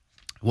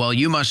 Well,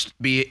 you must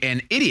be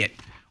an idiot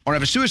or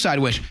have a suicide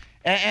wish.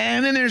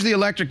 And then there's the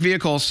electric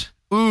vehicles.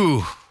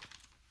 Ooh.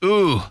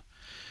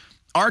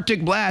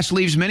 Arctic blast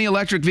leaves many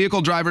electric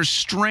vehicle drivers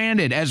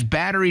stranded as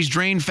batteries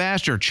drain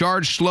faster,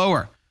 charge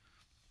slower.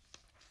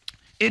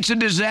 It's a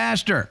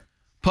disaster.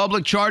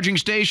 Public charging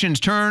stations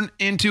turn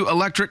into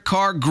electric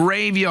car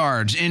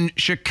graveyards in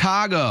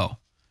Chicago.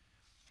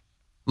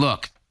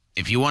 Look,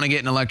 if you want to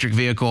get an electric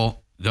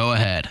vehicle, go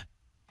ahead.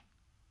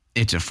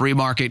 It's a free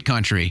market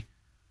country.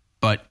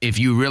 But if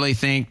you really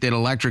think that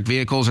electric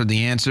vehicles are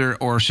the answer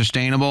or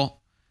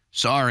sustainable,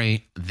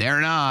 sorry,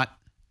 they're not.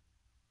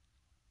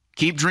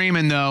 Keep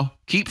dreaming, though.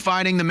 Keep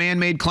fighting the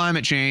man-made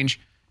climate change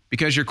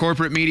because your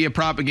corporate media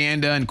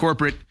propaganda and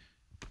corporate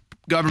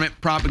government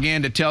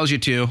propaganda tells you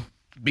to.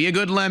 Be a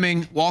good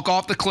lemming. Walk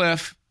off the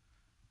cliff.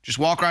 Just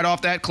walk right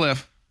off that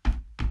cliff.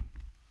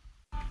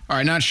 All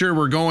right, not sure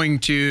we're going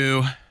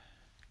to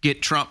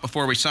get Trump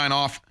before we sign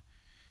off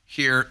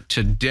here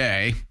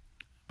today,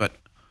 but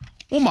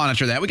we'll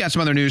monitor that. We got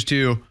some other news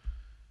to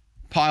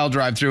pile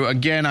drive through.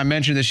 Again, I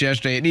mentioned this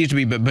yesterday. It needs to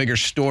be a bigger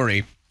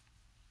story.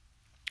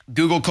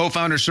 Google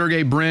co-founder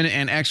Sergey Brin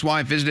and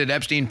ex-wife visited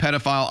Epstein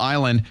pedophile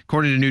island,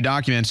 according to new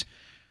documents.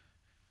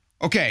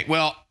 Okay,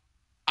 well,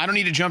 I don't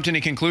need to jump to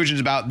any conclusions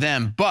about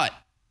them, but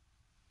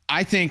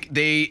I think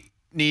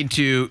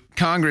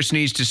Congress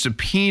needs to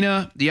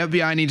subpoena, the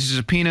FBI needs to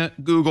subpoena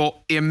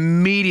Google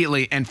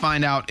immediately and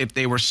find out if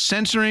they were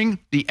censoring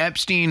the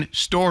Epstein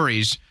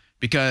stories,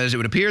 because it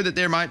would appear that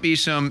there might be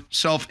some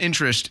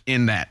self-interest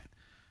in that.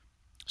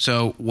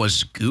 So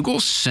was Google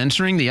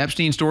censoring the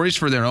Epstein stories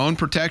for their own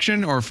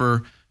protection or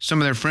for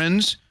some of their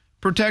friends'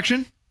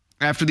 protection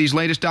after these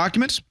latest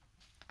documents?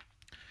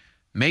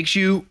 Makes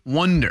you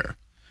wonder.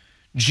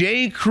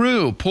 J.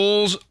 Crew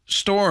pulls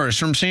stores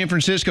from San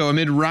Francisco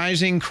amid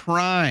rising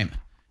crime.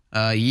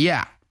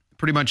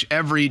 Pretty much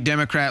every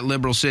Democrat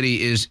liberal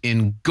city is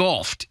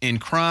engulfed in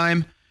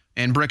crime,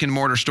 and brick and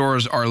mortar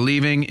stores are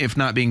leaving, if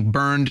not being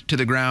burned to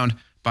the ground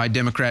by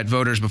Democrat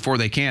voters before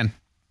they can.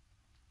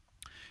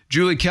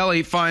 Julie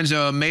Kelly finds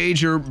a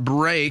major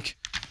break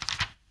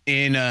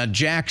in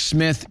Jack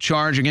Smith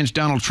charge against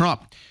Donald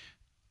Trump.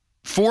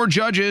 4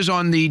 judges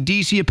on the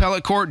D.C.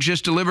 appellate court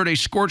just delivered a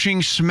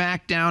scorching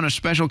smackdown of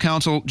special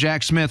counsel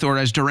Jack Smith, or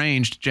as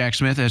deranged Jack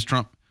Smith, as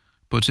Trump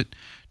puts it.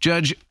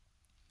 Judge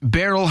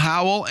Beryl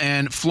Howell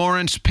and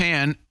Florence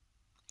Pan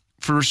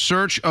for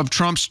search of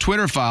Trump's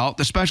Twitter file.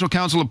 The special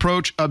counsel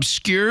approach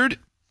obscured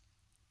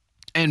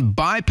and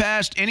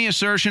bypassed any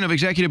assertion of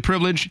executive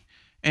privilege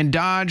and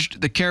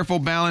dodged the careful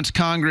balance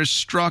Congress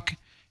struck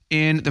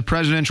in the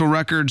Presidential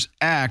Records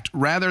Act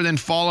rather than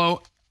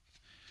follow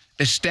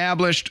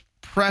established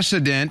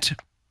precedent.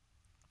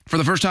 For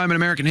the first time in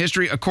American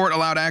history, a court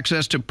allowed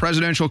access to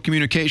presidential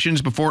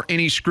communications before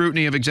any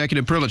scrutiny of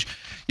executive privilege.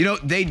 You know,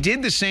 they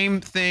did the same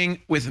thing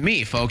with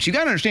me, folks. You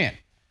got to understand.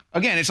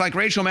 Again, it's like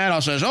Rachel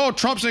Maddow says, oh,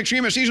 Trump's an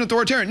extremist, he's an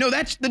authoritarian. No,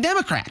 that's the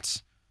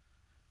Democrats.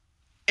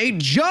 A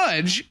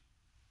judge,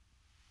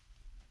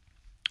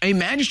 a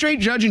magistrate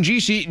judge in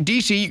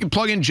D.C., you can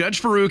plug in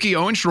Judge Faruqi,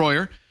 Owen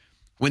Schroyer,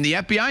 when the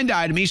FBI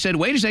indicted me, said,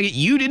 wait a second,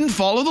 you didn't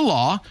follow the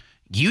law.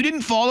 You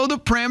didn't follow the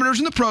parameters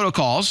and the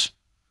protocols.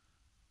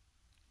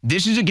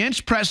 This is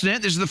against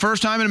precedent. This is the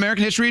first time in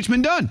American history it's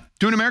been done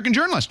to an American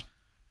journalist.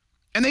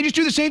 And they just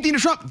do the same thing to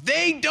Trump.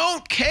 They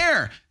don't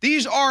care.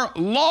 These are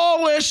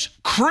lawless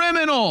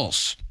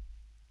criminals.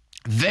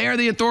 They're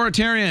the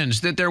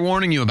authoritarians that they're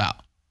warning you about.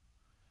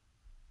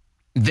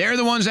 They're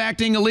the ones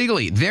acting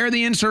illegally. They're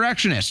the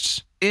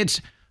insurrectionists.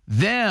 It's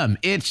them.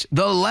 It's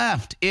the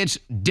left. It's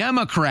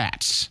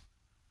Democrats.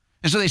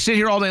 And so they sit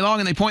here all day long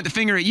and they point the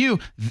finger at you.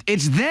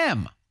 It's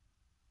them.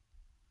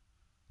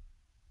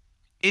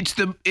 It's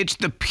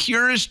the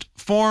purest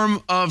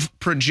form of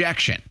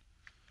projection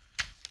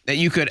that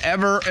you could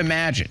ever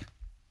imagine.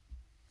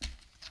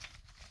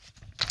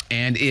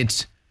 And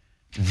it's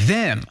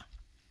them.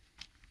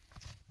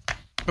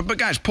 But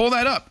guys, pull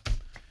that up.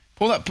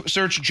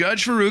 Search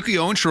Judge Faruqi,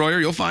 Owen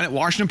Schroyer. You'll find it.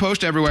 Washington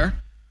Post everywhere.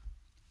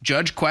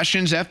 Judge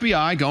questions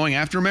FBI going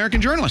after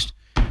American journalists.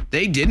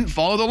 They didn't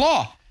follow the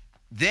law.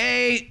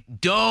 They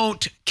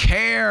don't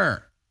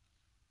care.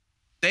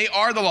 They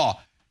are the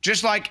law.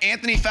 Just like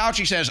Anthony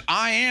Fauci says,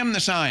 I am the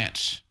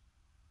science.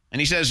 And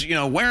he says,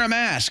 wear a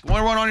mask,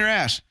 wear one on your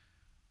ass.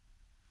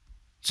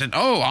 Said,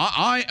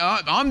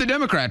 I'm the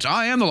Democrats.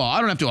 I am the law. I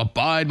don't have to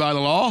abide by the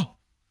law.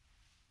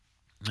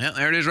 Yeah,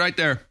 there it is right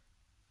there.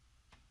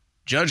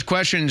 Judge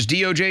questions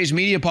DOJ's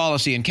media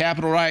policy in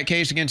Capitol riot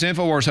case against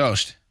InfoWars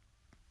host.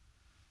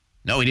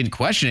 No, he didn't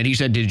question it. He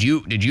said, did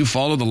you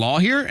follow the law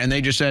here? And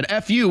they just said,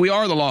 F you, we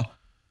are the law.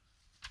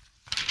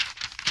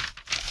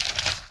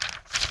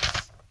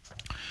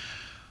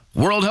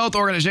 World Health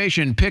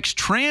Organization picks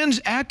trans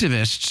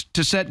activists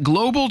to set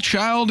global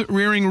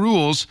child-rearing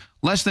rules.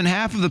 Less than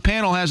half of the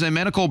panel has a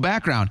medical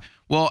background.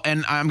 Well,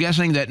 and I'm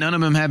guessing that none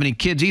of them have any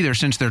kids either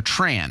since they're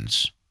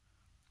trans.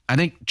 I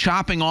think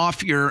chopping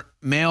off your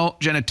male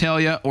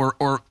genitalia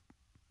or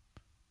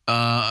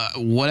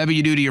whatever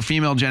you do to your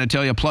female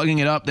genitalia, plugging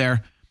it up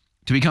there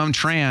to become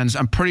trans,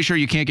 I'm pretty sure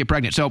you can't get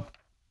pregnant. So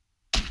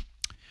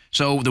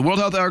the World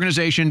Health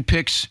Organization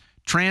picks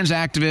trans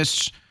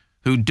activists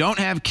who don't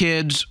have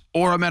kids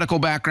or a medical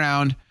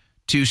background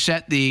to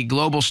set the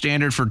global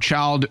standard for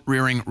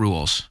child-rearing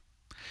rules.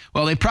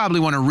 Well, they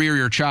probably want to rear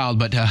your child,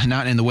 but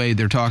not in the way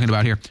they're talking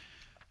about here.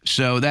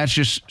 So that's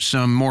just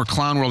some more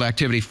clown world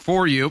activity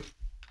for you.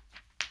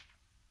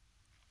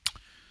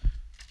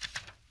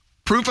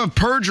 Proof of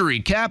perjury.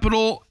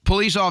 Capitol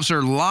police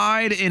officer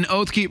lied in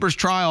Oath Keeper's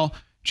trial.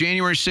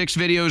 January 6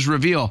 videos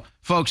reveal.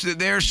 Folks,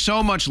 there's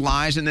so much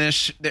lies in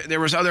this. There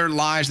was other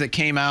lies that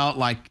came out,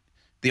 like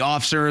the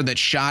officer that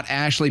shot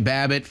Ashley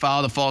Babbitt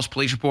filed a false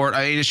police report.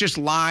 I mean, it's just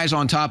lies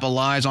on top of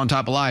lies on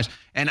top of lies.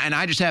 And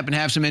I just happen to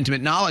have some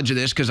intimate knowledge of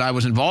this because I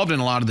was involved in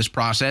a lot of this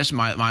process.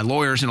 My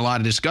lawyers in a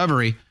lot of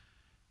discovery.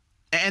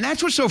 And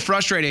that's what's so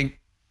frustrating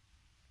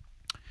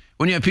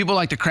when you have people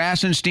like the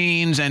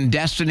Krasensteins and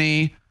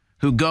Destiny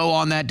who go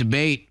on that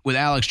debate with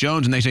Alex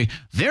Jones and they say,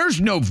 there's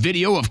no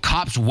video of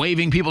cops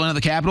waving people into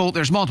the Capitol.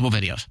 There's multiple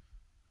videos.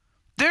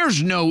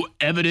 There's no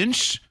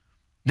evidence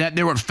that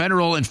there were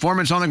federal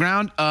informants on the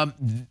ground.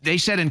 They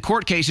said in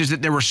court cases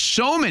that there were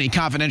so many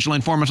confidential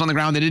informants on the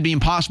ground that it'd be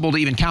impossible to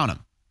even count them.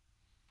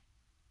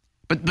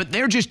 But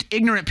they're just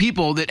ignorant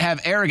people that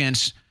have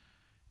arrogance,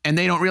 and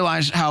they don't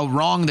realize how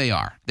wrong they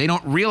are. They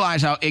don't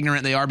realize how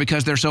ignorant they are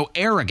because they're so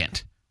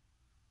arrogant.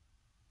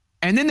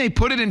 And then they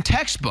put it in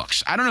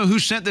textbooks. I don't know who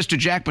sent this to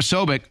Jack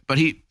Posobiec, but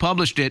he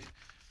published it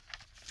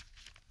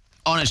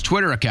on his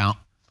Twitter account.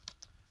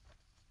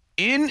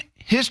 In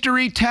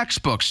history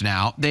textbooks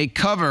now, they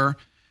cover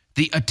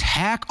the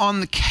attack on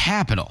the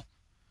Capitol.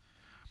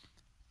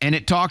 And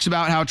it talks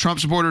about how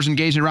Trump supporters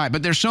engaged in riot.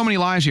 But there's so many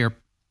lies here.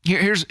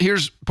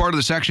 Here's part of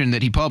the section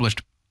that he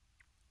published.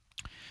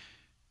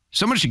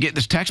 Someone should get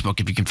this textbook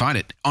if you can find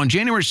it. On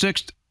January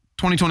 6th,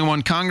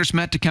 2021, Congress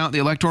met to count the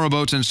electoral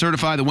votes and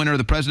certify the winner of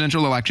the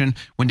presidential election.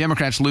 When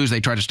Democrats lose, they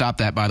try to stop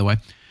that, by the way.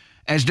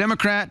 As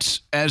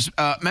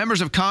members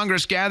of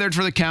Congress gathered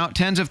for the count,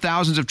 tens of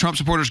thousands of Trump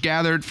supporters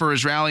gathered for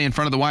his rally in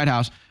front of the White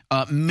House.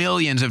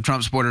 Millions of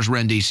Trump supporters were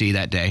in D.C.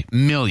 that day.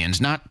 Millions,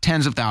 not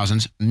tens of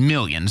thousands,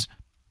 millions.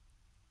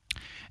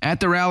 At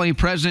the rally,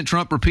 President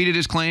Trump repeated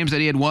his claims that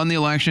he had won the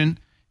election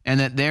and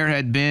that there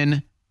had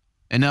been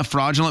enough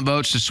fraudulent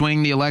votes to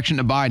swing the election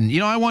to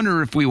Biden. I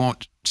wonder if we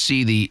won't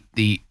see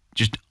the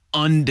just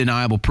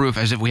undeniable proof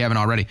as if we haven't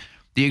already.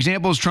 The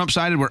examples Trump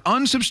cited were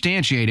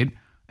unsubstantiated,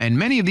 and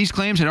many of these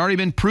claims had already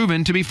been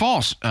proven to be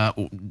false. But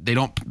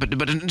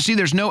see,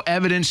 there's no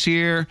evidence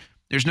here.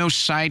 There's no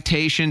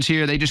citations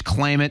here. They just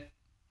claim it.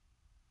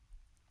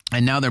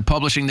 And now they're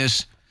publishing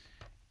this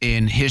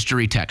in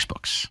history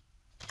textbooks.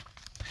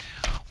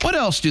 What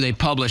else do they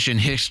publish in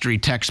history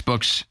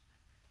textbooks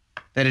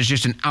that is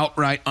just an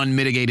outright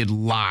unmitigated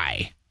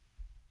lie?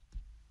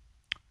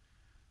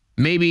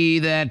 Maybe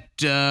that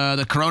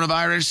the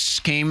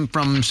coronavirus came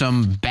from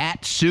some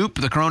bat soup.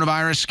 The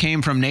coronavirus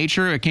came from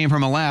nature. It came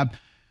from a lab.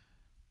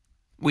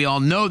 We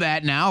all know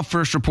that now.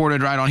 First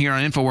reported right on here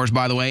on InfoWars,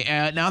 by the way.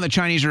 Now the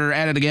Chinese are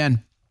at it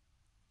again.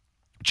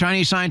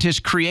 Chinese scientists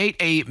create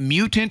a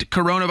mutant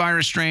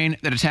coronavirus strain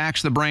that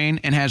attacks the brain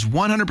and has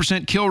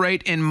 100% kill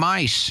rate in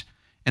mice.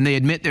 And they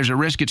admit there's a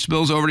risk it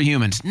spills over to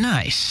humans.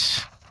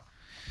 Nice.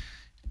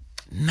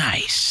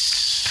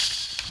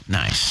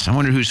 I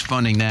wonder who's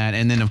funding that.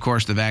 And then, of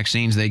course, the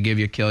vaccines they give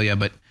you kill you.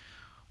 But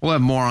we'll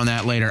have more on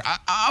that later.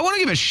 I want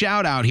to give a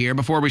shout out here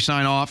before we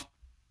sign off.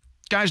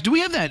 Guys, do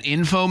we have that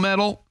info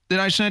medal that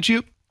I sent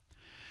you?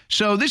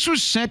 So this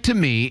was sent to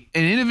me.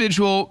 An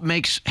individual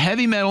makes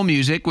heavy metal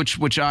music,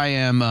 which I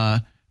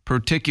am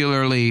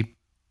particularly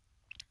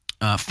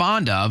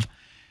fond of.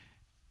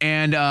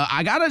 And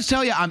I got to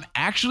tell you, I'm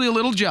actually a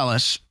little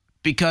jealous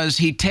because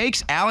he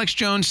takes Alex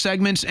Jones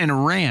segments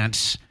and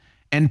rants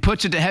and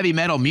puts it to heavy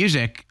metal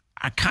music.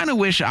 I kind of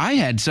wish I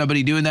had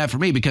somebody doing that for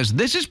me because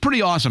this is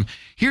pretty awesome.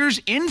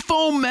 Here's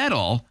Info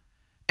Metal,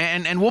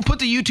 and we'll put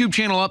the YouTube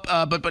channel up,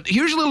 but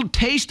here's a little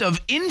taste of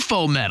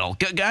Info Metal.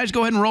 Guys,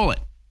 go ahead and roll it.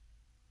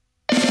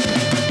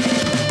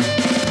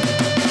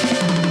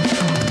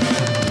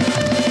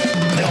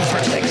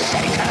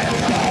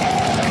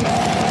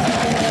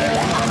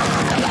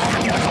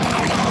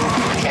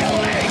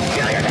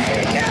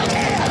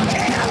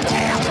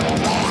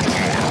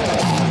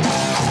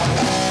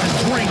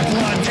 Drink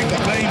blood, take the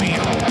baby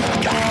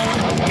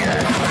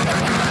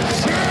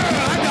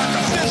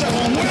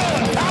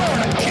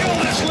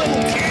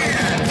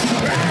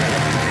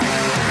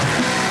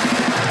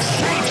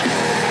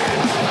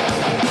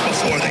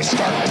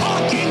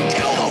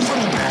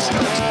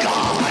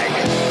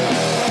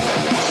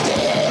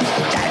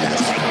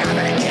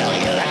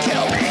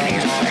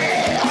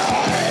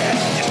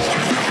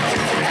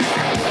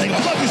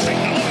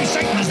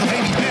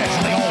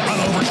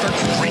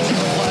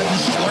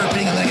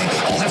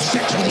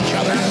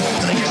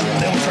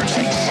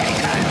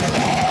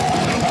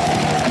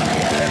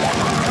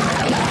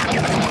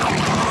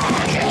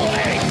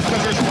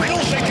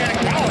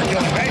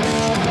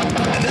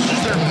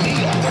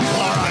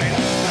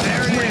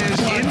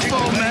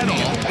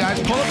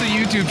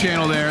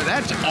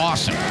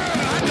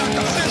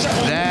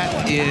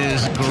That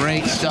is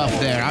great stuff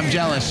there. I'm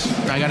jealous.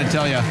 I got to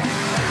tell you,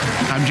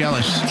 I'm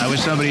jealous. I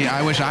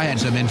wish I had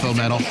some info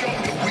metal.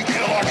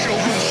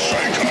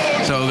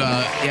 So,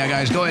 yeah,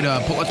 guys, go ahead.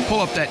 Let's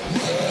pull up that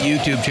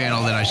YouTube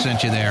channel that I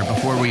sent you there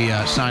before we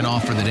sign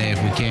off for the day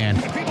if we can.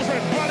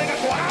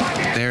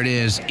 There it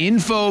is.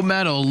 Info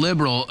Metal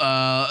Liberal.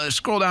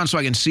 Scroll down so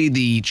I can see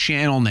the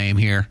channel name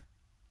here.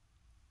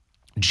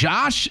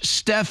 Josh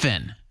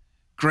Steffen.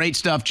 Great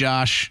stuff,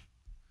 Josh.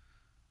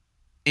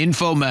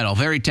 Info Metal.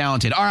 Very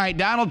talented. All right,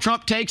 Donald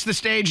Trump takes the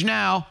stage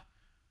now.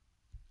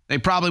 They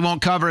probably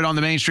won't cover it on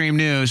the mainstream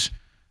news,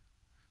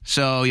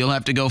 so you'll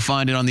have to go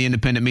find it on the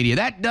independent media.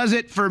 That does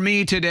it for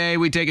me today.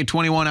 We take a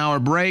 21-hour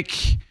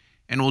break,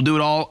 and we'll do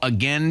it all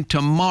again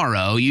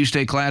tomorrow. You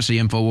stay classy,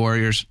 Info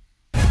Warriors.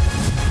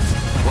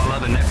 While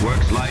other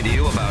networks lie to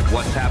you about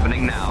what's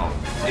happening now,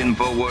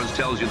 InfoWars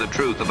tells you the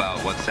truth about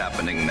what's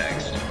happening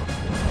next.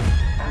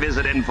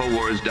 Visit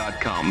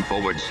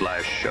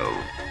Infowars.com/show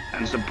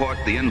and support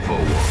the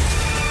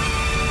InfoWars.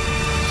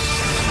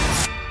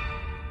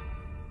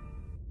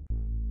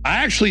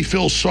 I actually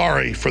feel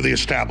sorry for the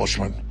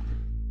establishment.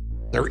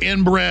 They're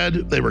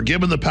inbred. They were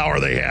given the power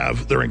they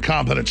have. They're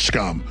incompetent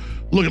scum.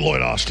 Look at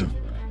Lloyd Austin.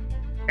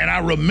 And I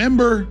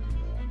remember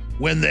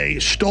when they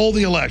stole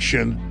the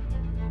election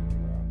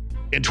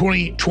in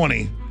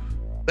 2020,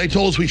 they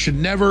told us we should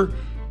never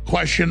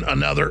question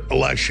another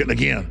election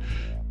again.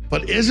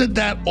 But isn't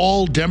that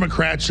all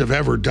Democrats have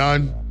ever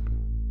done?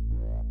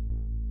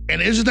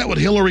 And isn't that what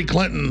Hillary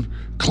Clinton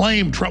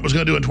claimed Trump was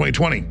going to do in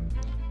 2020?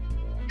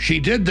 She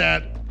did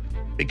that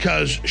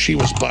because she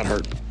was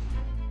butthurt.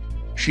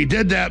 She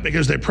did that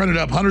because they printed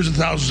up hundreds of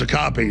thousands of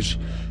copies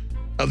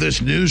of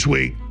this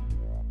Newsweek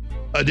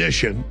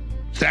edition,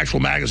 it's the actual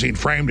magazine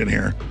framed in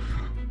here,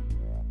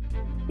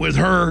 with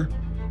her,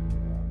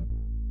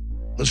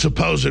 the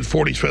supposed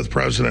 45th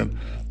president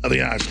of the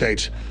United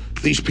States.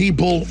 These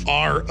people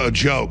are a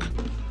joke.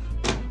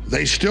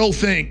 They still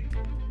think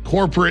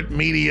corporate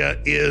media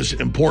is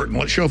important.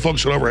 Let's show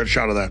folks an overhead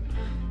shot of that.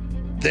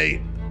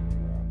 They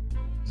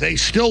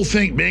still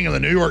think being in the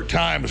New York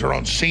Times or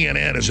on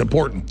CNN is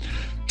important.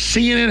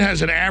 CNN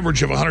has an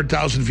average of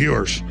 100,000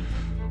 viewers.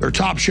 Their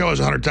top show is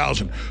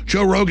 100,000.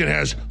 Joe Rogan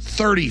has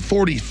 30,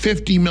 40,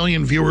 50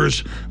 million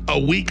viewers a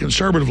week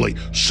conservatively.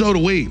 So do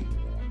we.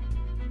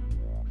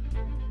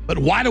 But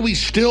why do we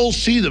still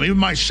see them, even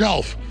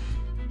myself,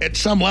 at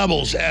some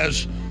levels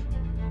as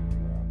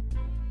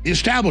the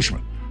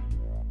establishment,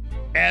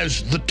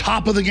 as the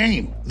top of the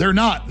game? They're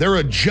not. They're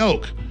a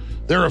joke.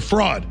 They're a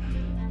fraud.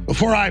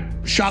 Before I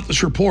shot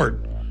this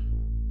report,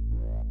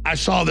 I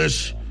saw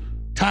this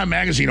Time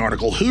Magazine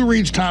article. Who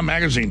reads Time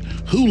Magazine?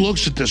 Who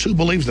looks at this? Who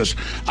believes this?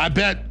 I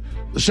bet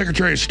the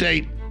Secretary of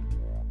State,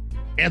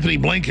 Anthony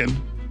Blinken,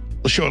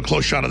 let's show a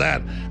close shot of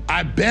that.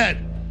 I bet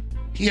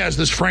he has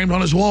this framed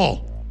on his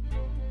wall.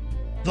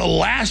 The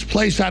last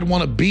place I'd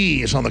want to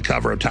be is on the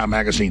cover of Time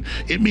Magazine.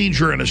 It means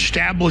you're an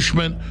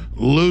establishment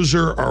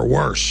loser or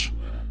worse.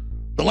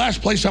 The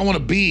last place I want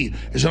to be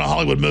is in a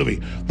Hollywood movie.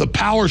 The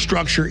power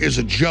structure is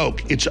a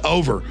joke. It's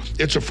over.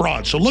 It's a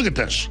fraud. So look at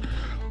this.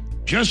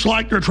 Just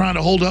like they're trying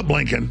to hold up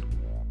Blinken,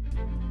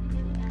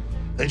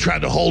 they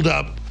tried to hold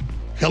up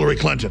Hillary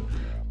Clinton.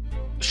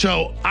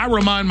 So I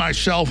remind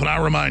myself and I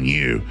remind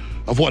you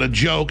of what a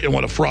joke and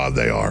what a fraud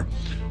they are.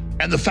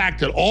 And the fact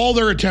that all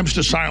their attempts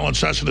to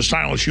silence us and to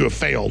silence you have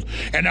failed.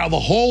 And now the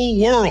whole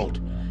world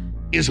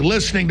is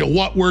listening to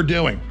what we're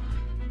doing.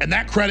 And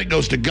that credit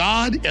goes to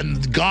God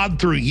and God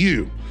through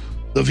you,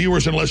 the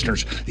viewers and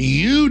listeners.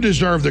 You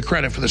deserve the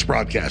credit for this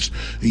broadcast.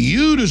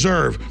 You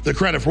deserve the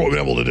credit for what we're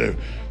able to do.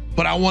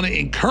 But I want to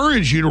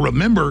encourage you to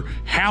remember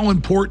how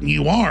important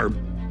you are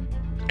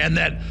and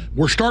that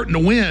we're starting to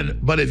win.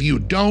 But if you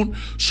don't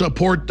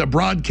support the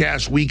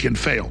broadcast, we can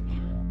fail.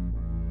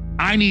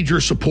 I need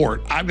your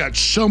support. I've got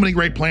so many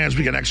great plans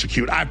we can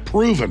execute. I've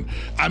proven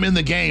I'm in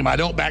the game. I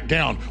don't back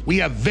down. We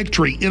have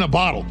victory in a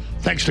bottle,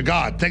 thanks to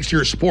God, thanks to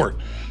your support.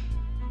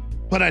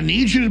 But I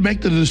need you to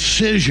make the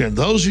decision,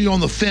 those of you on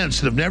the fence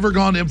that have never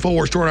gone to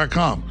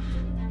InfoWarsStore.com,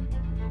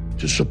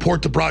 to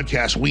support the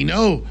broadcast. We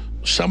know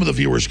some of the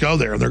viewers go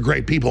there, and they're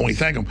great people, and we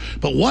thank them.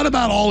 But what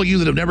about all of you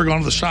that have never gone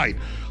to the site?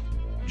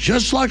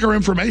 Just like our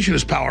information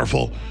is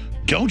powerful,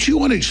 don't you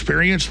want to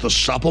experience the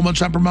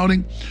supplements I'm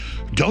promoting?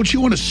 Don't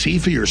you want to see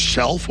for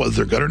yourself whether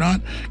they're good or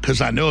not? Because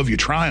I know if you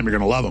try them, you're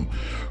going to love them.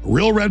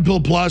 Real Red Pill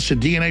Plus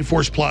and DNA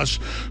Force Plus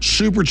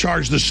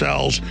supercharge the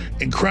cells,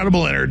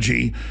 incredible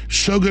energy,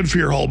 so good for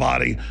your whole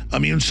body,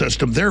 immune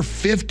system. They're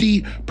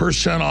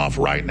 50% off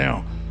right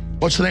now.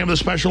 What's the name of the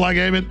special I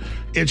gave it?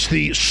 It's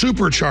the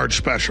Supercharge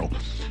Special.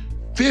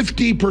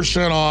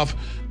 50% off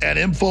at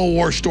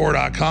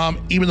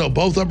InfoWarsStore.com. Even though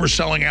both of them are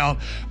selling out,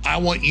 I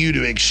want you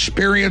to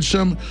experience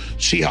them,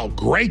 see how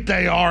great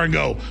they are, and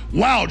go,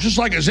 wow, just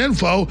like his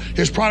info,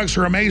 his products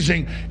are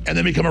amazing, and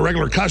then become a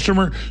regular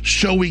customer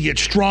so we get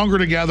stronger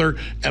together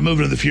and move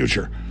into the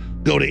future.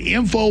 Go to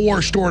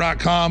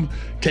InfoWarsStore.com,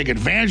 take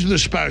advantage of the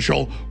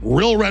special,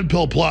 Real Red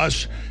Pill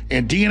Plus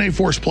and DNA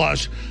Force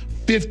Plus,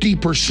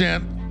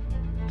 50%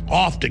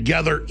 off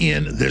together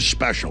in this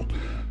special.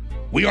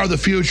 We are the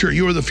future.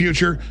 You are the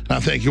future. And I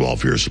thank you all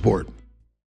for your support.